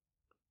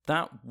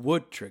 that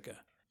would trigger.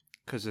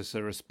 Because it's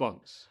a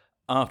response.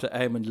 After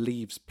Aemond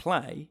leaves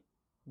play,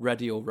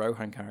 ready or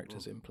Rohan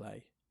characters in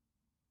play.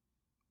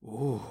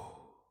 Ooh.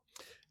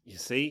 You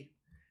see?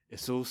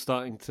 It's all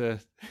starting to...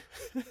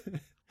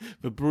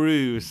 the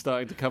brew is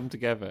starting to come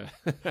together.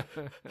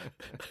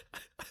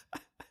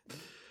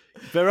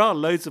 There are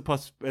loads of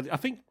possibilities. I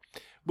think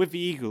with the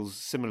Eagles,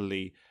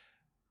 similarly,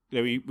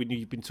 when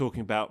you've been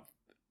talking about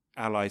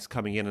allies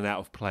coming in and out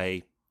of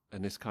play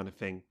and this kind of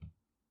thing,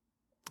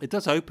 it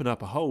does open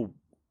up a whole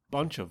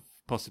bunch of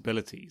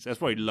possibilities. There's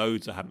probably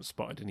loads I haven't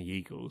spotted in the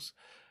Eagles.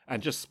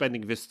 And just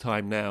spending this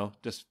time now,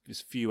 just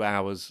this few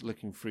hours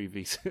looking through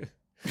these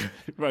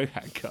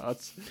Rohan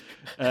cards,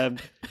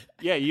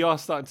 you are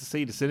starting to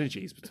see the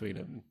synergies between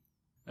them.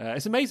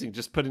 It's amazing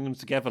just putting them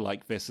together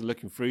like this and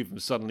looking through them.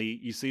 Suddenly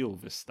you see all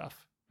this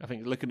stuff. I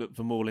think looking at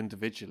them all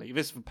individually,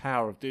 this is the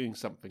power of doing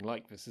something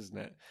like this, isn't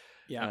it?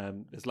 Yeah.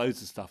 There's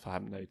loads of stuff I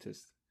haven't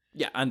noticed.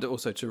 Yeah, and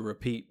also to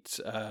repeat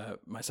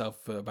myself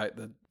for about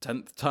the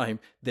 10th time,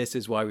 this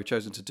is why we've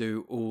chosen to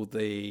do all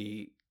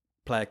the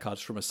player cards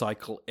from a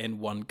cycle in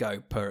one go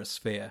per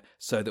sphere,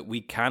 so that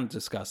we can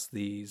discuss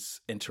these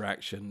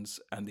interactions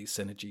and these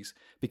synergies.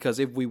 Because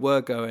if we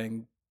were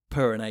going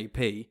per an AP,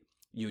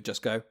 you would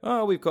just go,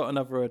 oh, we've got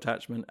another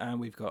attachment and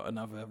we've got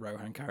another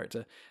Rohan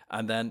character.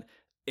 And then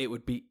it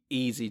would be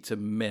easy to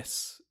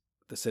miss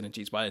the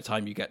synergies by the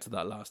time you get to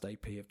that last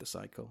AP of the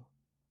cycle.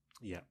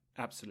 Yeah,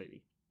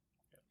 absolutely.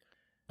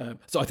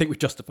 So I think we've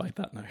justified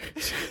that now.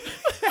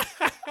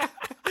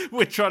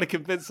 We're trying to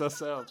convince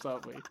ourselves,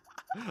 aren't we?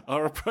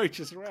 Our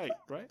approach is right?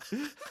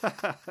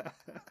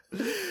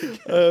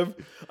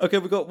 Okay,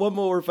 we've got one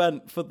more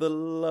event. For the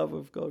love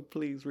of God,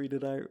 please read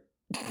it out.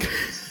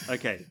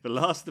 Okay, the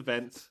last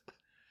event,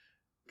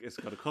 it's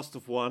got a cost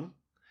of 1,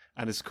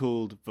 and it's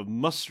called the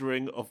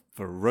Mustering of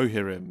the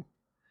Rohirrim.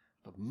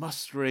 The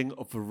Mustering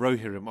of the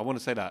Rohirrim. I want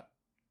to say that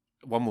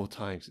one more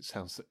time, 'cause it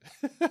sounds...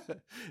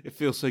 it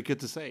feels so good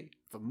to say.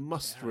 The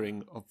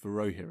Mustering of the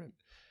Rohirrim.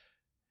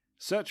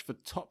 Search for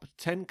top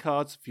 10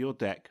 cards for your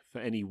deck for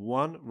any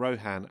one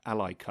Rohan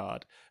ally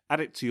card.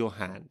 Add it to your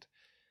hand.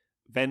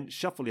 Then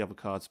shuffle the other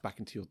cards back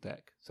into your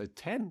deck. So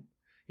 10.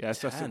 Yeah,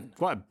 so that's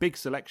quite a big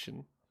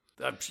selection.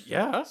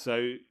 Yeah.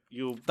 So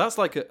you'll... That's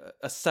like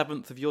a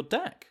seventh of your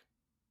deck.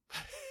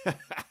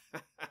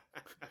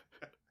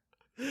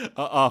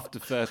 After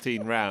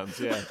 13 rounds,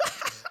 yeah.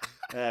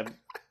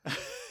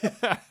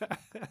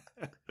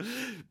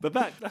 But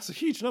that's a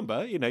huge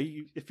number. You know,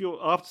 if you're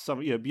after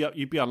something,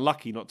 you'd be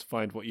unlucky not to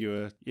find what you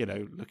were,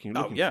 looking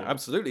Oh, yeah, for.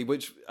 absolutely.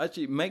 Which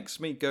actually makes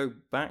me go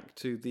back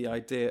to the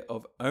idea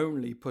of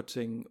only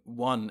putting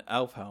one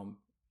Elfhelm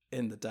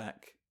in the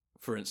deck,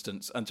 for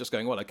instance, and just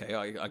going, well, okay,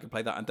 I can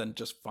play that and then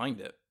just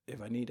find it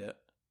if I need it.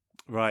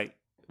 Right.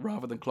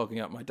 Rather than clogging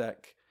up my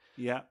deck.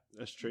 Yeah,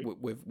 that's true.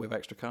 With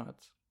extra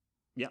cards.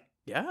 Yeah.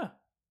 Yeah.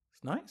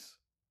 It's nice.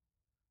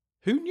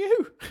 Who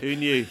knew? Who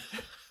knew?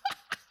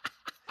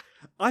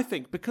 I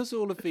think because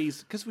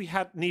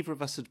neither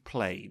of us had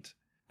played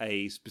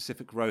a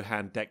specific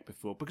Rohan deck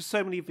before, because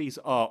so many of these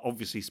are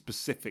obviously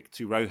specific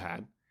to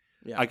Rohan.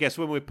 Yeah. I guess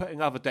when we're putting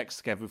other decks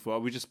together before,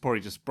 we probably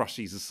just brush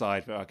these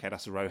aside. But okay,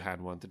 that's a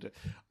Rohan one to do.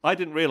 I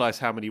didn't realise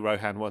how many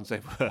Rohan ones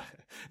there were.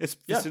 It's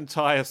this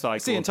entire cycle.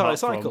 It's the entire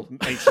cycle.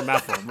 Ancient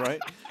Mathon, right?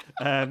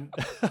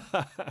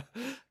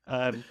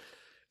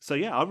 So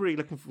yeah, I'm really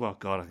looking for. Well,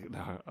 God,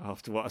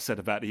 after what I said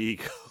about the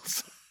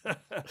Eagles.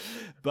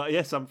 But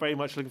yes, I'm very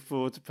much looking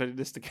forward to putting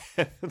this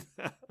together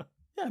now.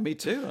 Yeah, me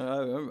too.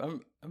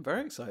 I'm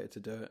very excited to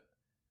do it.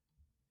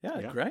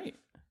 Yeah, great.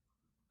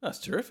 That's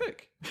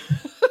terrific.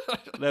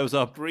 That was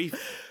our brief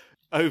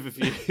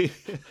overview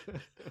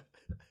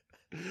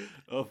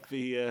of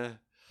the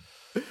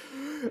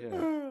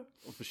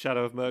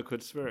Shadow of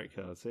Mirkwood Spirit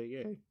cards. There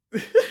you go.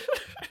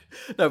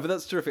 No, but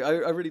that's terrific. I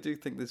really do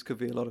think this could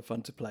be a lot of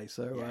fun to play.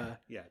 So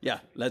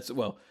let's.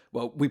 Well,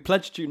 we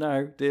pledged you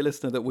now, dear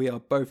listener, that we are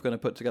both going to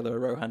put together a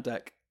Rohan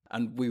deck,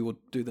 and we will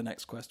do the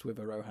next quest with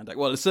a Rohan deck.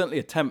 Well, let's certainly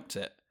attempt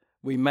it.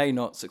 We may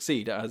not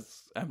succeed,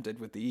 as Am did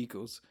with the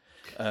Eagles.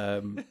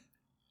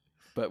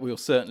 but we'll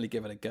certainly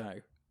give it a go,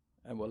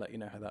 and we'll let you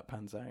know how that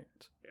pans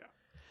out. Yeah.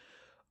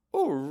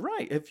 All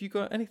right. Have you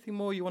got anything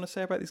more you want to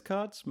say about these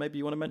cards? Maybe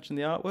you want to mention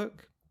the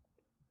artwork?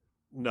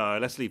 No,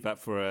 let's leave that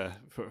for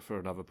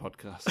another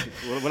podcast.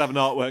 We'll have an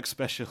artwork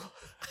special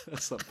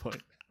at some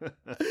point.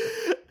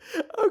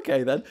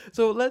 Okay, then.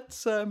 So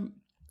let's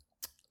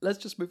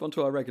just move on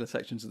to our regular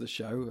sections of the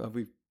show.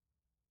 We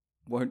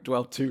won't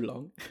dwell too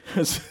long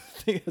as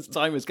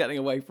time is getting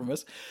away from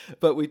us.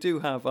 But we do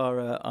have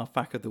our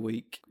fact of the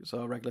week.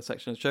 So our regular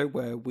section of the show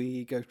where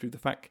we go through the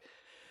fact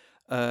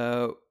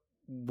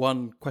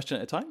one question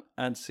at a time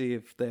and see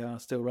if they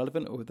are still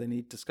relevant or if they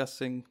need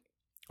discussing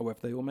or whether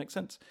they all make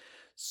sense.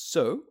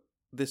 So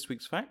this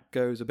week's fact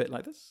goes a bit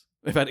like this.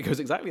 In fact, it goes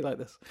exactly like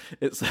this.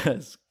 It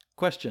says,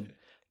 question,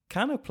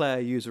 can a player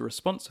use a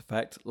response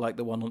effect like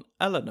the one on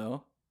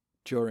Eleanor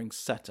during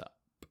setup?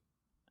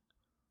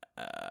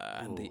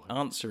 And the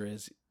answer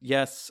is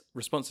yes,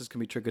 responses can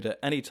be triggered at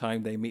any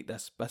time they meet their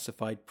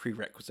specified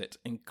prerequisite,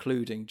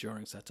 including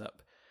during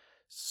setup.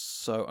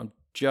 So I'm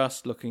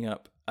just looking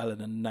up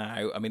Eleanor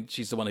now. I mean,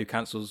 she's the one who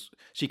cancels.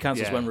 She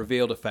cancels when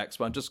revealed effects,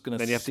 but I'm just going to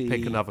see. Then you have to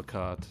pick another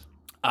card.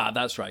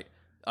 That's right.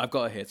 I've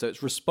got it here. So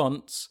it's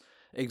response.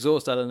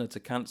 Exhaust Eleanor to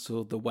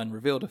cancel the when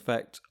revealed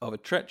effect of a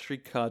treachery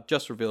card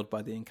just revealed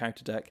by the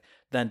encounter deck.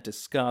 Then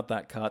discard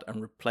that card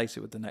and replace it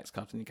with the next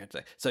card in the encounter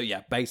deck. So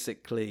yeah,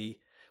 basically,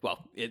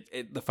 well,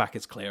 the fact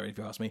is clear if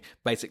you ask me.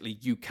 Basically,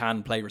 you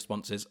can play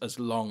responses as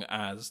long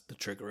as the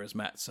trigger is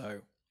met.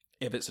 So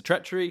if it's a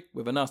treachery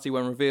with a nasty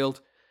when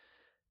revealed,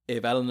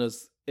 if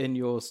Eleanor's in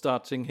your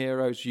starting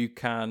heroes, you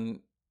can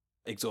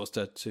exhaust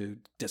her to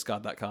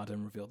discard that card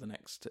and reveal the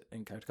next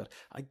encounter card.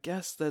 I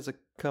guess there's a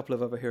couple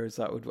of other heroes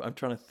that would. I'm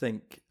trying to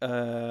think.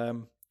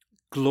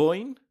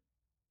 Gloin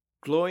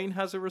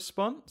has a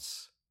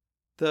response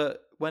that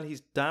when he's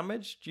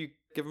damaged, you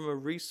give him a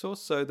resource.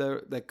 So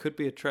there could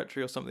be a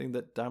treachery or something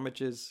that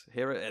damages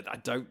hero. I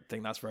don't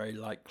think that's very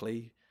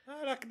likely.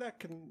 That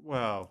can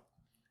well.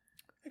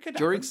 It could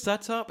During happen.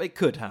 setup, it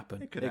could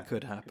happen. It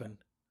could happen.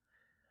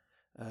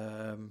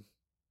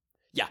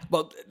 Yeah,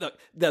 well, look,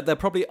 there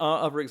probably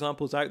are other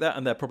examples out there,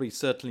 and there probably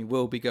certainly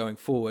will be going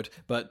forward,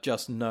 but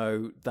just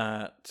know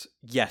that,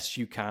 yes,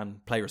 you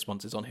can play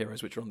responses on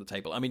heroes which are on the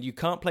table. I mean, you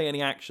can't play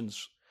any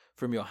actions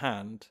from your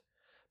hand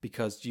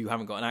because you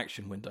haven't got an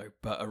action window,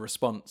 but a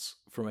response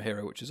from a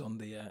hero which is on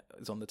the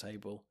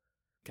table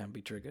can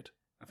be triggered.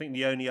 I think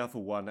the only other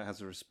one that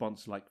has a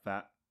response like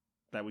that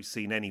we've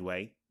seen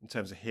anyway, in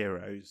terms of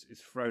heroes,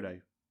 is Frodo.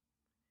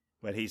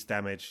 When he's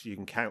damaged, you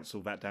can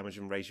cancel that damage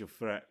and raise your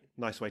threat.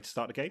 Nice way to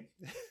start the game.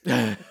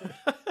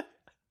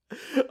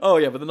 Oh,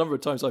 yeah, but the number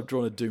of times I've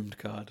drawn a Doomed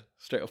card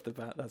straight off the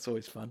bat, that's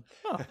always fun.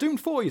 Oh, Doomed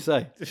 4, you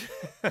say?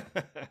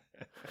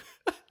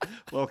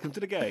 Welcome to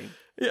the game.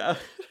 Yeah.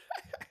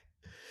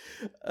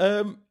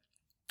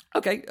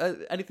 Okay,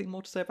 anything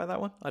more to say about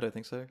that one? I don't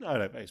think so.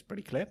 No, it's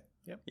pretty clear.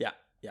 Yeah.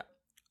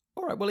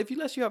 All right, well,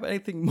 unless you have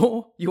anything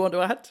more you want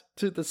to add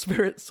to the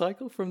spirit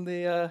cycle from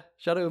the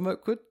Shadow of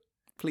Mirkwood,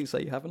 please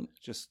say you haven't.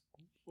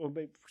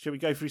 Should we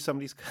go through some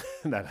of these?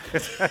 No,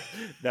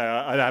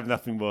 I have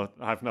nothing more.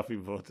 I have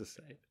nothing more to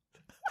say.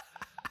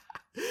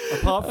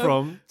 Apart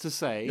from to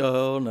say,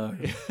 oh no,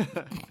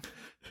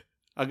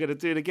 I'm going to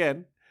do it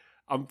again.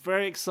 I'm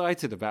very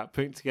excited about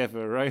putting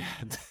together a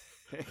Rohan deck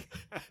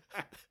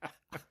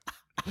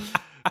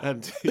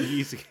and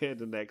using it in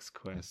the next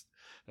quest.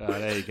 Oh,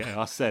 there you go.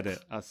 I said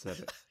it.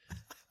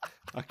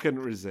 I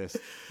couldn't resist.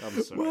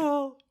 I'm sorry.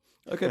 Well,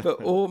 okay,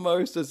 but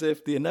almost as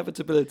if the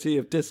inevitability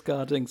of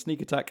discarding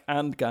Sneak Attack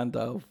and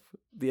Gandalf,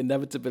 the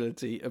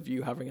inevitability of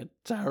you having a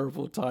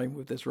terrible time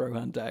with this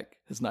Rohan deck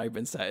has now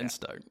been set in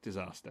stone.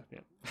 Disaster,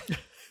 yeah.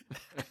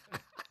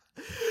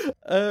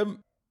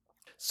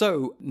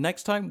 So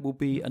next time will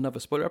be another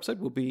spoiler episode.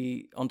 We'll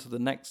be onto the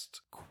next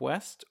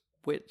quest,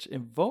 which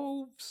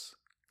involves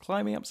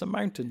climbing up some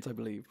mountains, I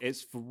believe.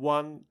 It's for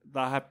one that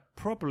I have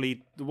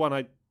probably the one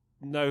I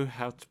know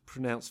how to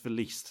pronounce the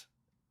least.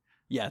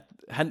 Yeah,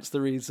 hence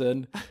the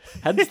reason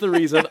I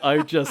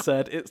just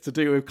said it's to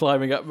do with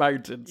climbing up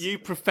mountains. You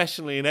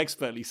professionally and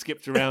expertly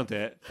skipped around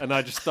it, and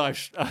I just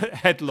dived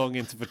headlong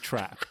into the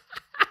trap.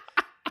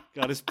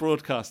 God, this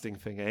broadcasting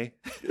thing, eh?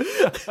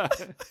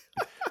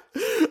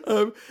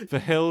 The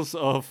hills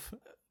of...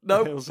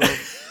 Nope. The hills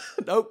of...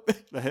 Nope.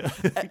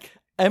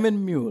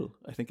 Emin Mule,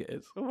 I think it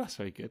is. Oh, that's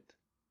very good.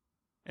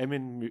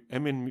 Emin,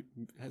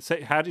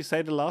 how do you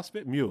say the last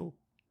bit? Mule.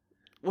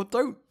 Well,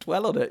 don't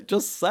dwell on it.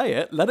 Just say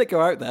it. Let it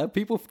go out there.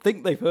 People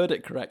think they've heard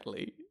it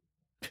correctly.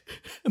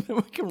 And then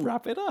we can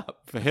wrap it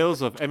up. The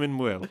hills of Emin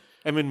Mule.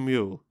 Emin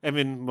Mule.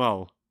 Emin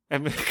Mole.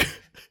 Emin...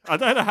 I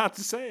don't know how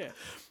to say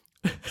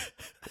it.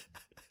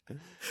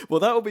 Well,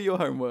 that will be your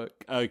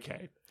homework.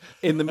 Okay.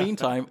 In the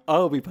meantime,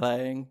 I'll be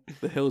playing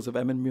The Hills of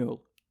Emin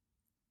Mule.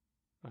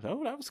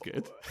 Oh, that was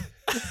good.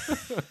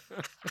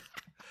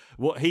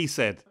 What he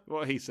said.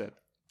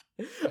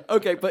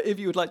 Okay, but if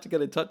you would like to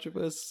get in touch with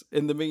us,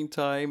 in the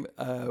meantime,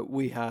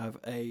 we have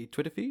a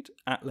Twitter feed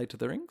at Late of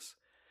the Rings.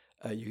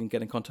 You can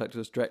get in contact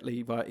with us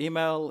directly via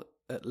email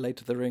at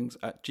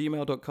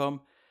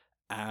lateoftherings@gmail.com.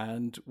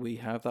 And we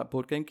have that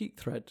Board Game Geek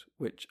thread,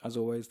 which, as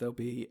always, there'll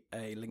be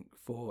a link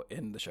for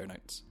in the show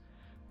notes.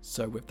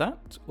 So with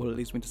that, all it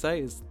leaves me to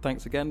say is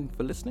thanks again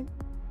for listening.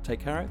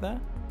 Take care out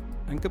there,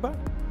 and goodbye.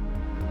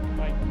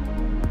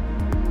 Bye.